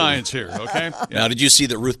sight of science here, okay? Now, did you see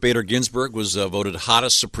that Ruth Bader Ginsburg was voted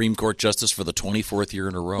hottest Supreme Court justice for the 24th year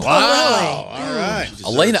in a row? Wow. All right.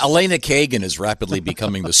 Elena Kagan is rapidly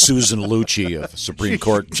becoming the Susan Lucci of Supreme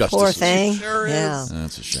Court justices. Poor thing. Sure is. Yeah.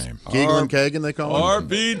 That's a shame. Keegan Kagan, they call him.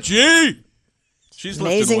 RBG. She's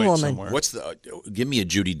Amazing lifting weights woman. somewhere. What's the? Give me a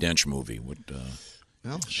Judi Dench movie.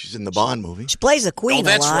 Well, she's in the Bond movie. She plays a queen. Oh,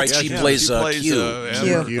 that's a lot. right. She plays Q.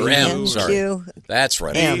 Q. Or M. M. Sorry. Q. That's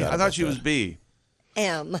right. M. I thought she was B.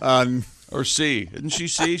 M. Or C. Isn't she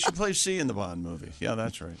C? She plays C in the Bond movie. Yeah,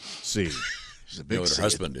 that's right. C. She's a You big know what her C.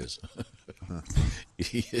 husband is.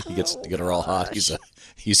 He gets to get her all hot.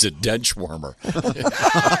 He's a dench warmer.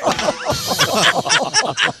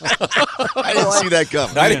 I didn't see that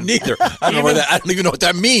coming. I didn't either. I don't even know what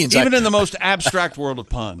that means. Even in the most abstract world of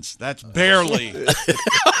puns, that's barely.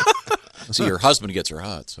 See, her husband gets her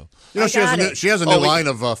hot. So You know, she has a new line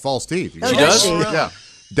of false teeth. She does? Yeah.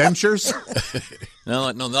 Dentures? No,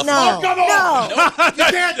 nothing. No. No.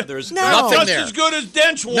 There's No. nothing Just there. as good as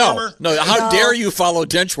dench warmer. No. How dare you follow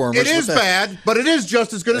dench warmers? It is bad, but it is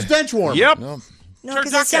just as good as dench warmer. Yep. No,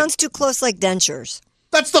 because that sounds too close like dentures.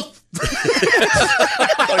 That's the. I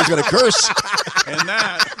thought he was going to curse. And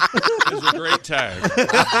that is a great tag.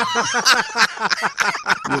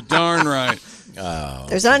 You're darn right.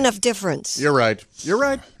 There's not enough difference. You're right. You're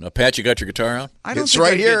right. Now, Pat, you got your guitar out? It's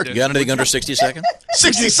right here. You got anything under 60 seconds?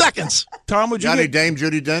 60 seconds. Tom, would you Johnny get, Dame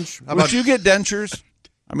Judi Dench? How would about you get dentures?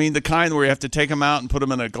 I mean, the kind where you have to take them out and put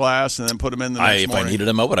them in a glass and then put them in the next If morning. I needed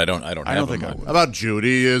them, I would. I don't have think them. I would. How about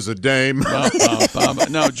Judy is a dame?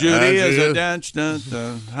 No, Judy As is a you- dance.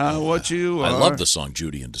 How what you are. I love the song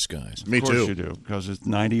 "Judy in Disguise." Me Of course too. you do, because it's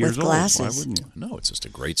 90 years With old. Why glasses. wouldn't you? No, it's just a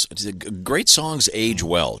great. Great songs age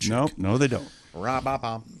well. Chick. No, they don't.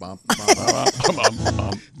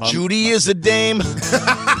 Judy is a dame.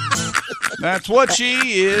 That's what she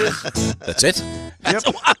is. That's it. Yep.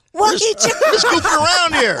 What? Just goofing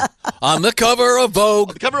around here. On the cover of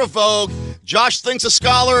Vogue. The cover of Vogue. Josh thinks a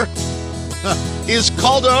scholar is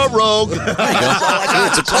called a rogue.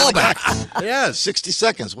 It's a callback. Yeah, 60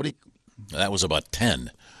 seconds. What do you? That was about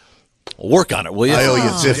 10. Work on it, will you? I owe you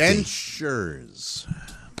 50. Dentures.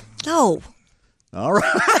 No. All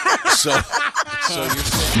right. So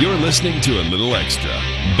You're listening to a little extra.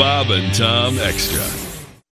 Bob and Tom Extra.